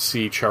really don't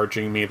see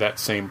charging me that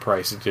same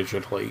price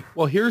digitally.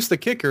 Well, here's the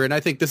kicker, and I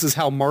think this is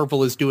how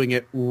Marvel is doing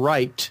it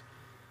right.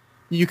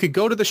 You could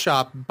go to the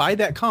shop, buy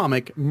that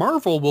comic.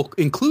 Marvel will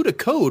include a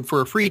code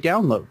for a free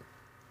download.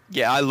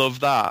 Yeah, I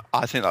love that.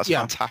 I think that's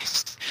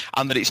fantastic.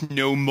 And that it's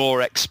no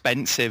more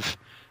expensive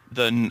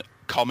than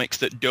comics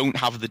that don't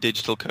have the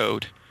digital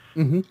code.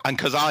 Mm-hmm. And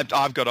because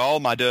I've got all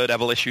my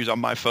Daredevil issues on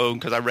my phone,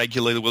 because I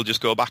regularly will just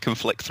go back and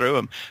flick through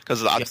them.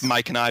 Because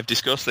Mike and I have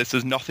discussed this.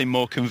 There's nothing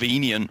more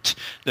convenient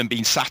than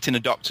being sat in a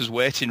doctor's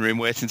waiting room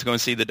waiting to go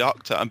and see the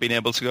doctor and being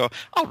able to go,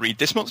 I'll read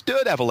this month's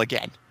Daredevil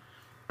again.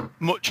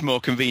 Much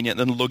more convenient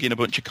than lugging a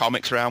bunch of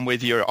comics around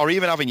with you, or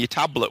even having your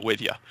tablet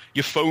with you.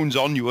 Your phone's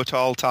on you at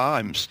all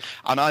times.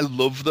 And I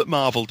love that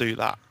Marvel do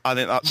that. I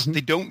think that's they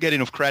don't get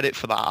enough credit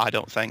for that, I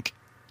don't think.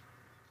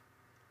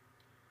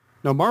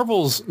 No,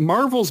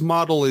 Marvel's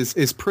model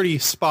is pretty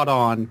spot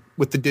on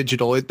with the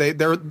digital.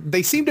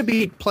 They seem to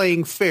be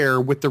playing fair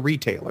with the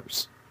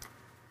retailers.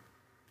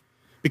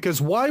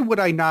 Because why would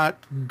I not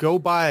go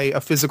buy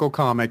a physical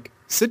comic,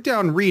 sit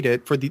down, read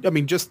it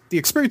just the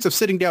experience of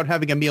sitting down,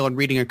 having a meal, and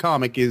reading a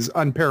comic is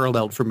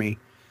unparalleled for me.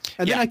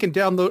 And then I can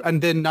download,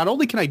 and then not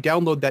only can I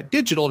download that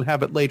digital and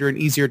have it later and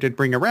easier to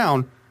bring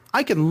around,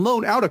 I can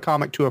loan out a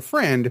comic to a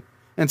friend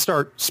and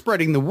start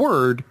spreading the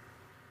word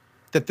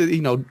that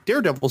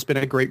Daredevil's been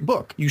a great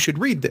book. You should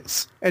read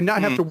this and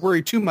not have to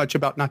worry too much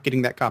about not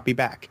getting that copy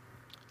back.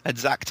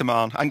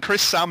 Exactaman. And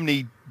Chris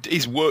Samney,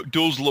 his work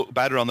does look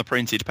better on the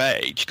printed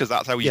page because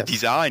that's how he's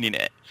designing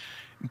it.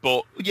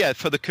 But yeah,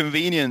 for the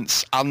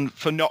convenience and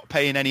for not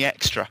paying any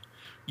extra,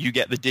 you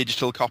get the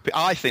digital copy.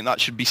 I think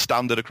that should be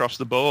standard across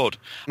the board.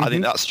 I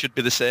think that should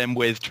be the same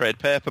with trade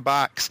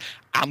paperbacks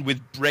and with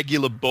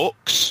regular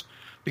books,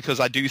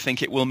 because I do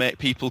think it will make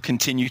people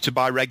continue to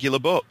buy regular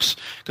books.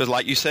 Because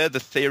like you said,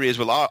 the theory is,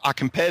 well, I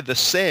can pay the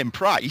same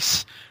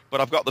price, but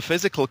I've got the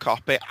physical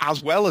copy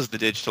as well as the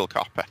digital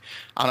copy.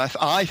 And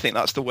I think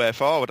that's the way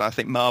forward. I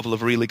think Marvel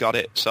have really got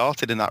it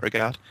sorted in that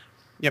regard.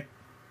 Yep.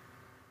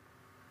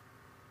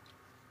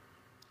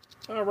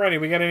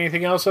 Alrighty, we got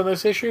anything else on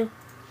this issue?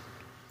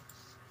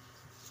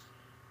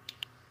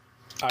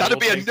 That'd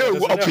be a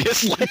no,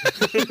 obviously.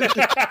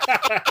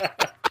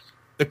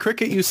 The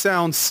cricket you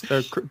sound...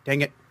 dang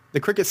it. The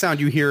cricket sound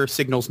you hear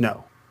signals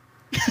no.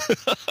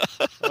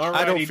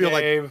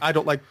 I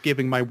don't like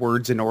giving my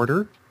words in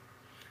order.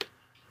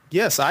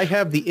 Yes, I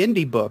have the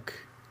indie book,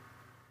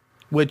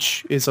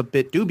 which is a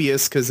bit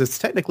dubious because it's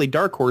technically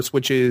Dark Horse,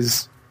 which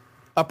is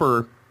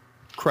upper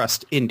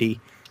crust indie.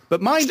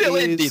 But mine Still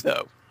is... indie,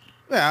 though.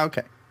 Yeah,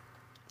 okay.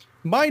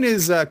 Mine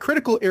is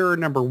Critical Error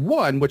number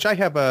 1, which I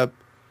have a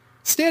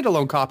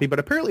standalone copy, but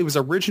apparently was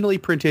originally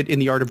printed in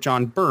The Art of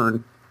John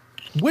Byrne.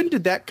 When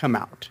did that come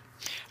out?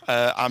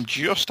 I'm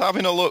just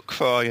having a look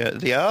for you.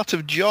 The Art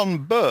of John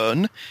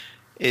Byrne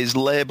is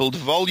labelled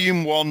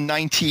Volume 1,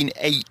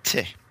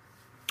 1980.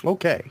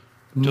 Okay.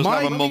 Doesn't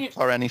have a month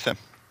or anything.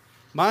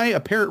 My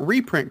apparent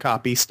reprint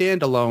copy,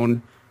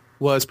 standalone,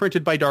 was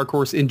printed by Dark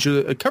Horse in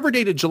cover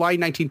dated July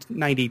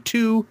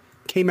 1992,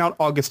 came out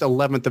August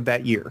 11th of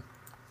that year.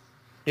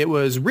 It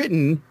was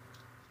written,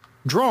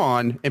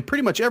 drawn, and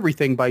pretty much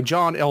everything by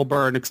John L.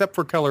 Byrne, except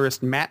for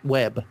colorist Matt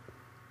Webb.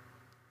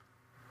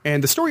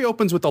 And the story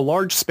opens with a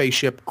large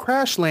spaceship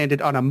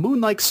crash-landed on a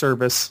moon-like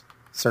surface.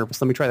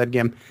 Let me try that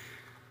again.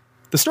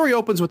 The story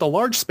opens with a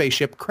large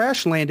spaceship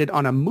crash-landed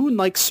on a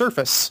moon-like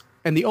surface,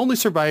 and the only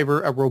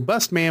survivor, a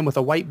robust man with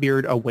a white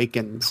beard,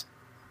 awakens.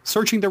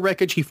 Searching the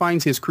wreckage, he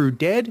finds his crew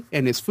dead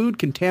and his food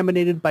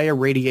contaminated by a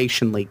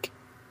radiation leak.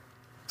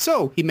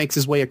 So he makes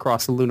his way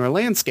across the lunar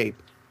landscape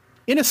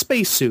in a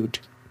spacesuit.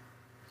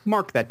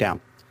 Mark that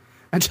down.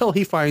 Until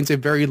he finds a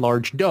very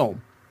large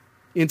dome.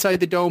 Inside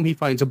the dome, he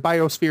finds a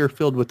biosphere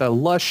filled with a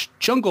lush,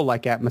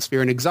 jungle-like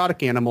atmosphere and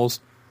exotic animals,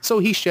 so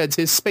he sheds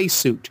his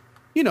spacesuit.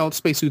 You know,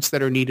 spacesuits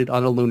that are needed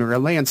on a lunar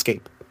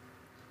landscape.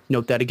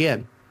 Note that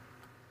again.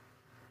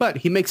 But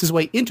he makes his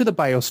way into the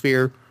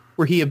biosphere,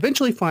 where he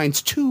eventually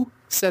finds 2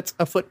 sets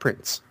of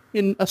footprints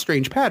in a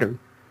strange pattern.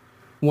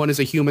 One is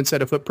a human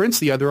set of footprints,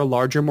 the other a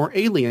larger, more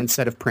alien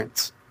set of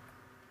prints.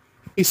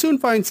 He soon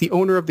finds the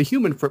owner of the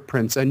human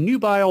footprints, a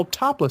nubile,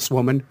 topless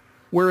woman,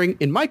 wearing,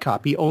 in my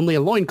copy, only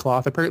a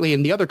loincloth. Apparently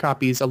in the other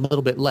copies, a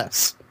little bit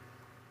less.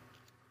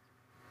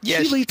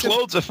 Yes,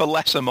 clothes are for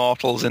lesser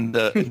mortals in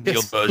the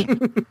old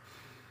version.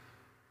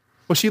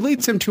 Well, she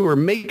leads him to her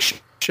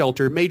makeshift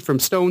shelter made from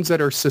stones that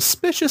are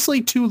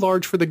suspiciously too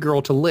large for the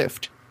girl to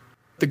lift.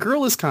 The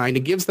girl is kind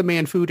and gives the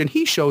man food, and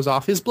he shows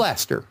off his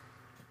blaster.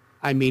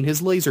 I mean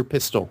his laser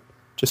pistol,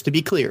 just to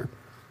be clear.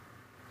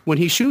 When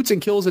he shoots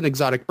and kills an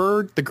exotic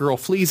bird, the girl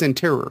flees in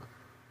terror.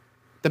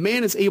 The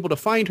man is able to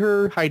find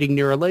her hiding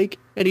near a lake,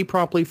 and he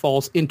promptly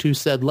falls into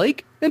said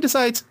lake and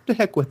decides to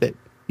heck with it.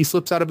 He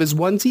slips out of his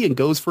onesie and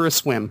goes for a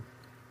swim.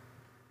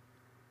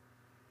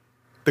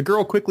 The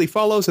girl quickly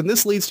follows, and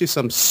this leads to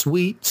some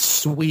sweet,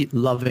 sweet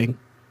loving.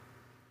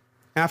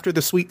 After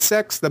the sweet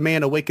sex, the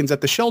man awakens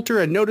at the shelter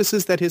and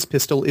notices that his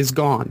pistol is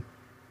gone.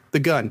 The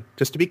gun,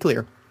 just to be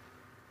clear.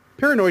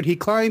 Paranoid, he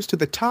climbs to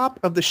the top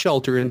of the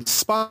shelter and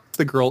spots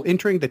the girl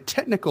entering the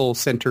technical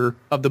center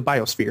of the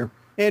biosphere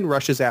and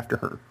rushes after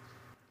her.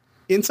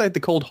 Inside the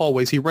cold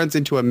hallways, he runs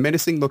into a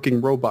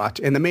menacing-looking robot,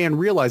 and the man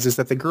realizes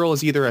that the girl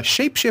is either a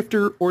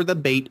shapeshifter or the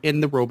bait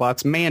in the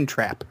robot's man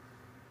trap.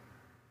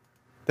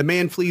 The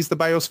man flees the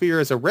biosphere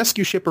as a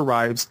rescue ship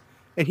arrives,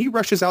 and he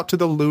rushes out to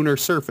the lunar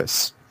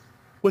surface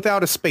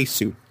without a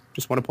spacesuit.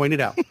 Just want to point it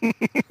out.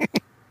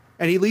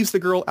 And he leaves the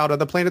girl out on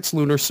the planet's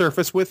lunar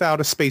surface without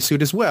a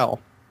spacesuit as well.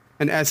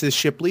 And as his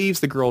ship leaves,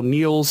 the girl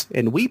kneels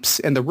and weeps,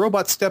 and the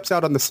robot steps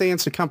out on the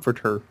sands to comfort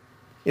her.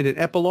 In an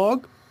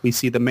epilogue, we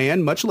see the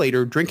man, much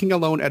later, drinking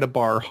alone at a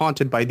bar,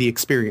 haunted by the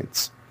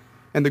experience.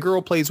 And the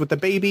girl plays with the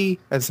baby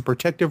as the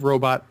protective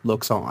robot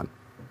looks on.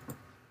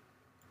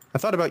 I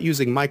thought about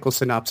using Michael's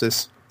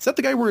synopsis. Is that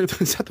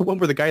the one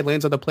where the guy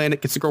lands on the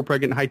planet, gets the girl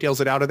pregnant, and hightails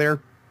it out of there?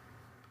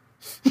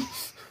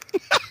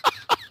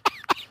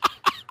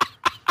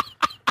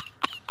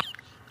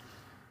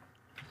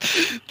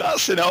 That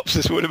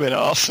synopsis would have been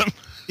awesome.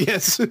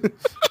 Yes.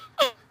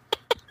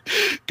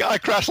 Guy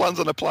crash lands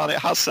on a planet,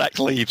 has sex,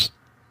 leaves.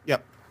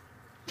 Yep.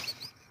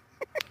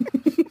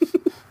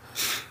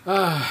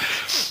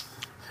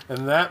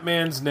 And that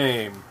man's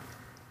name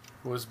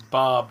was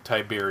Bob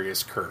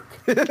Tiberius Kirk.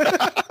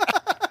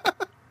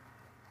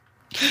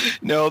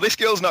 No, this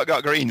girl's not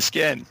got green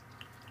skin.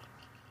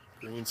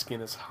 Green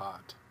skin is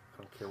hot.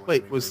 I don't care what Wait,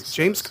 anybody was says.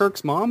 James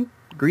Kirk's mom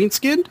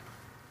green-skinned?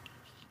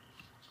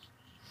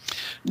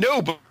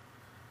 No,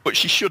 but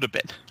she should have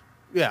been.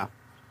 Yeah.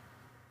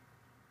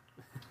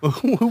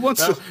 Who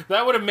wants to...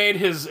 That would have made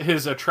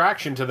his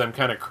attraction to them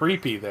kind of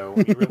creepy, though.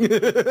 When you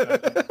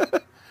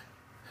really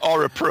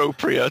Or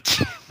appropriate.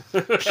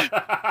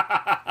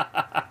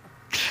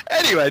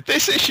 Anyway,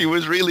 this issue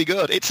was really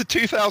good. It's a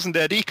 2000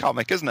 AD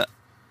comic, isn't it?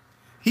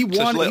 He Just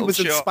a won. He little was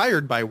short.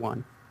 inspired by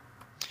one.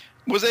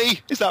 Was he?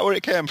 Is that where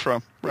it came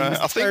from? Right. I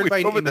think inspired by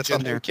we an covered image this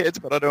on in there. New Kids,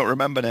 but I don't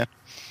remember now.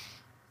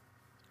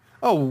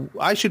 Oh,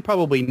 I should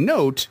probably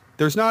note,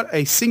 there's not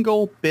a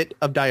single bit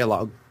of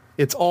dialogue.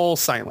 It's all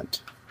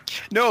silent.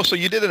 No, so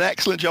you did an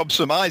excellent job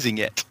surmising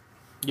it.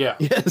 Yeah.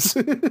 Yes.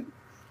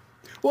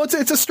 Well,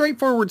 it's a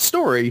straightforward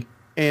story,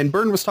 and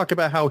Byrne was talking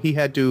about how he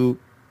had to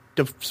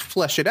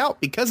flesh it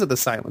out because of the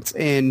silence,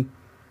 and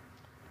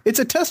it's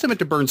a testament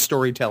to Byrne's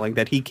storytelling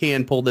that he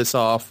can pull this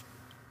off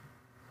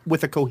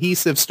with a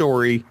cohesive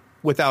story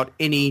without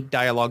any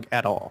dialogue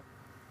at all.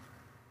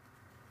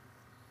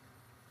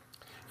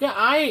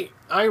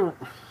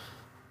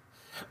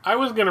 I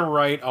was gonna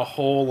write a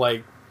whole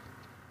like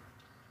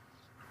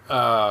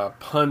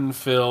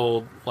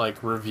pun-filled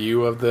like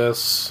review of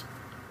this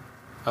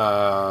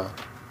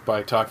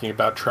by talking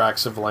about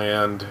tracts of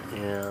land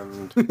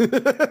and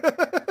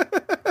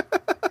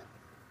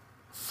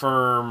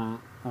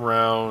firm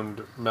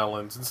round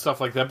melons and stuff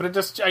like that, but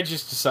I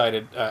just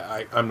decided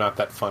I'm not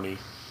that funny.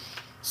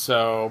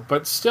 So,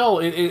 but still,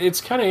 it's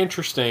kind of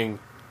interesting.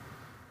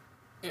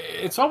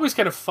 It's always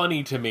kind of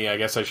funny to me, I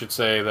guess I should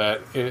say,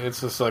 that it's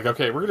just like,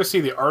 okay, we're going to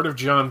see the art of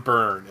John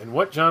Byrne, and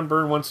what John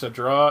Byrne wants to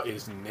draw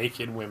is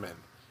naked women.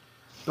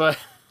 But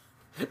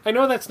I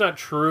know that's not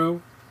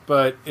true,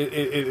 but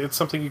it's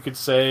something you could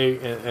say,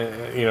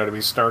 you know, to be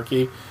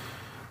snarky.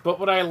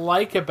 But what I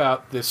like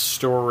about this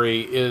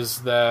story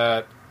is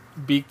that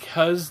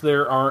because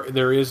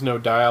there is no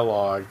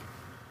dialogue,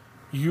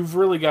 you've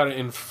really got to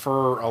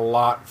infer a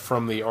lot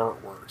from the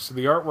artwork. So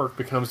the artwork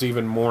becomes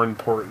even more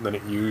important than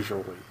it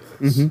usually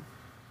is. Mm-hmm.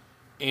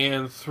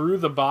 And through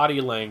the body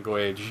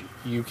language,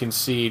 you can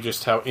see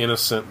just how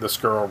innocent this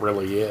girl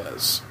really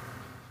is.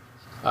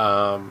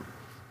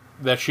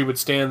 That she would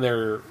stand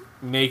there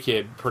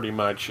naked, pretty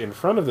much, in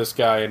front of this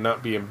guy and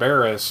not be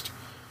embarrassed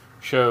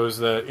shows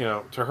that, you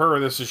know, to her,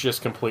 this is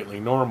just completely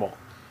normal.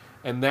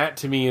 And that,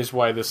 to me, is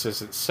why this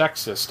isn't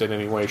sexist in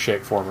any way,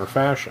 shape, form, or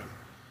fashion.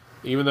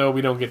 Even though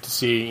we don't get to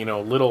see, you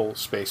know, little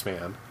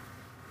spaceman,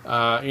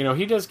 you know,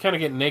 he does kind of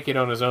get naked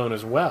on his own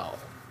as well.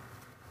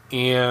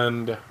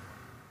 And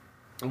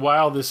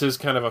while this is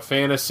kind of a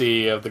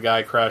fantasy of the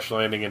guy crash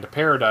landing into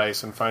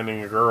paradise and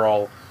finding a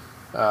girl,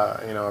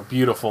 you know, a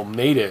beautiful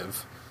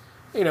native,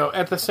 you know,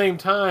 at the same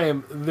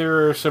time,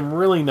 there are some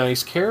really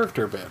nice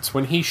character bits.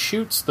 When he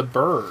shoots the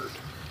bird,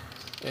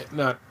 it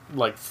not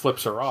like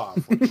flips her off,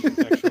 when he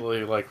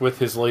actually, like, with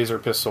his laser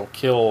pistol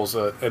kills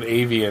an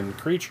avian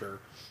creature.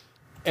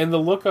 And the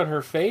look on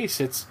her face,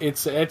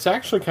 it's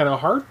actually kind of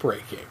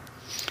heartbreaking.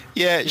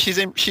 Yeah,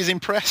 she's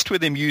impressed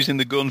with him using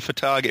the gun for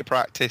target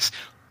practice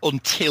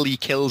until he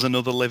kills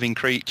another living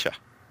creature.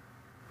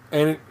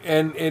 And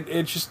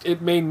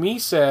it made me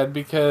sad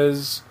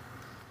because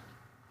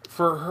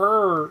for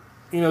her,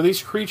 you know,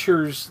 these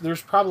creatures,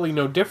 there's probably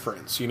no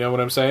difference. You know what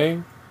I'm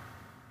saying?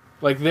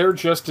 Like, they're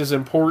just as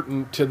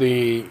important to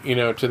the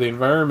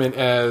environment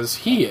as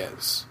he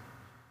is.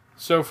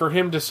 So for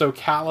him to so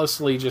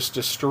callously just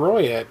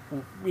destroy it,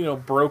 you know,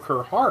 broke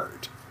her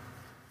heart.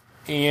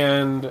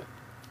 And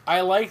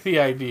I like the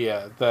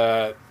idea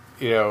that,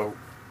 you know,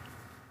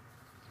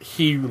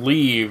 he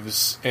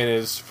leaves and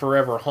is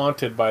forever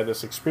haunted by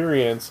this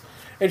experience,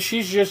 and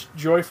she's just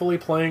joyfully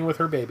playing with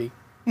her baby.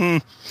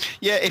 Mm.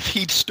 Yeah, if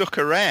he'd stuck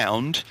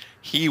around,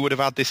 he would have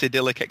had this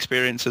idyllic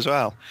experience as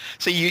well.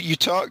 So you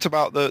talked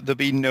about there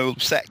being no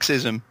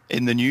sexism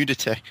in the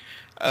nudity.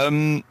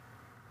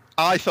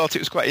 I thought it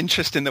was quite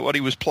interesting that what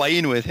he was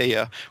playing with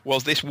here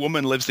was this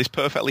woman lives this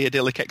perfectly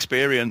idyllic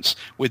experience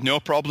with no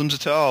problems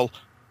at all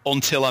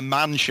until a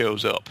man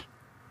shows up.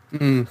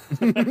 Mm.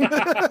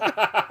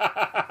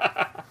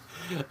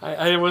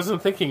 I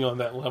wasn't thinking on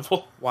that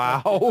level.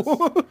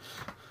 Wow.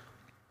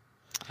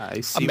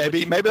 I see.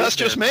 Maybe that's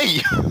just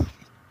me.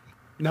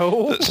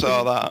 No. That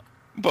saw that.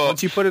 But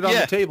once you put it on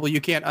the table,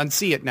 you can't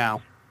unsee it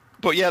now.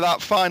 But yeah,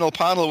 that final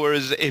panel,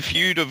 whereas if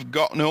you'd have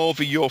gotten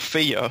over your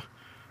fear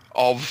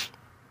of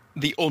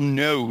the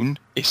unknown,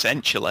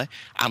 essentially,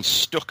 and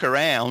stuck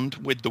around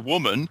with the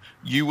woman,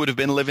 you would have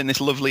been living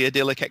this lovely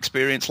idyllic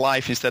experience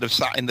life instead of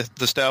sat in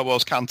the Star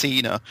Wars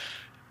cantina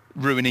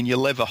ruining your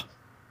liver.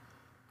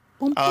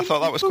 And I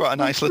thought that was quite a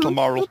nice little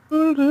moral.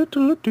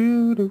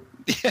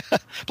 Yeah,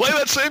 play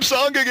that same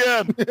song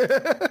again!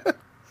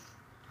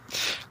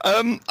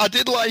 I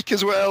did like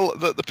as well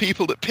that the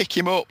people that pick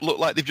him up look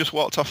like they've just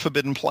walked off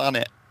Forbidden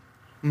Planet.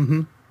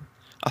 Mm-hmm.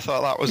 I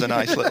thought that was a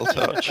nice little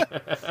touch.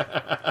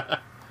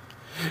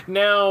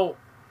 Now,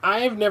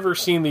 I've never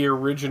seen the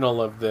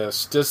original of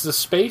this. Does the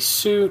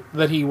spacesuit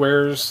that he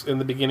wears in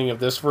the beginning of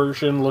this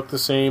version look the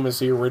same as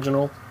the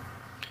original?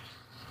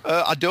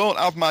 I don't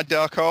have my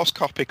Dark Horse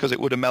copy because it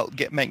would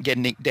have meant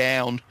getting it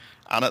down,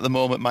 and at the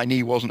moment my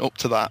knee wasn't up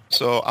to that.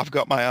 So I've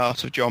got my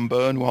Art of John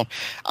Byrne one.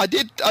 I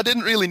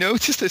didn't really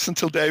notice this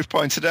until Dave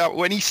pointed out.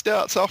 When he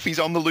starts off, he's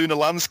on the lunar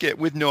landscape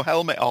with no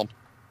helmet on.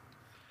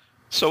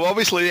 So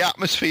obviously the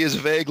atmosphere is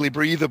vaguely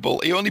breathable.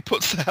 He only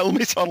puts the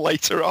helmet on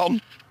later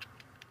on.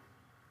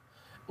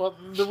 Well,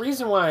 the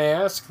reason why I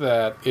ask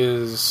that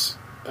is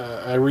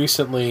I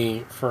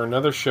recently, for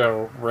another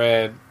show,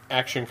 read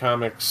Action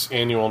Comics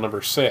Annual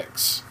number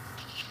 6,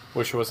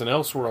 which was an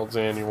Elseworlds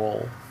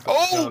annual.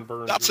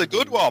 Oh, that's a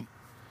good one.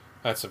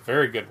 That's a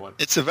very good one.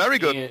 It's a very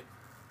good.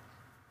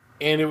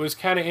 And it was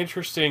kind of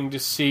interesting to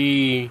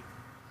see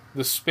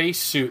the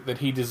spacesuit that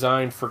he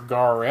designed for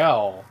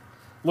Gar-El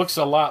looks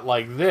a lot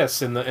like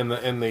this. And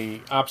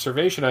the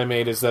observation I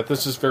made is that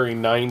this is very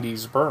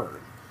 90s Byrne.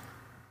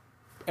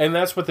 And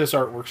that's what this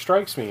artwork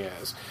strikes me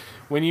as.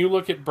 When you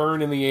look at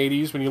Byrne in the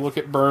 80s, when you look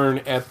at Byrne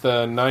at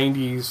the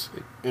 90s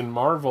in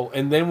Marvel,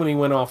 and then when he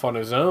went off on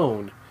his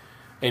own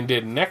and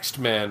did Next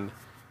Men,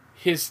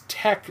 his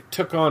tech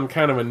took on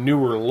kind of a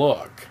newer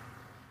look.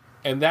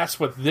 And that's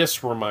what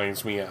this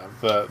reminds me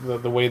of,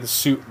 the way the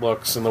suit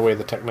looks and the way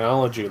the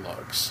technology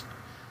looks.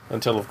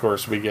 Until, of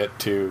course, we get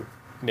to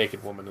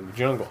Naked Woman in the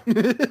Jungle.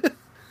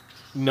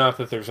 Not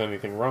that there's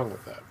anything wrong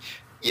with that.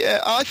 Yeah,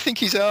 I think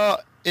his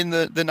art in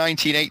the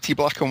 1980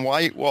 black and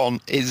white one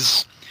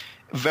is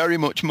very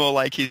much more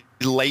like his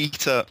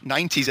later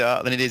 90s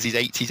art than it is his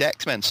 80s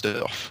X-Men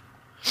stuff.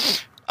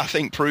 I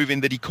think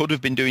proving that he could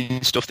have been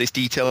doing stuff this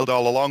detailed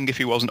all along if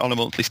he wasn't on a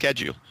monthly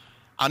schedule.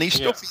 And his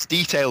stuff is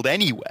detailed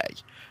anyway,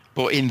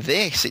 but in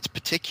this it's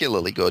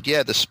particularly good.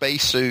 Yeah, the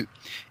spacesuit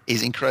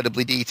is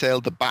incredibly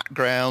detailed, the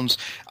backgrounds.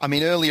 I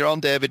mean, earlier on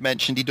David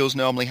mentioned he does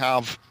normally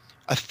have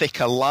a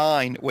thicker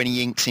line when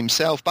he inks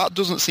himself. That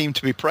doesn't seem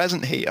to be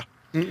present here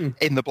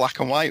in the black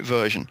and white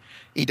version.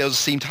 He does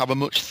seem to have a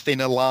much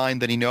thinner line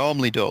than he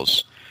normally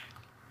does.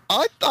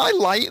 I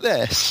like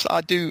this.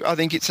 I do. I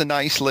think it's a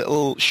nice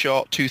little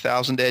short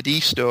 2000 AD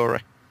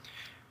story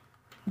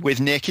with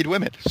naked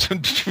women,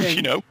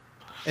 you know.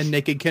 And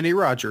naked Kenny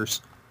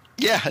Rogers.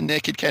 Yeah, and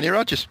naked Kenny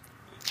Rogers.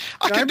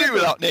 I can do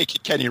without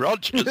naked Kenny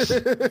Rogers.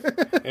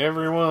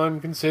 Everyone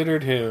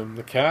considered him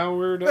the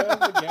coward of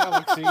the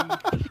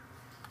galaxy.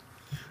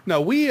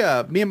 No, me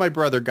and my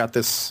brother got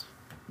this,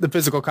 the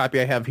physical copy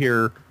I have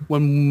here,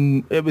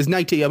 when it was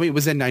it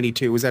was in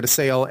 92. It was at a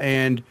sale,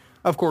 and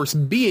of course,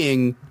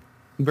 being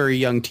very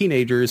young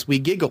teenagers, we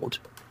giggled.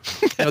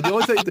 You know, the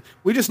only thing,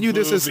 we just knew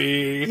this is...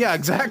 Yeah,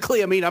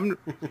 exactly. I mean,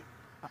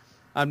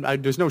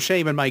 there's no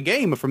shame in my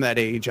game from that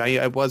age.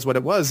 I was what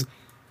it was.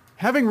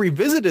 Having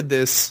revisited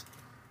this,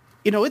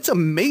 you know, it's an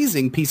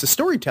amazing piece of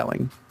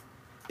storytelling.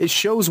 It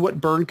shows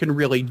what Byrne can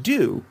really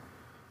do.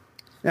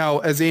 Now,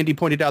 as Andy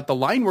pointed out, the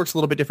line works a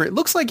little bit different. It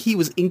looks like he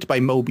was inked by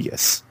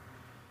Mobius,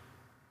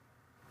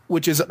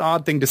 which is an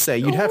odd thing to say.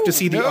 You'd have to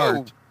see the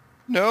art.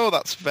 No,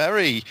 that's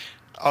very...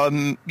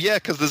 yeah,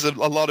 because there's a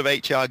lot of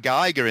H.R.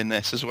 Geiger in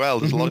this as well.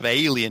 There's a lot of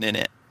Alien in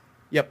it.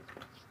 Yep.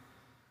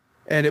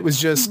 And it was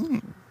just...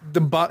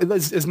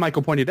 as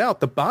Michael pointed out,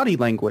 the body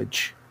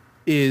language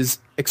is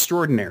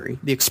extraordinary.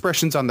 The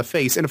expressions on the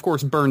face. And, of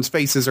course, Byrne's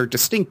faces are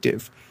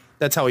distinctive.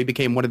 That's how he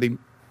became one of the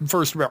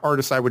first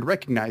artists I would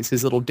recognize.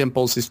 His little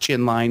dimples, his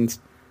chin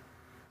lines,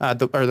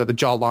 the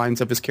jaw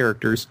lines of his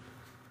characters.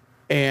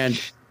 And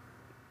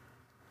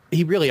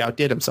he really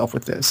outdid himself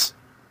with this.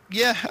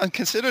 Yeah, and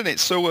considering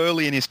it's so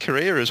early in his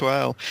career as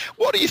well.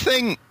 What do you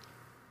think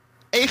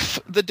if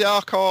the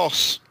Dark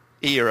Horse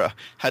era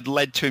had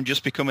led to him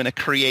just becoming a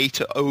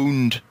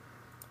creator-owned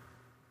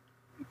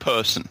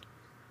person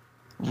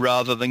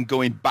rather than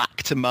going back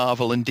to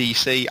Marvel and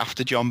DC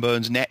after John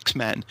Byrne's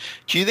X-Men?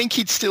 Do you think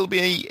he'd still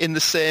be in the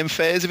same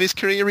phase of his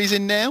career he's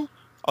in now?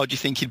 Or do you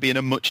think he'd be in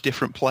a much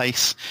different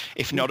place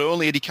if not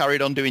only had he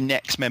carried on doing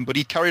X-Men, but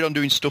he'd carried on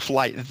doing stuff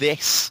like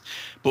this,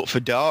 but for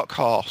Dark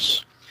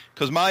Horse?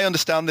 Because my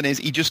understanding is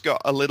he just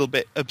got a little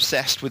bit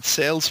obsessed with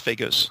sales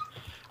figures,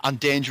 and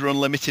Danger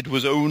Unlimited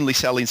was only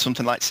selling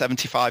something like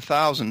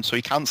 75,000, so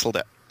he cancelled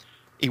it.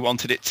 He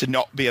wanted it to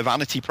not be a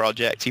vanity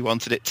project. He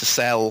wanted it to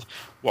sell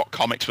what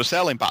comics were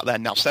selling back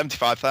then. Now,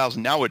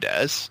 75,000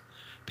 nowadays,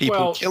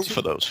 people kill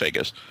for those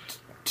figures.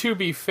 To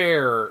be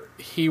fair,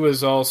 he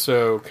was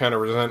also kind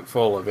of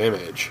resentful of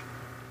Image.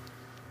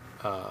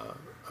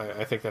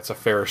 I think that's a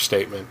fair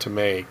statement to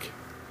make.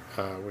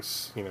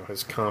 Was, you know,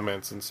 his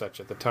comments and such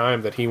at the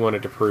time that he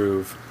wanted to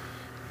prove,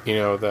 you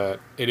know, that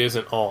it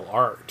isn't all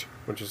art,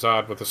 which is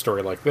odd with a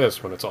story like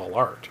this when it's all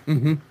art.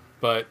 Mm-hmm.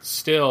 But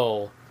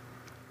still,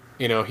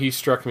 you know, he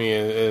struck me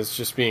as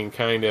just being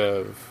kind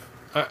of,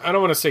 I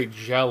don't want to say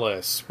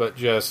jealous, but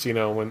just, you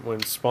know,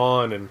 when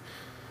Spawn and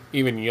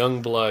even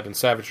Youngblood and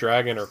Savage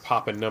Dragon are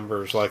popping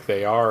numbers like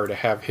they are, to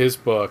have his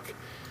book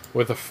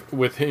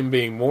with him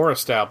being more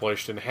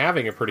established and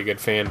having a pretty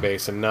good fan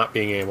base and not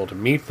being able to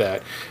meet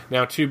that.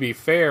 Now, to be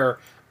fair,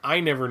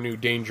 I never knew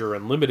Danger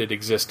Unlimited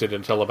existed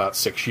until about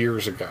 6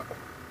 years ago.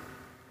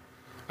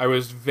 I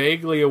was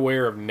vaguely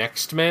aware of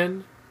Next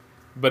Men,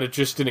 but it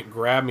just didn't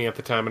grab me at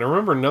the time. And I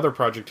remember another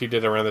project he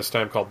did around this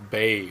time called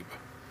Babe.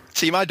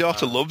 See, my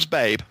daughter loves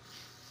Babe.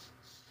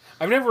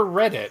 I've never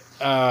read it,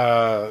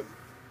 and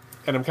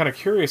I'm kind of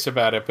curious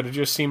about it, but it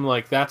just seemed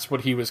like that's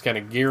what he was kind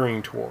of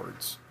gearing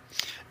towards.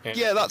 And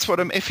yeah, that's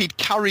what if he'd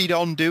carried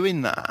on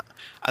doing that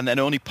and then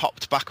only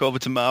popped back over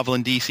to Marvel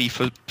and DC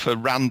for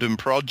random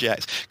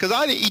projects. Because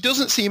he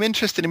doesn't seem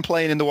interested in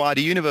playing in the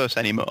wider universe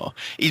anymore.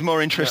 He's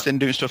more interested in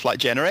doing stuff like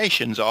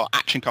Generations or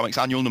Action Comics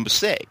Annual Number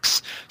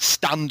 6,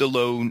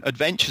 standalone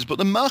adventures. But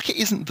the market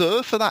isn't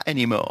there for that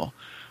anymore,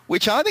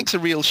 which I think's a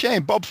real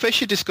shame. Bob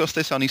Fisher discussed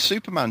this on his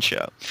Superman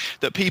show,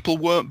 that people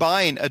weren't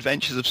buying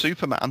Adventures of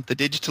Superman, the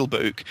digital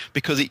book,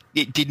 because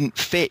it didn't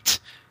fit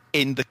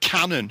in the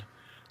canon.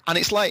 And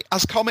it's like,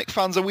 as comic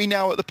fans, are we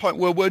now at the point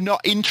where we're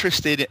not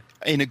interested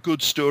in a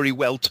good story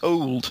well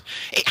told?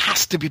 It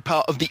has to be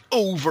part of the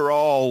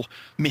overall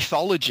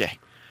mythology.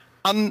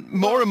 And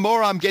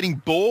more I'm getting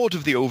bored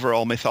of the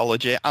overall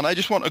mythology, and I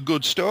just want a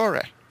good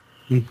story.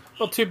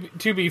 Well,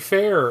 to be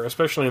fair,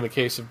 especially in the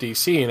case of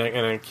DC,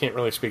 and I can't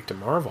really speak to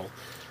Marvel,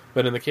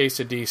 but in the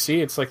case of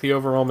DC, it's like the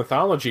overall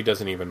mythology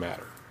doesn't even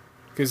matter.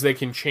 Because they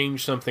can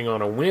change something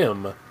on a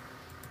whim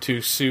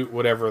to suit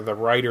whatever the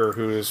writer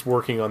who is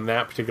working on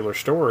that particular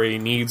story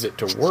needs it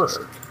to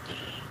work.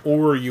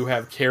 Or you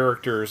have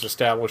characters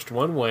established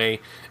one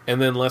way,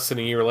 and then less than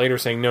a year later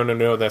saying,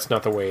 no, that's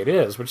not the way it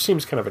is, which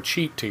seems kind of a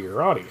cheat to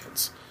your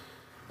audience.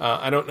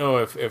 I don't know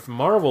if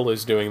Marvel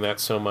is doing that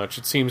so much.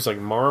 It seems like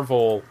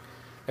Marvel,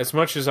 as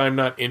much as I'm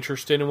not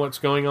interested in what's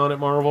going on at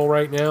Marvel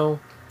right now,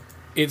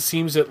 it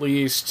seems at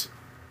least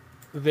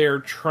they're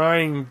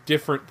trying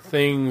different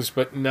things,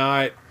 but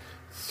not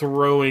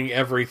throwing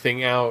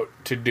everything out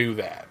to do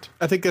that.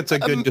 I think that's a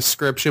good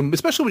description,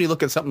 especially when you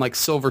look at something like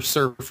Silver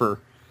Surfer.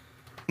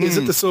 Is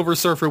it the Silver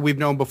Surfer we've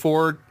known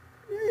before?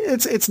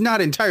 It's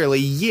not entirely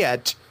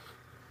yet.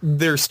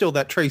 There's still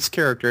that Trace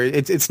character.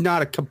 It's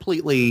not a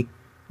completely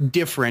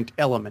different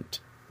element.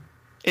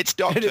 It's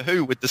Doctor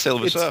Who with the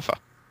Silver Surfer.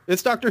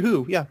 It's Doctor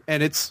Who, yeah,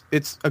 and it's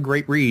a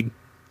great read.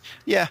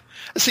 Yeah.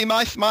 See,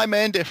 my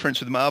main difference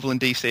with Marvel and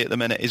DC at the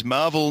minute is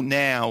Marvel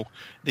now,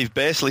 they've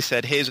basically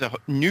said, here's a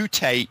new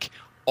take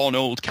on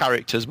old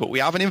characters, but we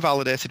haven't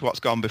invalidated what's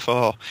gone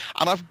before.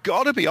 And I've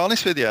got to be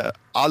honest with you,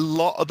 a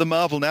lot of the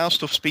Marvel Now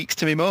stuff speaks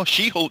to me more.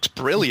 She-Hulk's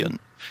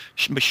brilliant.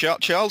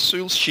 Charles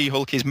Soule's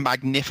She-Hulk is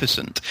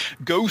magnificent.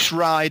 Ghost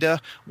Rider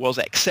was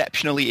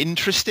exceptionally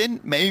interesting.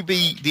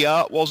 Maybe the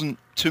art wasn't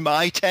to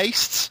my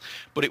tastes,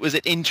 but it was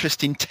an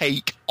interesting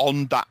take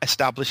on that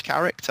established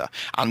character.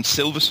 And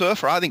Silver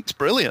Surfer, I think it's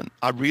brilliant.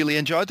 I really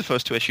enjoyed the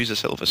first 2 issues of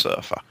Silver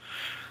Surfer.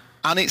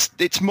 And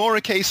it's more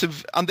a case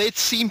of, and they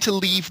seem to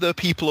leave their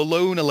people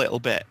alone a little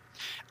bit.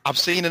 I've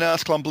seen an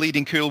article on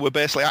Bleeding Cool where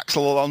basically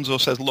Axel Alonso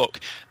says, look,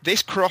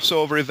 this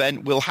crossover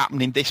event will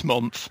happen in this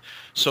month,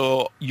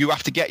 so you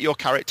have to get your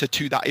character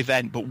to that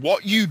event. But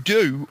what you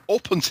do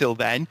up until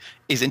then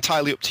is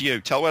entirely up to you.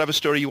 Tell whatever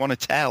story you want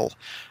to tell.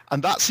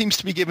 And that seems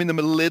to be giving them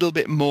a little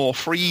bit more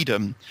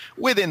freedom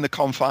within the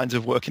confines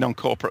of working on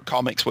corporate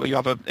comics where you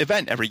have an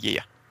event every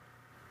year.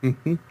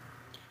 Mm-hmm.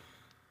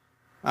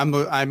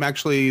 I'm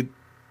actually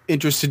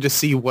interested to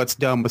see what's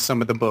done with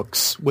some of the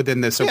books within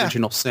this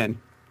original sin.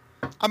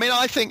 I mean,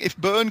 I think if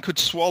Byrne could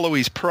swallow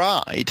his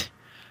pride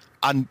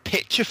and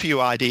pitch a few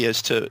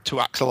ideas to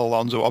Axel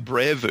Alonso or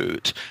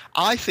Brevoort,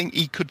 I think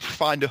he could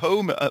find a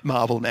home at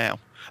Marvel now.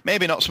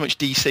 Maybe not so much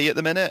DC at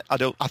the minute. I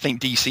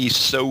think DC is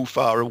so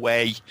far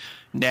away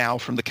now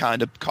from the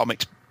kind of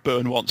comics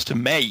Byrne wants to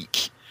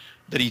make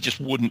that he just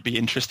wouldn't be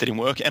interested in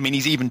working. I mean,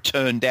 he's even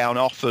turned down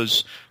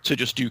offers to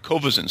just do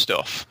covers and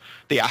stuff.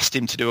 They asked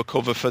him to do a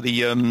cover for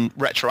the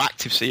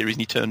Retroactive series,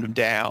 and he turned them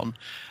down.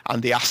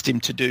 And they asked him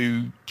to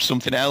do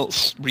something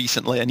else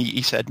recently, and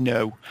he said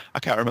no. I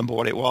can't remember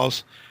what it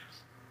was.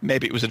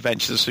 Maybe it was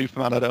Adventures of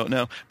Superman, I don't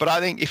know. But I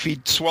think if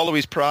he'd swallow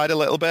his pride a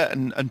little bit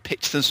and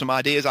pitch them some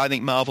ideas, I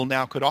think Marvel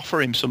now could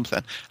offer him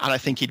something. And I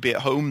think he'd be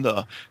at home,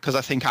 though, because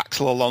I think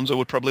Axel Alonso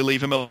would probably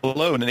leave him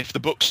alone. And if the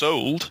book's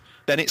sold,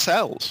 then it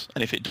sells.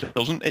 And if it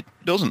doesn't, it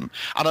doesn't.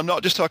 And I'm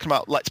not just talking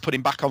about let's put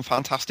him back on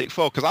Fantastic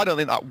Four, because I don't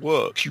think that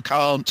works. You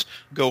can't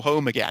go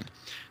home again.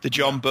 The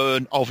John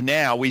Byrne of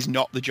now is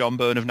not the John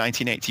Byrne of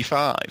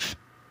 1985.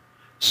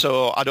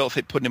 So I don't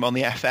think putting him on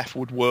the FF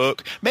would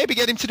work. Maybe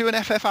get him to do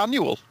an FF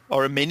annual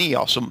or a mini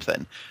or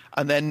something,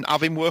 and then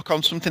have him work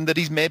on something that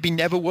he's maybe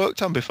never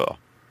worked on before.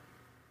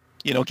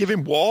 You know, give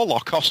him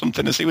Warlock or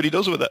something and see what he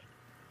does with it.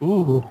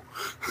 Ooh.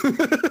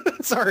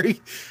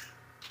 Sorry.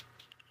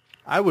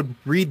 I would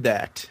read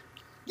that.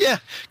 Yeah,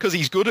 because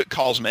he's good at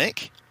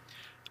cosmic,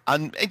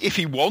 and if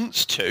he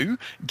wants to,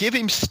 give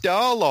him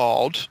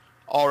Star-Lord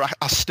or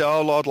a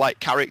Star-Lord-like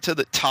character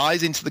that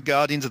ties into the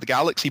Guardians of the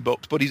Galaxy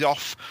books, but he's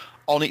off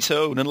on its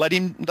own, and let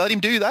him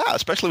do that,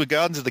 especially with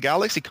Guardians of the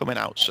Galaxy coming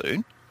out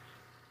soon.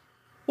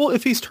 Well,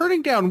 if he's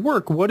turning down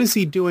work, what is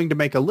he doing to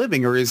make a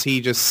living, or is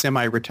he just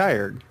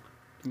semi-retired?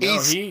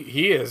 No,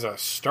 he is a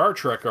Star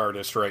Trek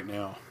artist right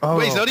now. Oh.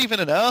 Well, he's not even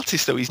an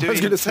artist, though. He's doing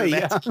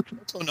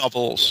photo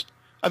novels.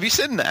 Have you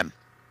seen them?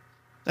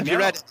 Have you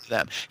read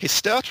them? His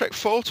Star Trek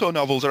photo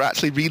novels are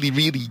actually really,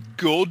 really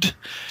good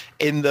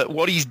in that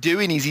what he's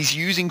doing is he's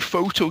using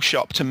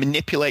Photoshop to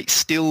manipulate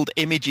stilled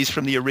images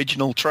from the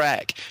original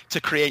Trek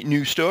to create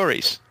new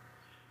stories.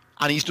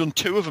 And he's done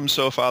 2 of them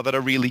so far that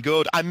are really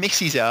good. I miss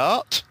his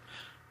art,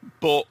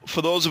 but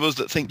for those of us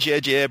that think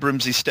J.J.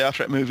 Abrams' Star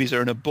Trek movies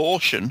are an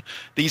abortion,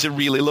 these are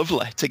really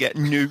lovely to get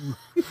new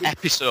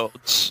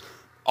episodes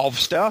of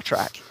Star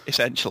Trek,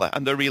 essentially,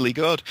 and they're really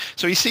good.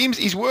 So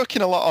he's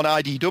working a lot on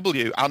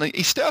IDW, and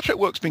his Star Trek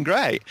work's been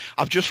great.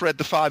 I've just read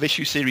the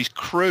 5-issue series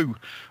Crew,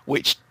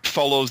 which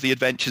follows the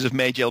adventures of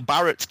Majel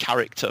Barrett's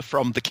character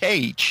from The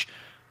Cage,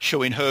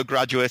 showing her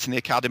graduating the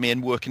academy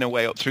and working her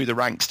way up through the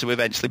ranks to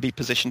eventually be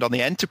positioned on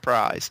the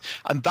Enterprise.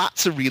 And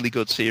that's a really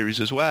good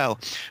series as well.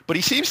 But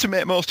he seems to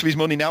make most of his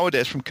money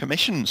nowadays from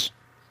commissions.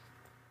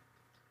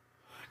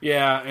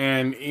 Yeah,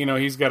 and, you know,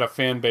 he's got a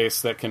fan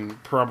base that can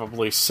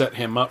probably set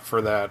him up for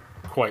that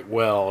quite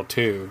well,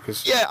 too.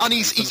 Yeah, and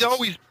he's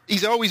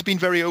always been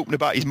very open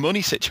about his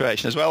money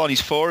situation as well. On his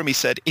forum, he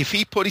said if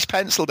he put his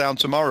pencil down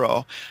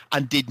tomorrow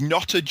and did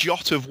not a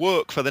jot of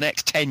work for the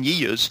next 10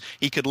 years,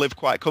 he could live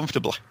quite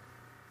comfortably.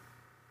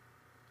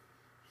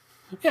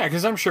 Yeah,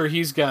 because I'm sure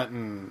he's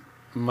gotten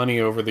money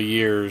over the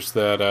years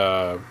that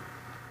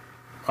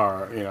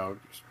are,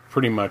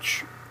 pretty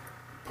much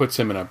puts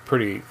him in a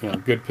pretty,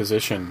 good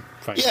position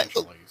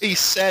financially. Yeah, he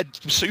said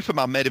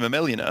Superman made him a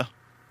millionaire.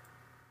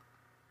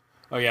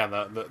 Oh yeah,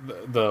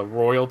 the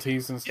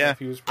royalties and stuff.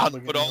 He was probably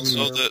but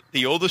also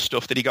the other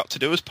stuff that he got to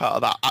do as part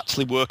of that,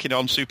 actually working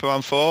on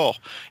Superman 4,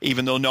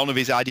 even though none of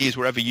his ideas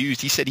were ever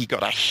used. He said he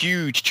got a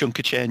huge chunk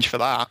of change for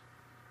that.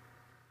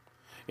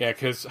 Yeah,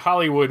 because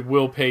Hollywood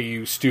will pay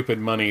you stupid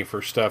money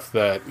for stuff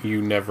that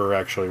you never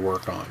actually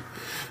work on.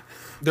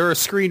 There are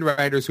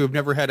screenwriters who have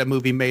never had a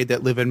movie made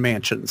that live in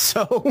mansions,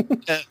 so...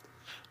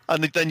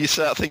 And then you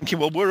start thinking,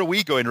 well, where are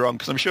we going wrong?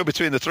 Because I'm sure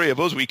between the three of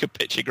us, we could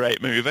pitch a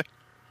great movie.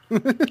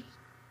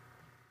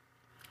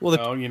 Well,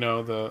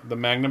 the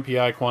Magnum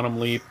P.I. Quantum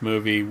Leap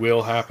movie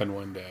will happen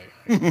one day.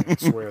 I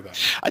swear that.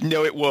 I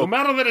know it won't. No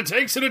matter that it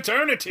takes an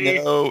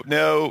eternity.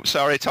 No,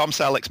 sorry, Tom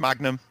Selleck's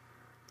Magnum.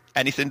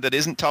 Anything that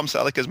isn't Tom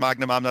Selleck as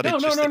Magnum, I'm not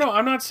interested. No.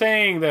 I'm not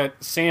saying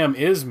that Sam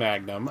is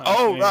Magnum.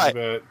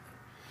 Right.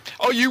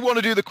 Oh, you want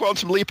to do the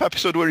Quantum Leap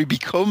episode where he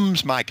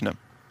becomes Magnum?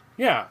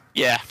 Yeah.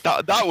 Yeah,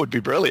 that would be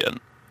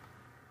brilliant.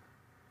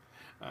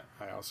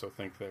 I also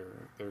think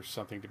there's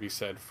something to be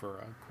said for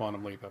a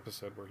Quantum Leap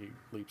episode where he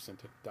leaps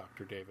into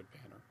Dr. David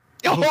Banner.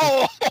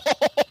 Oh!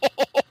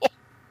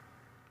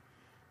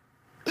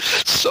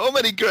 So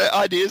many great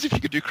ideas if you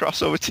could do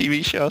crossover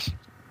TV shows.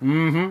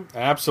 Mm-hmm.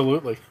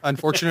 Absolutely.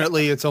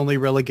 Unfortunately, it's only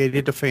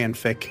relegated to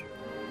fanfic.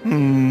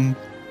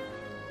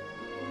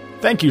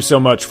 Thank you so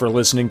much for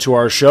listening to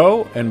our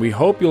show, and we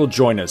hope you'll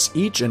join us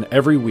each and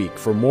every week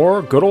for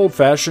more good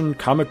old-fashioned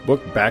comic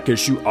book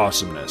back-issue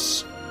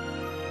awesomeness.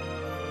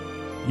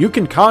 You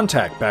can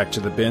contact Back to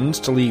the Bins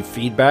to leave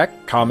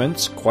feedback,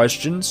 comments,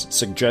 questions,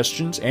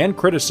 suggestions, and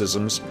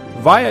criticisms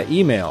via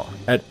email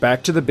at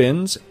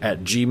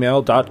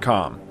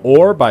backtothebins@gmail.com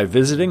or by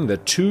visiting the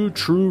Two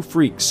True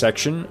Freaks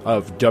section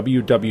of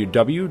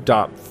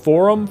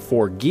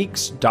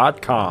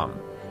www.forumforgeeks.com.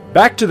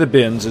 Back to the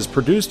Bins is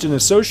produced in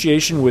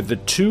association with the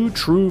Two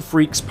True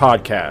Freaks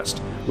podcast,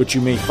 which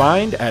you may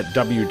find at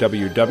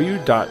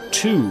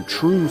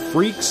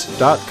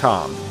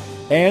www.twotruefreaks.com.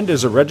 and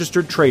is a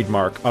registered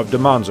trademark of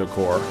DiManzo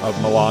Corps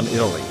of Milan,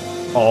 Italy.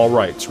 All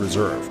rights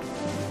reserved.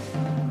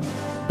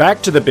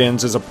 Back to the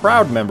Bins is a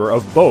proud member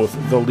of both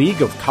the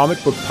League of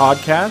Comic Book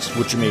Podcasts,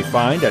 which you may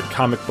find at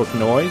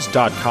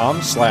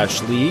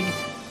comicbooknoise.com/league,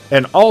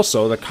 and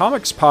also the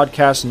Comics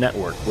Podcast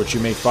Network, which you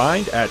may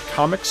find at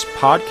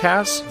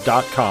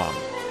comicspodcasts.com.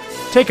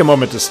 Take a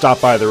moment to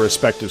stop by their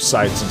respective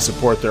sites and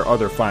support their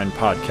other fine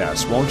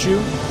podcasts, won't you?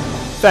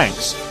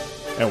 Thanks,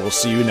 and we'll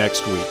see you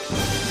next week.